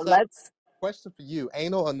Okay, now so let's. question for you: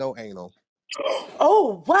 anal or no anal?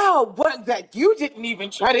 Oh wow, what that you didn't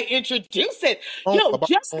even try to introduce it. Boom, Yo, ba, ba,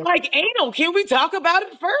 just boom. like anal, can we talk about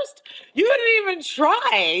it first? You didn't even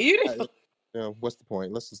try. You didn't. Yeah, what's the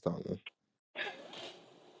point? Let's just talk.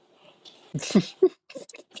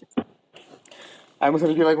 I was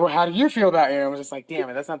gonna be like, well, how do you feel about it? I was just like, damn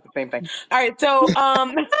it, that's not the same thing. All right, so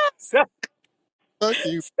so, Fuck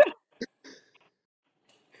you.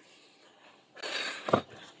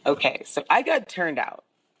 okay, so I got turned out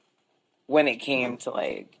when it came to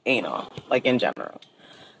like anal, like in general.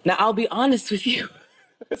 Now I'll be honest with you.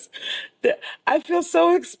 I feel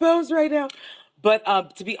so exposed right now.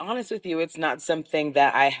 But to be honest with you, it's not something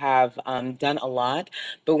that I have done a lot.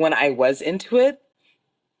 But when I was into it,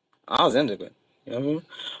 I was into it. You know what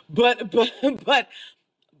I mean?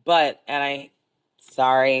 But, and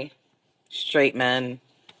sorry, straight men,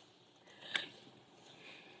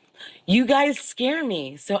 you guys scare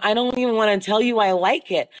me. So I don't even want to tell you I like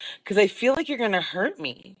it because I feel like you're going to hurt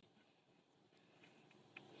me.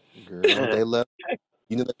 Girl, they love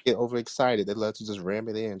you know they get overexcited. They love to just ram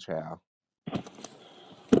it in, child.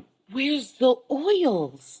 Where's the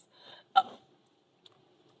oils?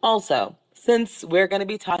 Also, since we're going to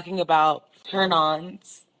be talking about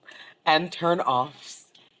turn-ons and turn-offs,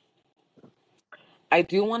 I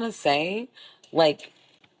do want to say, like,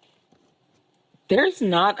 there's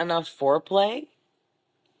not enough foreplay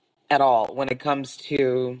at all when it comes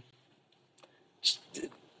to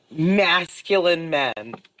masculine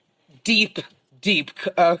men. Deep, deep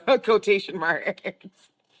quotation marks.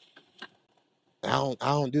 I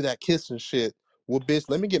don't do that kissing shit. Well, bitch,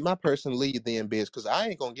 let me get my person lead then, bitch, because I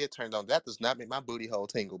ain't gonna get turned on. That does not make my booty hole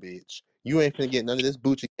tingle, bitch. You ain't finna get none of this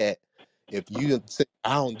Boochie cat. If you say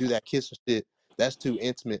I don't do that kissing shit, that's too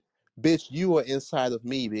intimate. Bitch, you are inside of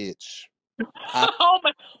me, bitch. I Oh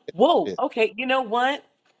my. Whoa. it. Okay. You know what?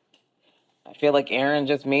 I feel like Aaron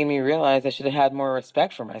just made me realize I should have had more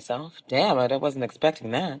respect for myself. Damn it, I wasn't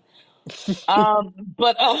expecting that.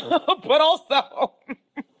 But but also,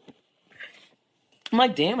 I'm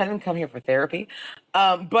like, damn, I didn't come here for therapy.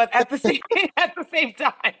 But at the same at the same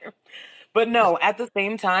time, but no, at the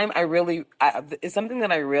same time, it's something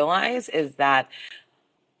that I realize is that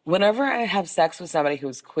whenever I have sex with somebody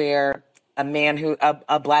who's queer, a man who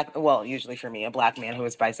a black, well, usually for me, a black man who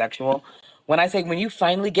is bisexual, when you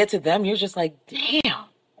finally get to them, you're just like, damn,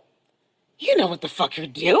 you know what the fuck you're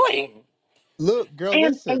doing. Look, girl, And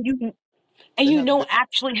listen. They you have know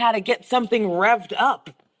actually how to get something revved up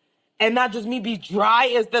and not just me be dry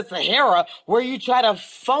as the Sahara where you try to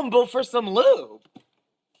fumble for some lube.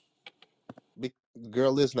 be,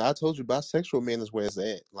 girl, listen. I told you bisexual men is where it's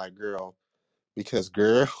at. Like, girl, because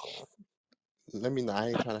girl, let me know. I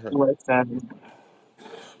ain't trying to hurt no. Listen.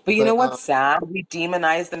 But you know But what's sad? We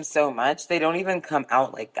demonize them so much, they don't even come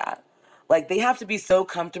out like that. Like, they have to be so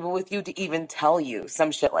comfortable with you to even tell you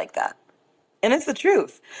some shit like that. And it's the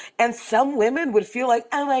truth. And some women would feel like,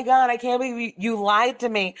 oh my God, I can't believe you lied to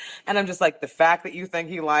me. And I'm just like, the fact that you think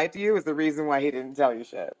he lied to you is the reason why he didn't tell you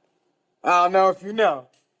shit. I don't know if you know.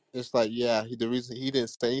 it's like, yeah, the reason he didn't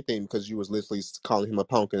say anything because you was literally calling him a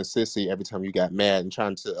punk and a sissy every time you got mad and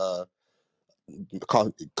trying to call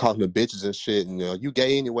him a bitches and shit. And you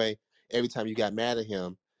gay anyway. Every time you got mad at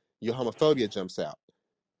him, your homophobia jumps out.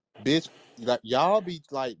 Bitch, like y'all be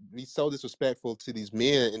so disrespectful to these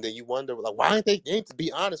men, and then you wonder like why ain't they ain't to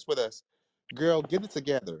be honest with us? Girl, get it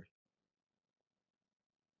together.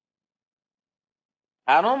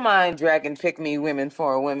 I don't mind dragging pick me women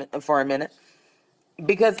for a minute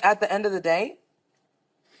because at the end of the day,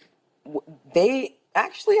 they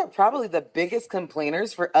actually are probably the biggest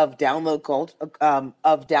complainers of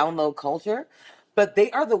download culture, but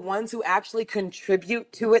they are the ones who actually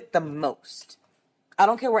contribute to it the most. I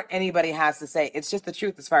don't care what anybody has to say. It's just the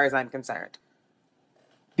truth as far as I'm concerned.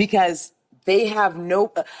 Because they have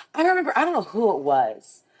no I remember, I don't know who it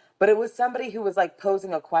was, but it was somebody who was like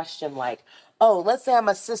posing a question like, oh, let's say I'm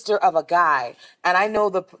a sister of a guy and I know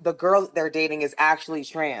the girl that they're dating is actually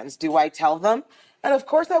trans, do I tell them? And of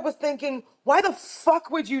course I was thinking, why the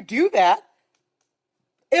fuck would you do that?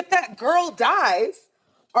 If that girl dies,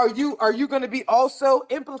 are you going to be also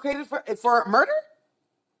implicated for murder?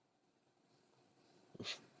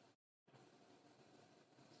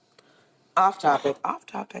 Off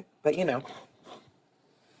topic, but you know.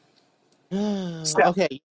 So Okay,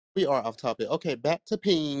 we are off topic. Okay, back to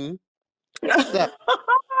peen. So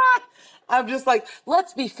I'm just like,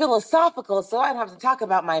 let's be philosophical so I don't have to talk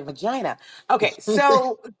about my vagina. Okay,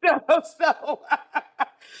 so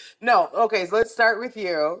no, okay, so let's start with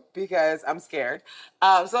you because I'm scared.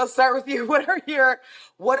 So let's start with you.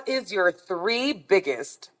 What is your three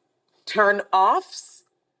biggest turn offs?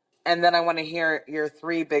 And then I want to hear your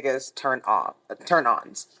three biggest turn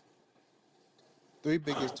ons. three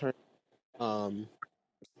biggest turn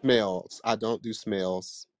smells. I don't do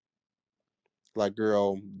smells. Like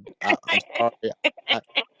girl, I'm sorry. I,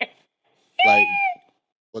 like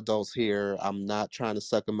adults here. I'm not trying to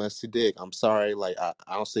suck a musty dick. I'm sorry. Like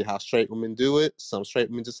I don't see how straight women do it. Some straight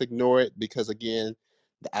women just ignore it because again,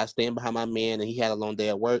 I stand behind my man and he had a long day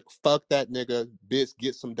at work. Fuck that nigga, bitch.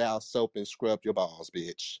 Get some Dow soap and scrub your balls,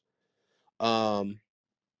 bitch. Um,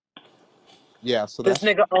 yeah. So This that's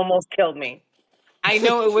nigga almost killed me. I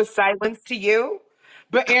know it was silence to you,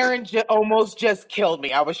 but Aaron almost just killed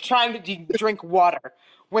me. I was trying to drink water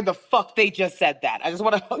when the fuck they just said that. I just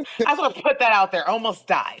want to put that out there. Almost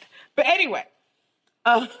died. But anyway,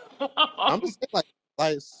 uh, I'm just saying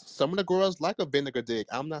like some of the girls like a vinegar dick.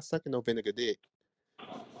 I'm not sucking no vinegar dick.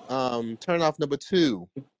 Turn off number two.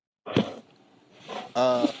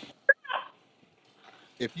 Uh,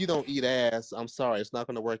 if you don't eat ass, I'm sorry, it's not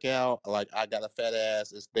going to work out. Like I got a fat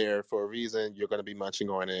ass, it's there for a reason. You're going to be munching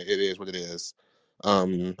on it. It is what it is.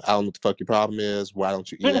 I don't know what the fuck your problem is. Why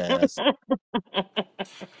don't you eat ass?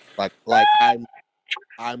 Like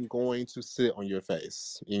I'm going to sit on your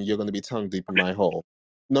face, and you're going to be tongue deep in my hole.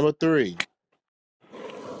 Number three,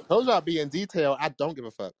 told you I'll be in detail. I don't give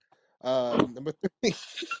a fuck. Number three.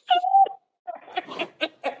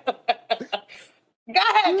 go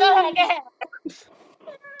ahead, go ahead.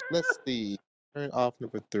 Let's see. Turn off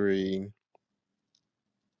number three.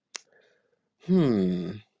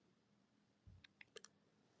 Hmm.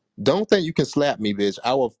 Don't think you can slap me, bitch.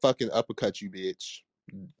 I will fucking uppercut you, bitch.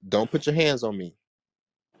 Don't put your hands on me.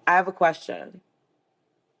 I have a question.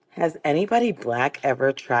 Has anybody black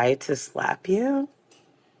ever tried to slap you?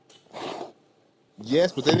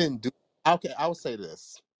 Yes, but they didn't do. Okay, I will say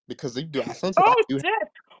this because you do. Sometimes I Oh do. shit!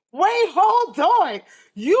 Wait, hold on.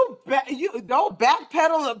 You don't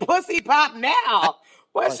backpedal the pussy pop I now.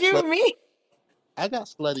 What like slut. you mean? I got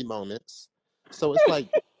slutty moments. So it's like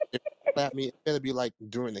if you slap me, it better be like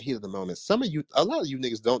during the heat of the moment. A lot of you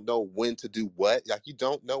niggas don't know when to do what. Like you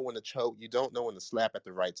don't know when to choke. You don't know when to slap at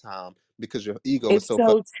the right time because your ego is It's so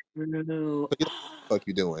fucked. so true. So you know what the fuck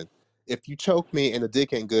you doing. If you choke me and the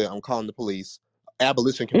dick ain't good, I'm calling the police.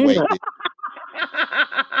 Abolition can Mm. wait, bitch.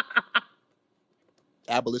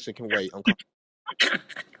 Abolition can wait. I'm calling.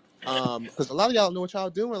 Because a lot of y'all know what y'all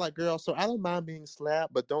doing, like girl. So I don't mind being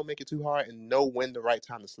slapped, but don't make it too hard and know when the right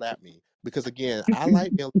time to slap me. Because again, I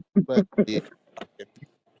like being, but if you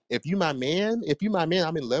if you my man,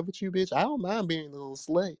 I'm in love with you, bitch. I don't mind being a little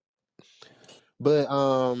slut. But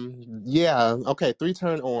yeah, okay. 3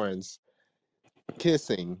 turn ons,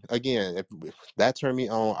 kissing again. If that turned me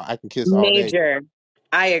on, I can kiss all day. Major.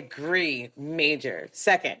 I agree. Major.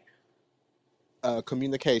 Second.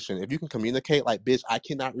 Communication. If you can communicate, like, bitch, I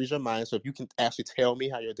cannot read your mind. So if you can actually tell me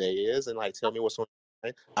how your day is and like tell me what's on your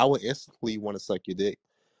mind, I would instantly want to suck your dick.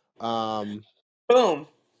 Um, Boom.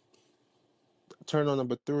 turn on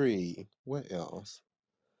number 3. What else?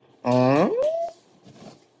 Mm.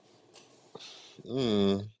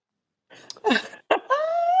 Mm.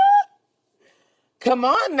 Come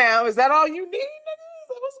on now. Is that all you need,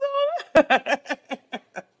 nigga? What's going on?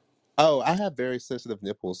 Oh, I have very sensitive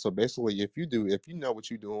nipples. So basically, if you know what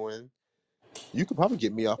you're doing, you could probably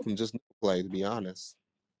get me off from just nipple play. To be honest.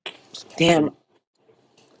 So, Damn.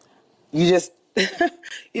 You just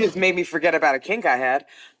you just made me forget about a kink I had.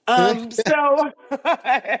 So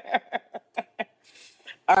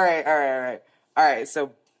all right.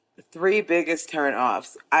 So 3 biggest turn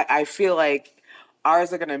offs. I feel like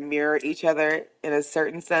ours are gonna mirror each other in a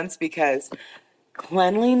certain sense because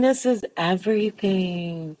cleanliness is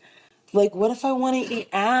everything. Like, what if I want to eat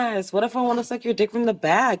ass? What if I want to suck your dick from the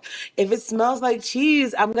back? If it smells like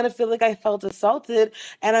cheese, I'm going to feel like I felt assaulted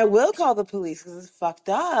and I will call the police because it's fucked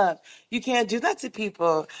up. You can't do that to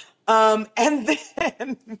people. And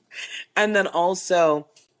then, and then also,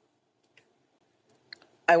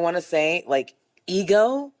 I want to say, like,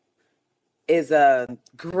 ego is a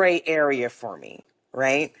gray area for me,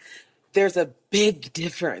 right? There's a big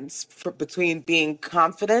difference between being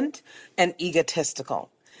confident and egotistical.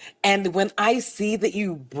 And when I see that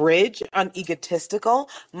you bridge on egotistical,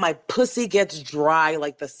 my pussy gets dry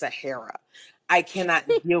like the Sahara. I cannot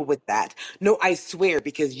deal with that. No, I swear,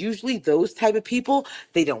 because usually those type of people,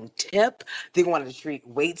 they don't tip. They want to treat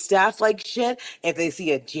wait staff like shit. If they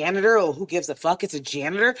see a janitor, oh, who gives a fuck? It's a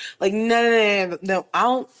janitor. Like, no.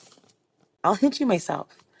 I'll hit you myself.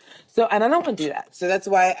 So, and I don't want to do that. So that's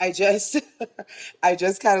why I just, I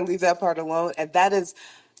just kind of leave that part alone. And that is,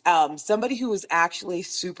 somebody who is actually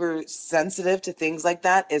super sensitive to things like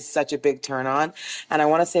that is such a big turn on. And I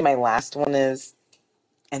want to say my last one is,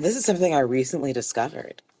 and this is something I recently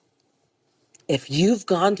discovered. If you've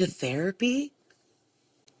gone to therapy,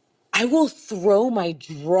 I will throw my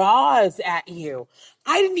drawers at you.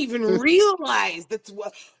 I didn't even realize that's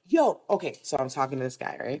what. Yo, okay, so I'm talking to this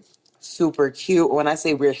guy, right? Super cute. When I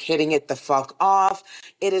say we're hitting it the fuck off,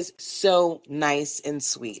 it is so nice and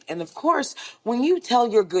sweet. And of course, when you tell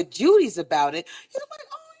your good Judies about it, you're like,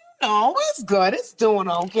 oh, it's good. It's doing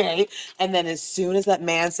okay. And then as soon as that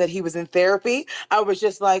man said he was in therapy, I was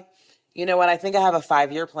just like, you know what? I think I have a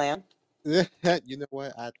 5-year plan. you know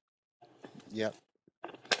what? Yep.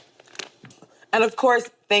 And of course,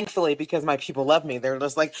 thankfully, because my people love me, they're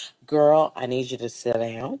just like, girl, I need you to sit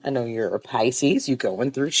down. I know you're a Pisces, you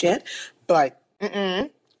going through shit, but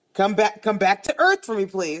come back to earth for me,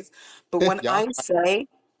 please. But when Y'all I say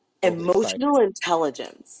overly psyched. emotional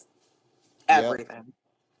intelligence, Yep. everything.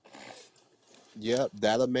 Yep.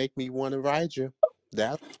 That'll make me want to ride you.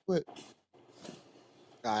 That's what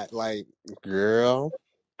like, girl.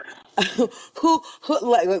 who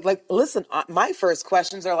like listen, my first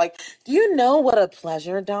questions are like, do you know what a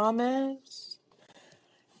pleasure dom is?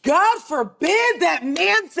 God forbid that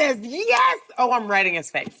man says yes. Oh, I'm writing his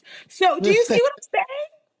face. So do you see what I'm saying?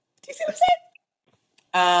 Do you see what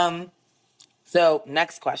I'm saying? So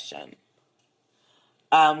next question.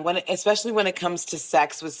 Especially when it comes to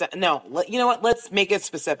sex with no, you know what? Let's make it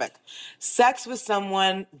specific. Sex with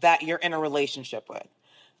someone that you're in a relationship with,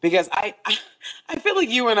 because I feel like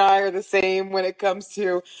you and I are the same when it comes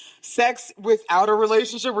to sex without a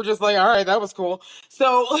relationship. We're just like, all right, that was cool.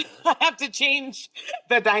 So I have to change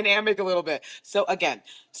the dynamic a little bit. So again,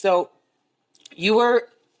 so you were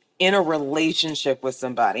in a relationship with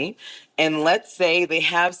somebody, and let's say they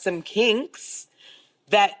have some kinks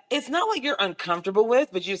that it's not like you're uncomfortable with,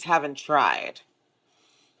 but you just haven't tried.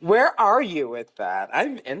 Where are you with that?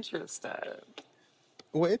 I'm interested.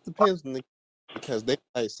 Well, it depends on because they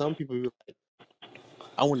like some people be like,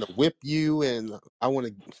 I want to whip you and I want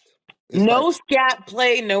to. It's like No scat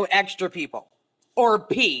play, no extra people. Or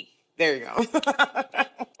P. There you go.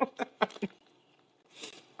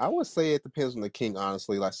 I would say it depends on the king.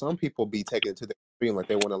 Honestly, like some people be taking it to the extreme, like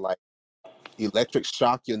they want to like electric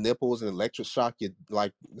shock your nipples and electric shock your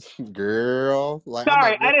like, girl. Like I'm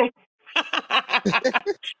Sorry, like, I girl, didn't.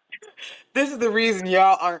 This is the reason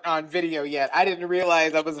y'all aren't on video yet. I didn't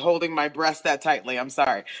realize I was holding my breast that tightly. I'm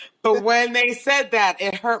sorry. But when they said that,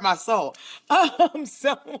 it hurt my soul.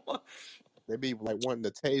 So they be like wanting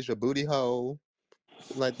to tase your booty hole.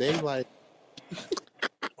 Like they like,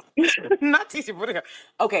 not teaching.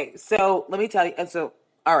 Okay, so let me tell you. And so,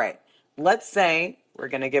 all right, let's say we're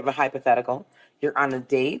going to give a hypothetical. You're on a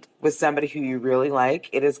date with somebody who you really like.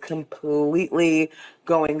 It is completely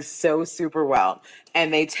going so super well.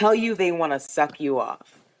 And they tell you they want to suck you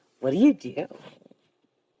off. What do you do?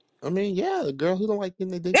 I mean, yeah, the girl who don't like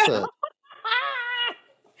getting their dick sucked.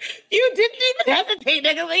 You didn't even hesitate,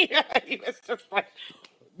 nigga. You was just like,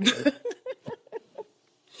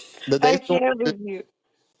 The I date's going can't good. with you.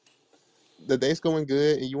 The date's going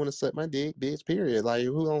good, and you want to suck my dick, bitch. Period. Like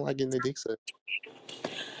who don't like getting their dick sucked?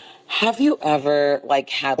 Have you ever like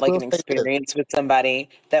had I like will an say this. experience with somebody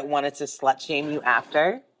that wanted to slut shame you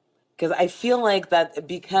after? Because I feel like that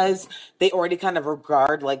because they already kind of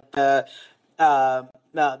regard like uh,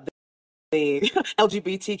 the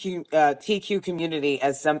LGBTQ TQ community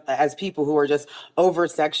as as people who are just over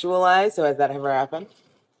sexualized. So has that ever happened?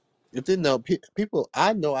 If they know people,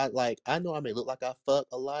 I know I like. I know I may look like I fuck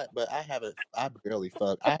a lot, but I haven't. I barely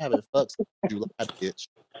fuck. I haven't fucked since July, bitch.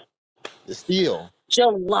 Still.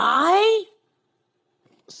 July?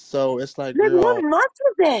 So it's like, Then what girl. month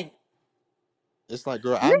was it? It's like,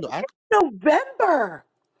 girl. I know. Nigga, it's November.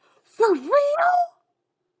 For real?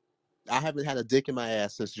 I haven't had a dick in my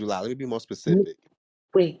ass since July. Let me be more N- specific.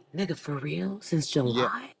 Wait, nigga, for real? Since Yeah.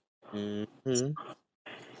 July? Hmm.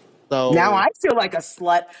 Now So I feel like a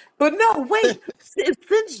slut. But no, wait.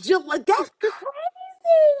 Since July, that's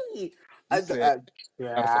crazy. you said,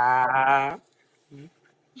 I'm sorry. Yeah.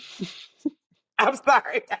 I'm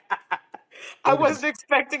sorry. I What is wasn't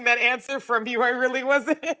expecting that answer from you. I really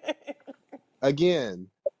wasn't. again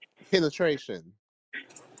penetration?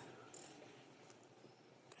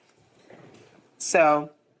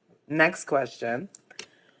 So, next question.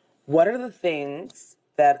 What are the things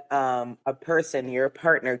that a person, your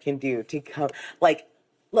partner, can do to come? Like,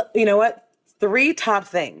 you know what? Three top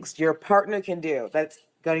things your partner can do that's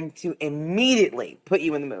going to immediately put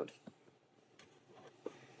you in the mood.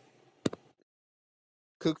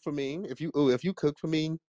 Cook for me. If you cook for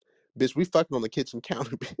me, bitch, we fucking on the kitchen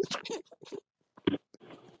counter, bitch.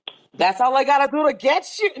 That's all I gotta do to get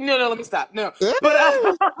you. No, no, let me stop. No, but,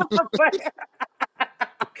 but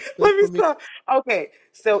Cook let me for me stop. Okay,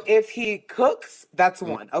 so if he cooks, that's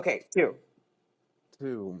mm, one. Okay, two.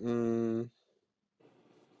 too.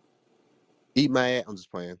 Eat my ass. I'm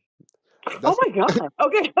just playing. Oh That's my god.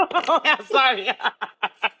 Okay, I'm sorry.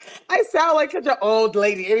 I sound like such an old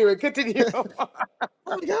lady. Anyway, continue. I'm like,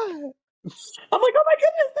 oh my god. oh my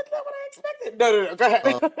goodness, that's not what I expected. No, no, no. Go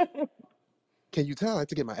Um, ahead. can you tell I like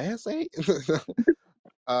to get my ass ate?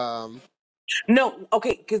 um, No,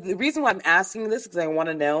 okay, because the reason why I'm asking this is because I want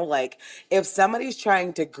to know, like, if somebody's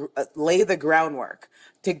trying to lay the groundwork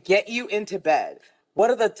to get you into bed, what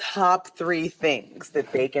are the top three things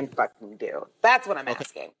that they can fucking do? That's what I'm okay,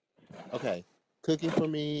 asking. okay. Cooking for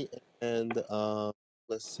me and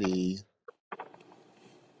let's see.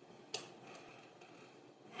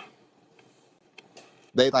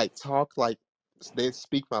 They like talk like they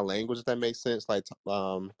speak my language. If that makes sense. Like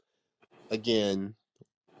again,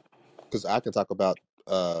 because I can talk about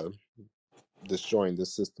uh destroying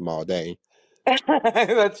this system all day.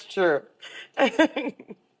 That's true.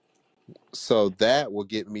 So that will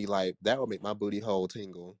get me like that will make my booty hole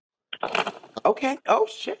tingle. Okay. Oh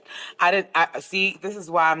shit. I didn't. I see. This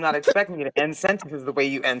is why I'm not expecting you to end sentences the way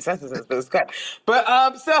you end sentences, but it's good. But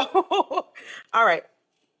so, all right.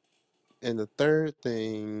 And the third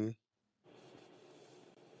thing,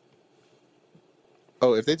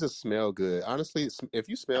 oh, if they just smell good. Honestly, if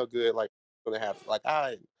you smell good, like gonna have like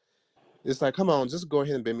I. It's like, come on, just go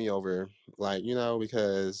ahead and bend me over, like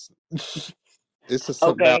because it's just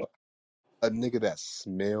something Okay. about a nigga that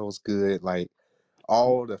smells good, like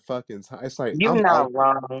all the fucking time. It's like You I'm all not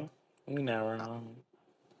wrong. You not wrong.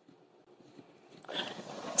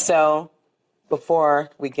 So, before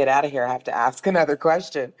we get out of here, I have to ask another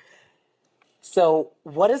question. So,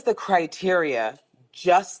 what is the criteria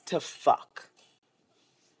just to fuck?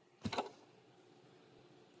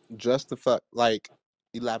 just the fuck, like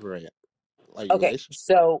elaborate. like Okay, relationship.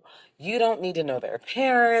 so you don't need to know their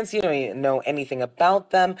parents, you don't need to know anything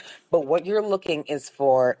about them, but what you're looking is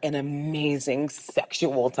for an amazing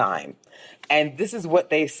sexual time. And this is what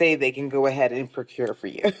they say they can go ahead and procure for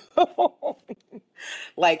you.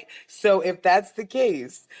 Like, so if that's the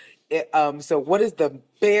case, so what is the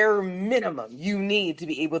bare minimum you need to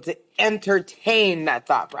be able to entertain that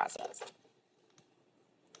thought process?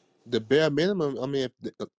 The bare minimum. I mean,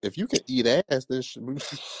 if you can eat ass, then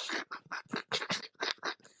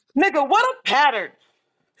Nigga, what a pattern.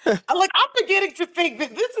 Like, I'm beginning to think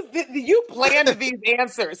that this is you planned these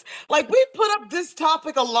answers. Like, we put up this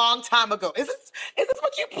topic a long time ago. Is this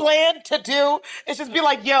what you planned to do? It's just be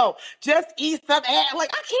like, yo, just eat some ass.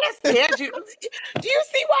 Like, I can't stand you. Do you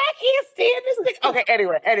see why I can't stand this thing? Okay,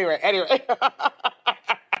 anyway.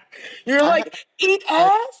 You're I have like, eat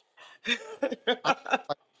like, ass? I,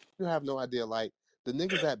 like you have no idea. Like the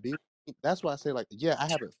niggas that be, that's why I say like, yeah, I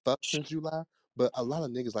haven't fucked since July, but a lot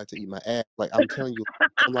of niggas like to eat my ass. Like I'm telling you,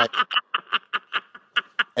 I'm like,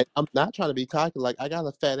 and I'm not trying to be cocky. Like I got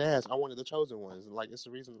a fat ass. I wanted the chosen ones. Like it's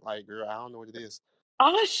the reason. Like girl, I don't know what it is.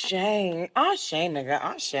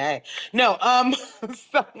 Nigga, No,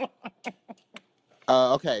 so,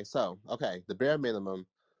 Okay, the bare minimum.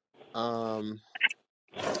 Um,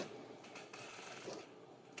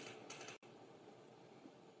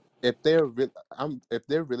 if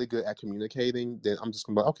they're really good at communicating, then I'm just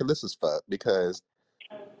gonna be like, okay, let's just fuck because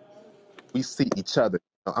we see each other.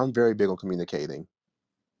 I'm very big on communicating.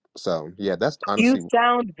 So yeah, that's you honestly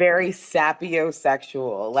sound very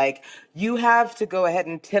sapiosexual. Like you have to go ahead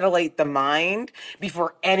and titillate the mind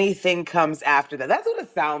before anything comes after that. That's what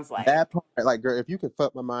it sounds like. that part. Like girl, if you can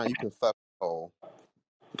fuck my mind, you can fuck my soul.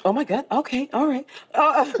 Oh my God. Okay. All right.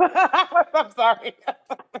 I'm sorry.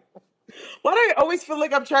 Why do I always feel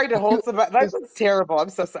like I'm trying to You hold somebody? That's just terrible. I'm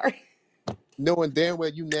so sorry. knowing damn well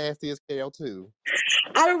you nasty as hell too.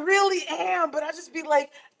 I really am, but I just be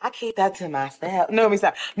like, I keep that to myself. No, let me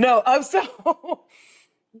stop. No, so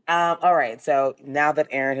all right. So now that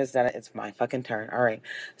Aaron has done it, it's my fucking turn. All right.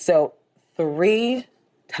 So three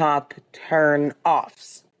top turn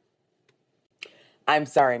offs. I'm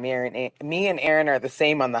sorry, me and Aaron are the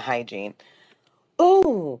same on the hygiene.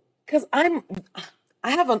 Ooh, because I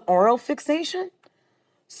have an oral fixation.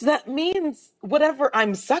 So that means whatever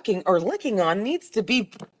I'm sucking or licking on needs to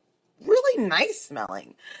be really nice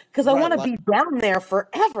smelling. Because I Right, want to like be down there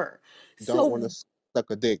forever. don't want So to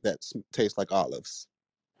suck a dick that tastes like olives.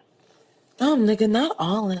 oh, nigga, not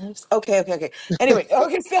olives. Okay. Anyway,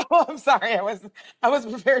 okay, so I'm sorry. I was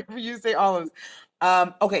prepared for you to say olives.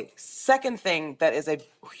 Okay, second thing that is a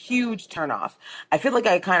huge turnoff. I feel like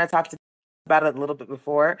I kind of talked about it a little bit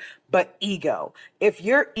before, but ego. If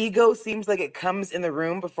your ego seems like it comes in the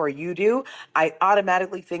room before you do, I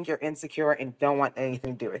automatically think you're insecure and don't want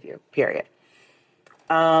anything to do with you. Period.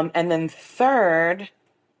 And then third,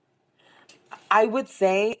 I would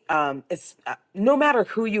say, it's no matter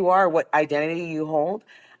who you are, what identity you hold.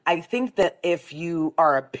 I think that if you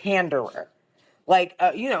are a panderer, like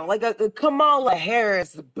like a Kamala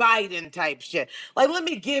Harris, Biden type shit, like let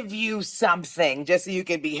me give you something just so you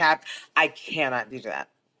can be happy. I cannot do that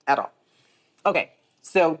at all. Okay,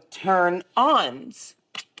 so turn ons.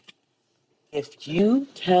 If you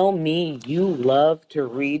tell me you love to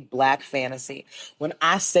read black fantasy, when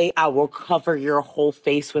I say I will cover your whole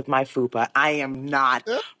face with my fupa, I am not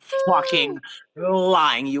fucking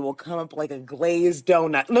lying. You will come up like a glazed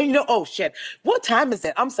donut. No, oh shit. What time is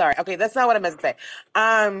it? I'm sorry. Okay, that's not what I meant to say.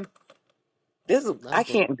 Um, I That's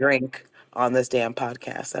what can't drink on this damn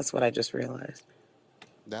podcast. That's what I just realized.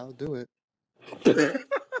 that'll do it.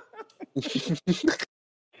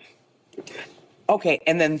 Okay,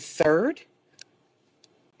 and then third,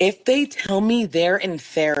 if they tell me they're in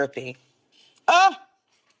therapy, oh,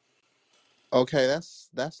 Okay, that's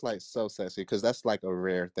like so sexy because that's like a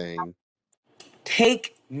rare thing.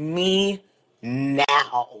 take me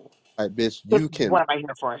now. Like, bitch, This is what am I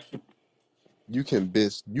here for?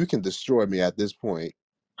 you can destroy me at this point.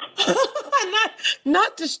 not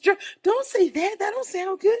not destroy. Don't say that. That don't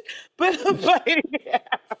sound good. But yeah,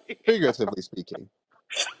 Figuratively speaking.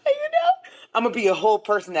 I'm gonna be a whole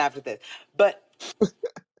person after this. But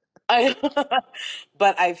I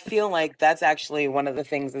but I feel like that's actually one of the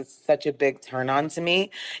things that's such a big turn on to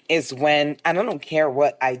me is when, and I don't care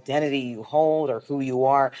what identity you hold or who you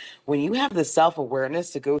are, when you have the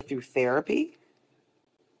self-awareness to go through therapy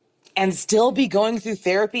and still be going through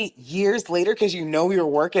therapy years later because you know your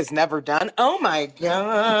work is never done. Oh my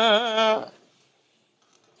God.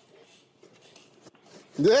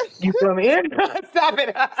 You feel me? Stop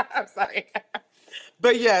it. I'm sorry.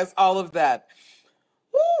 But yes, all of that.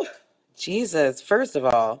 Whew. Jesus, first of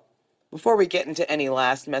all. before we get into any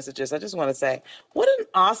last messages, I just want to say, what an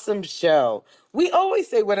awesome show. We always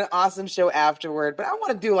say what an awesome show afterward, but I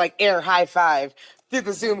want to do like air high five through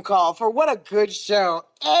the Zoom call for what a good show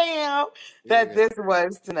that Period. this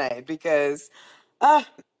was tonight, because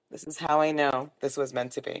this is how I know this was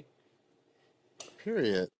meant to be.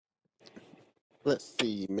 Period. Let's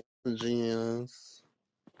see. Messages.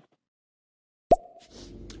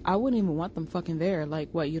 I wouldn't even want them fucking there. Like,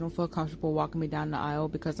 what, you don't feel comfortable walking me down the aisle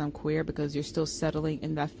because I'm queer, because you're still settling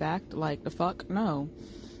in that fact? Like, the fuck? No.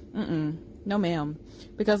 No, ma'am.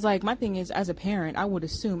 Because, like, my thing is, as a parent, I would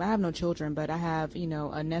assume, I have no children, but I have, you know,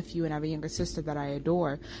 a nephew and I have a younger sister that I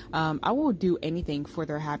adore. I will do anything for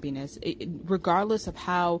their happiness, regardless of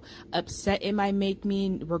how upset it might make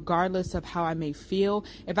me, regardless of how I may feel.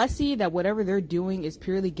 If I see that whatever they're doing is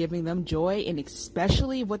purely giving them joy, and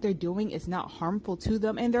especially if what they're doing is not harmful to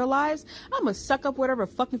them and their lives, I'm gonna suck up whatever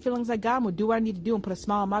fucking feelings I got. I'm gonna do what I need to do and put a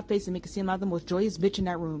smile on my face and make it seem like the most joyous bitch in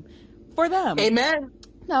that room. For them. Amen.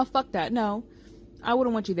 No, fuck that. No, I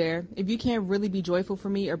wouldn't want you there. If you can't really be joyful for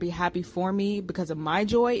me or be happy for me because of my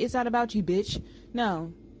joy, it's not about you, bitch.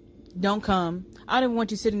 No, don't come. I don't even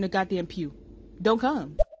want you sitting in the goddamn pew. Don't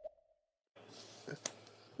come.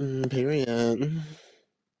 Period.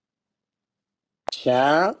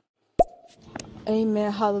 Ciao.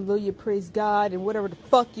 Amen. Hallelujah. Praise God. And whatever the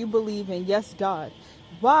fuck you believe in. Yes, God.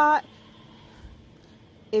 Why?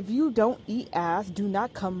 If you don't eat ass, do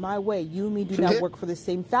not come my way. You and me do not work for the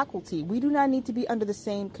same faculty. We do not need to be under the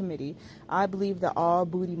same committee. I believe that all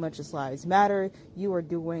booty munches lives matter. You are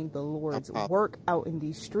doing the Lord's work out in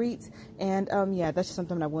these streets. And yeah, that's just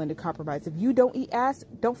something I'm not willing to compromise. If you don't eat ass,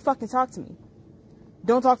 don't fucking talk to me.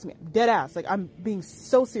 Don't talk to me. Dead ass. Like, I'm being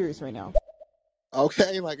so serious right now.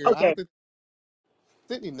 Okay, like girl, I Okay. don't think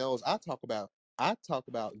Sydney knows. I talk about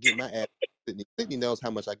getting my ass. Sydney knows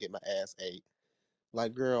how much I get my ass ate.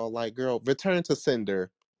 Like girl, return to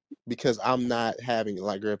sender because I'm not having it.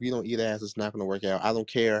 Like girl, if you don't eat ass, it's not gonna work out. I don't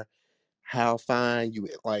care how fine you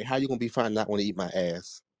like. How you gonna be fine not want to eat my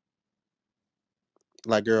ass?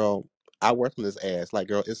 Like girl, I work on this ass. Like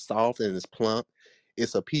girl, it's soft and it's plump.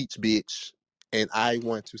 It's a peach bitch, and I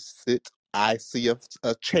want to sit. I see a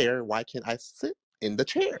chair. Why can't I sit in the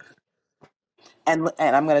chair? And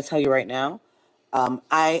I'm going to tell you right now,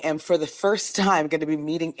 I am for the first time going to be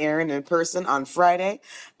meeting Aaron in person on Friday,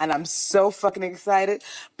 and I'm so fucking excited.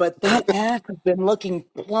 But that ass has been looking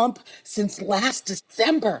plump since last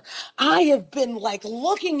December. I have been like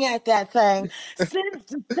looking at that thing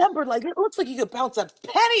since December. Like, it looks like you could bounce a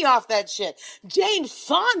penny off that shit, Jane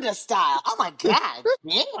Fonda style. Oh my god,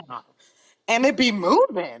 yeah, and it be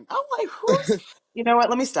moving. I'm like, who's? You know what?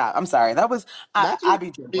 Let me stop. I'm sorry. That was Not I you.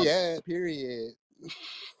 be joking. Yeah. Period.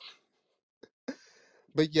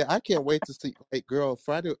 But yeah, I can't wait to see. Like, girl,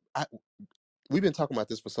 Friday. We've been talking about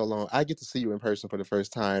this for so long. I get to see you in person for the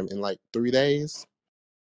first time in like 3 days.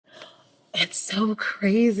 It's so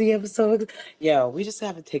crazy. I'm so yo. We just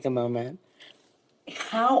have to take a moment.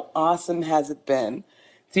 How awesome has it been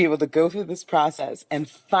to be able to go through this process and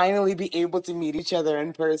finally be able to meet each other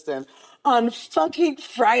in person on fucking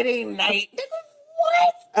Friday night?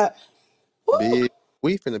 What? Woo, Big.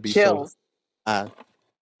 We finna be so chills. high.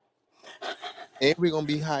 And we're gonna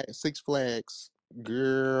be high at Six Flags.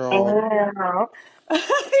 Girl. Oh.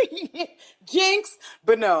 Jinx,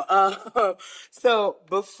 but no. So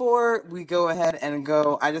before we go ahead and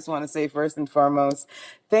go, I just want to say first and foremost,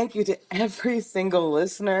 thank you to every single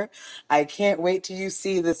listener. I can't wait till you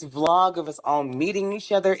see this vlog of us all meeting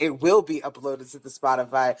each other. It will be uploaded to the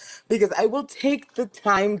Spotify because I will take the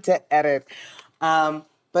time to edit.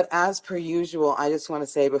 But as per usual, I just want to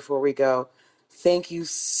say before we go, thank you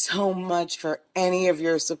so much for any of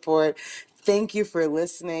your support. Thank you for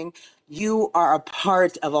listening. You are a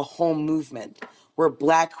part of a whole movement where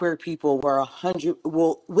Black queer people will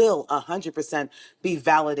 100% be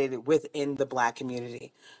validated within the Black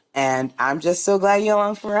community. And I'm just so glad you're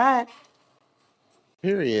along for the ride.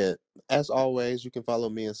 Period. As always, you can follow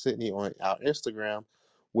me and Sydney on our Instagram,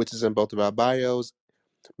 which is in both of our bios.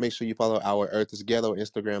 Make sure you follow our Earth is Ghetto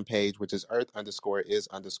Instagram page, which is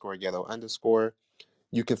earth_is_ghetto_.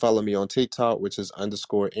 You can follow me on TikTok, which is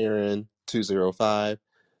 _Aaron205.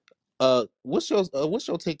 What's your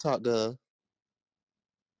TikTok,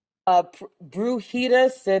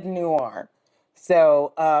 Brujita Sid Noir.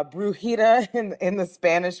 So Brujita in the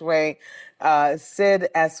Spanish way, Sid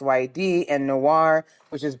SYD, and Noir,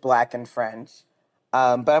 which is Black and French.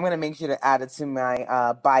 But I'm gonna make sure to add it to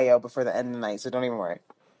my bio before the end of the night, so don't even worry.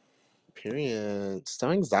 Period. So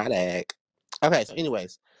exotic. Okay, so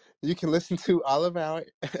anyways, you can listen to all of our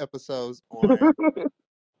episodes on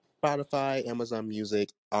Spotify, Amazon Music,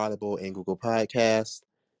 Audible, and Google Podcasts.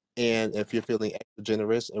 And if you're feeling extra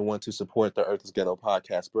generous and want to support the Earth is Ghetto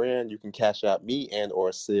podcast brand, you can cash out me and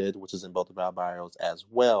or Sid, which is in both of our bios as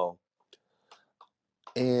well.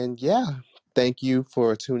 And yeah, thank you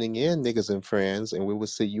for tuning in, niggas and friends, and we will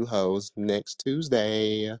see you hoes next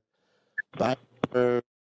Tuesday. Bye.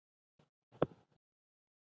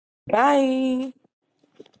 Bye.